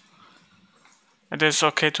 relax. It is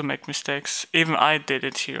okay to make mistakes. Even I did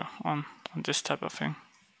it here on this type of thing.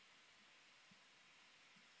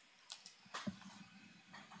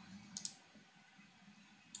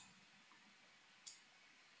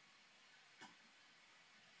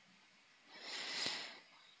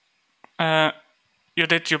 You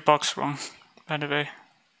did your box wrong, by the way.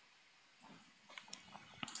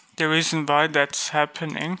 The reason why that's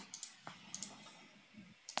happening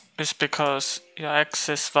is because your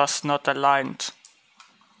axis was not aligned.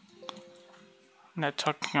 And I'm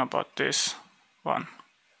talking about this one.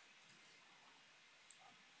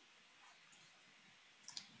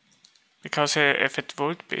 Because if it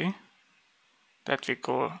would be that we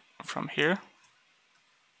go from here,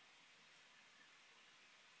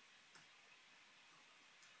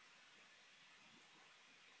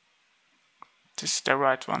 this is the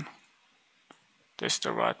right one. This is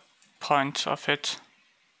the right point of it.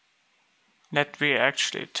 Let me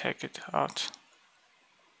actually take it out.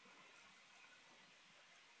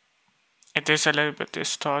 It is a little bit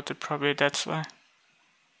distorted, probably that's why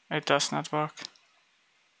it does not work.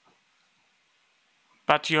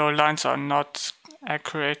 But your lines are not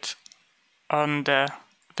accurate on the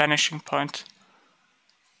vanishing point.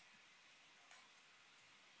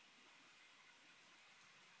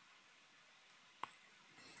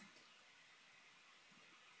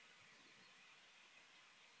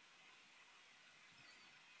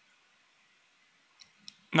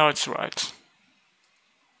 No, it's right.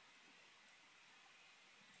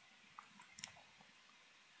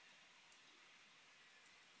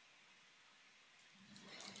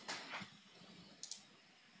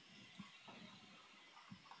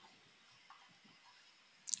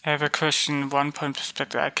 I have a question, 1 point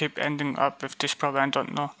perspective. I keep ending up with this problem. I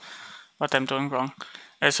don't know what I'm doing wrong.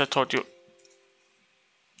 As I told you,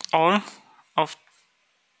 all of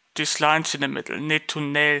these lines in the middle need to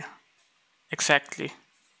nail exactly.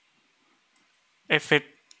 If it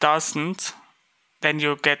doesn't, then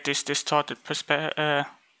you get this distorted perspective,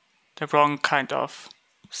 the wrong kind of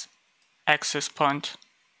axis point.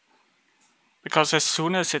 Because as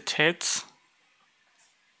soon as it hits,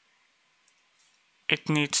 it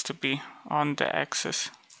needs to be on the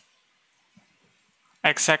axis.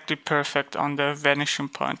 Exactly perfect on the vanishing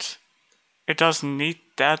point. It doesn't need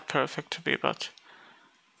that perfect to be, but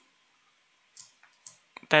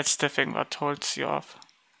that's the thing that holds you off.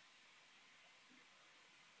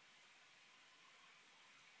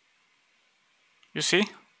 You see?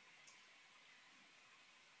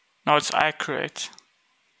 Now it's accurate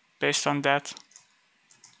based on that.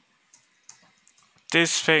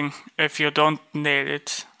 This thing, if you don't nail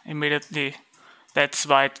it immediately, that's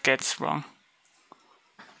why it gets wrong.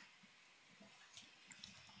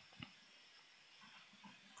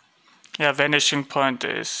 Yeah, vanishing point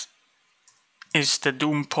is the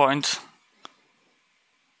doom point.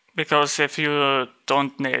 Because if you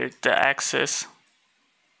don't nail the axis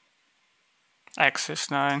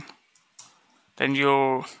 9, then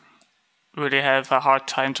you really have a hard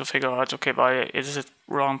time to figure out, okay, why is it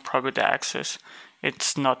wrong? Probably the axis.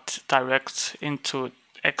 It's not direct into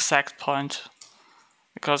exact point.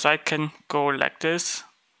 Because I can go like this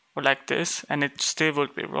or like this and it still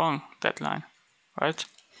would be wrong, that line, right?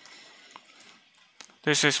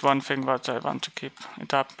 This is one thing that I want to keep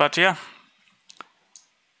it up. But yeah,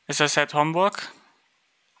 as I said, homework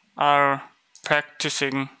are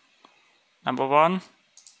practicing number 1,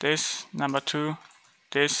 this, number 2,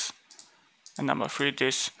 this, and number 3,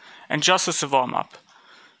 this. And just as a warm-up,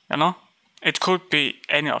 you know, it could be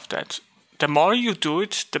any of that. The more you do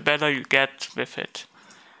it, the better you get with it.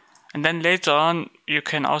 And then later on, you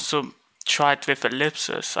can also try it with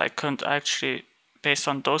ellipses. I could actually, based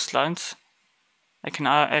on those lines, I can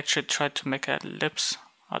actually try to make an ellipse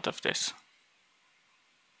out of this.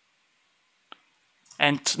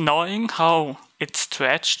 and knowing how it's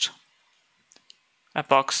stretched, a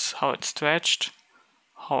box, how it's stretched,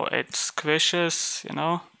 how it squishes, you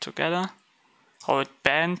know, together, how it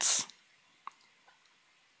bends.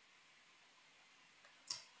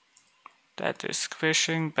 That is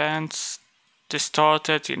squishing, bends,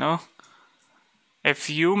 distorted, you know. If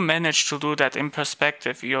you manage to do that in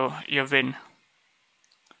perspective, you win.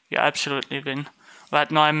 You absolutely win. Right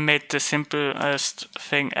now I made the simplest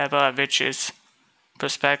thing ever, which is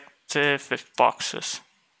perspective with boxes.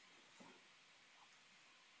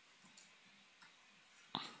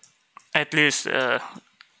 At least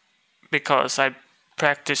because I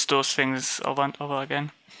practice those things over and over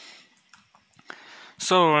again.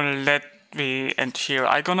 So let me end here.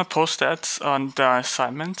 I'm gonna post that on the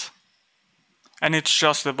assignment. And it's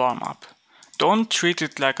just a warm-up. Don't treat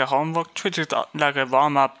it like a homework, treat it like a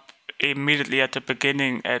warm-up immediately at the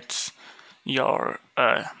beginning at your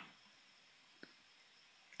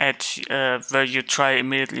where you try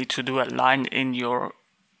immediately to do a line in your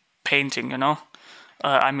painting, you know?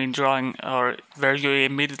 I mean drawing, or where you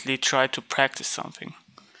immediately try to practice something,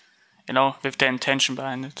 you know, with the intention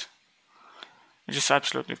behind it. It is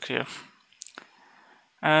absolutely clear.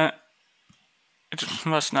 It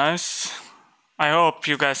was nice. I hope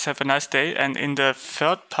you guys have a nice day, and in the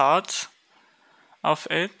third part of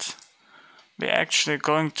it, we're actually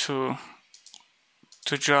going to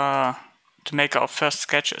make our first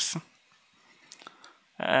sketches.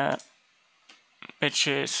 Which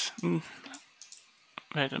is,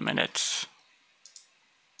 wait a minute,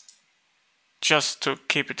 just to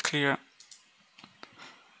keep it clear,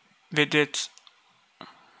 we did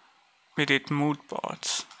mood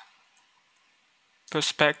boards,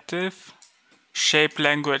 perspective, shape,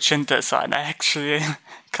 language, and design. I actually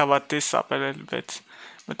covered this up a little bit,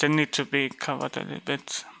 but they need to be covered a little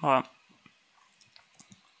bit more.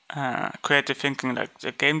 Creative thinking, like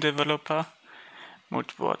the game developer.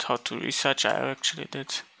 Mood board, how to research, I actually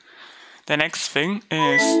did. The next thing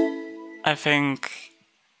is, I think,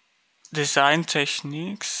 design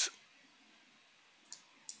techniques.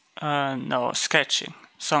 No, sketching,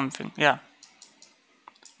 something, yeah.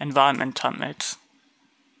 Environment templates.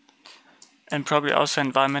 And probably also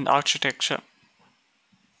environment architecture.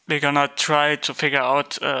 We're gonna try to figure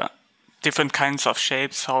out different kinds of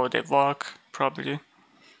shapes, how they work, probably.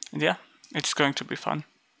 And yeah, it's going to be fun.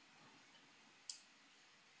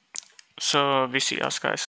 So we see us,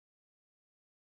 guys.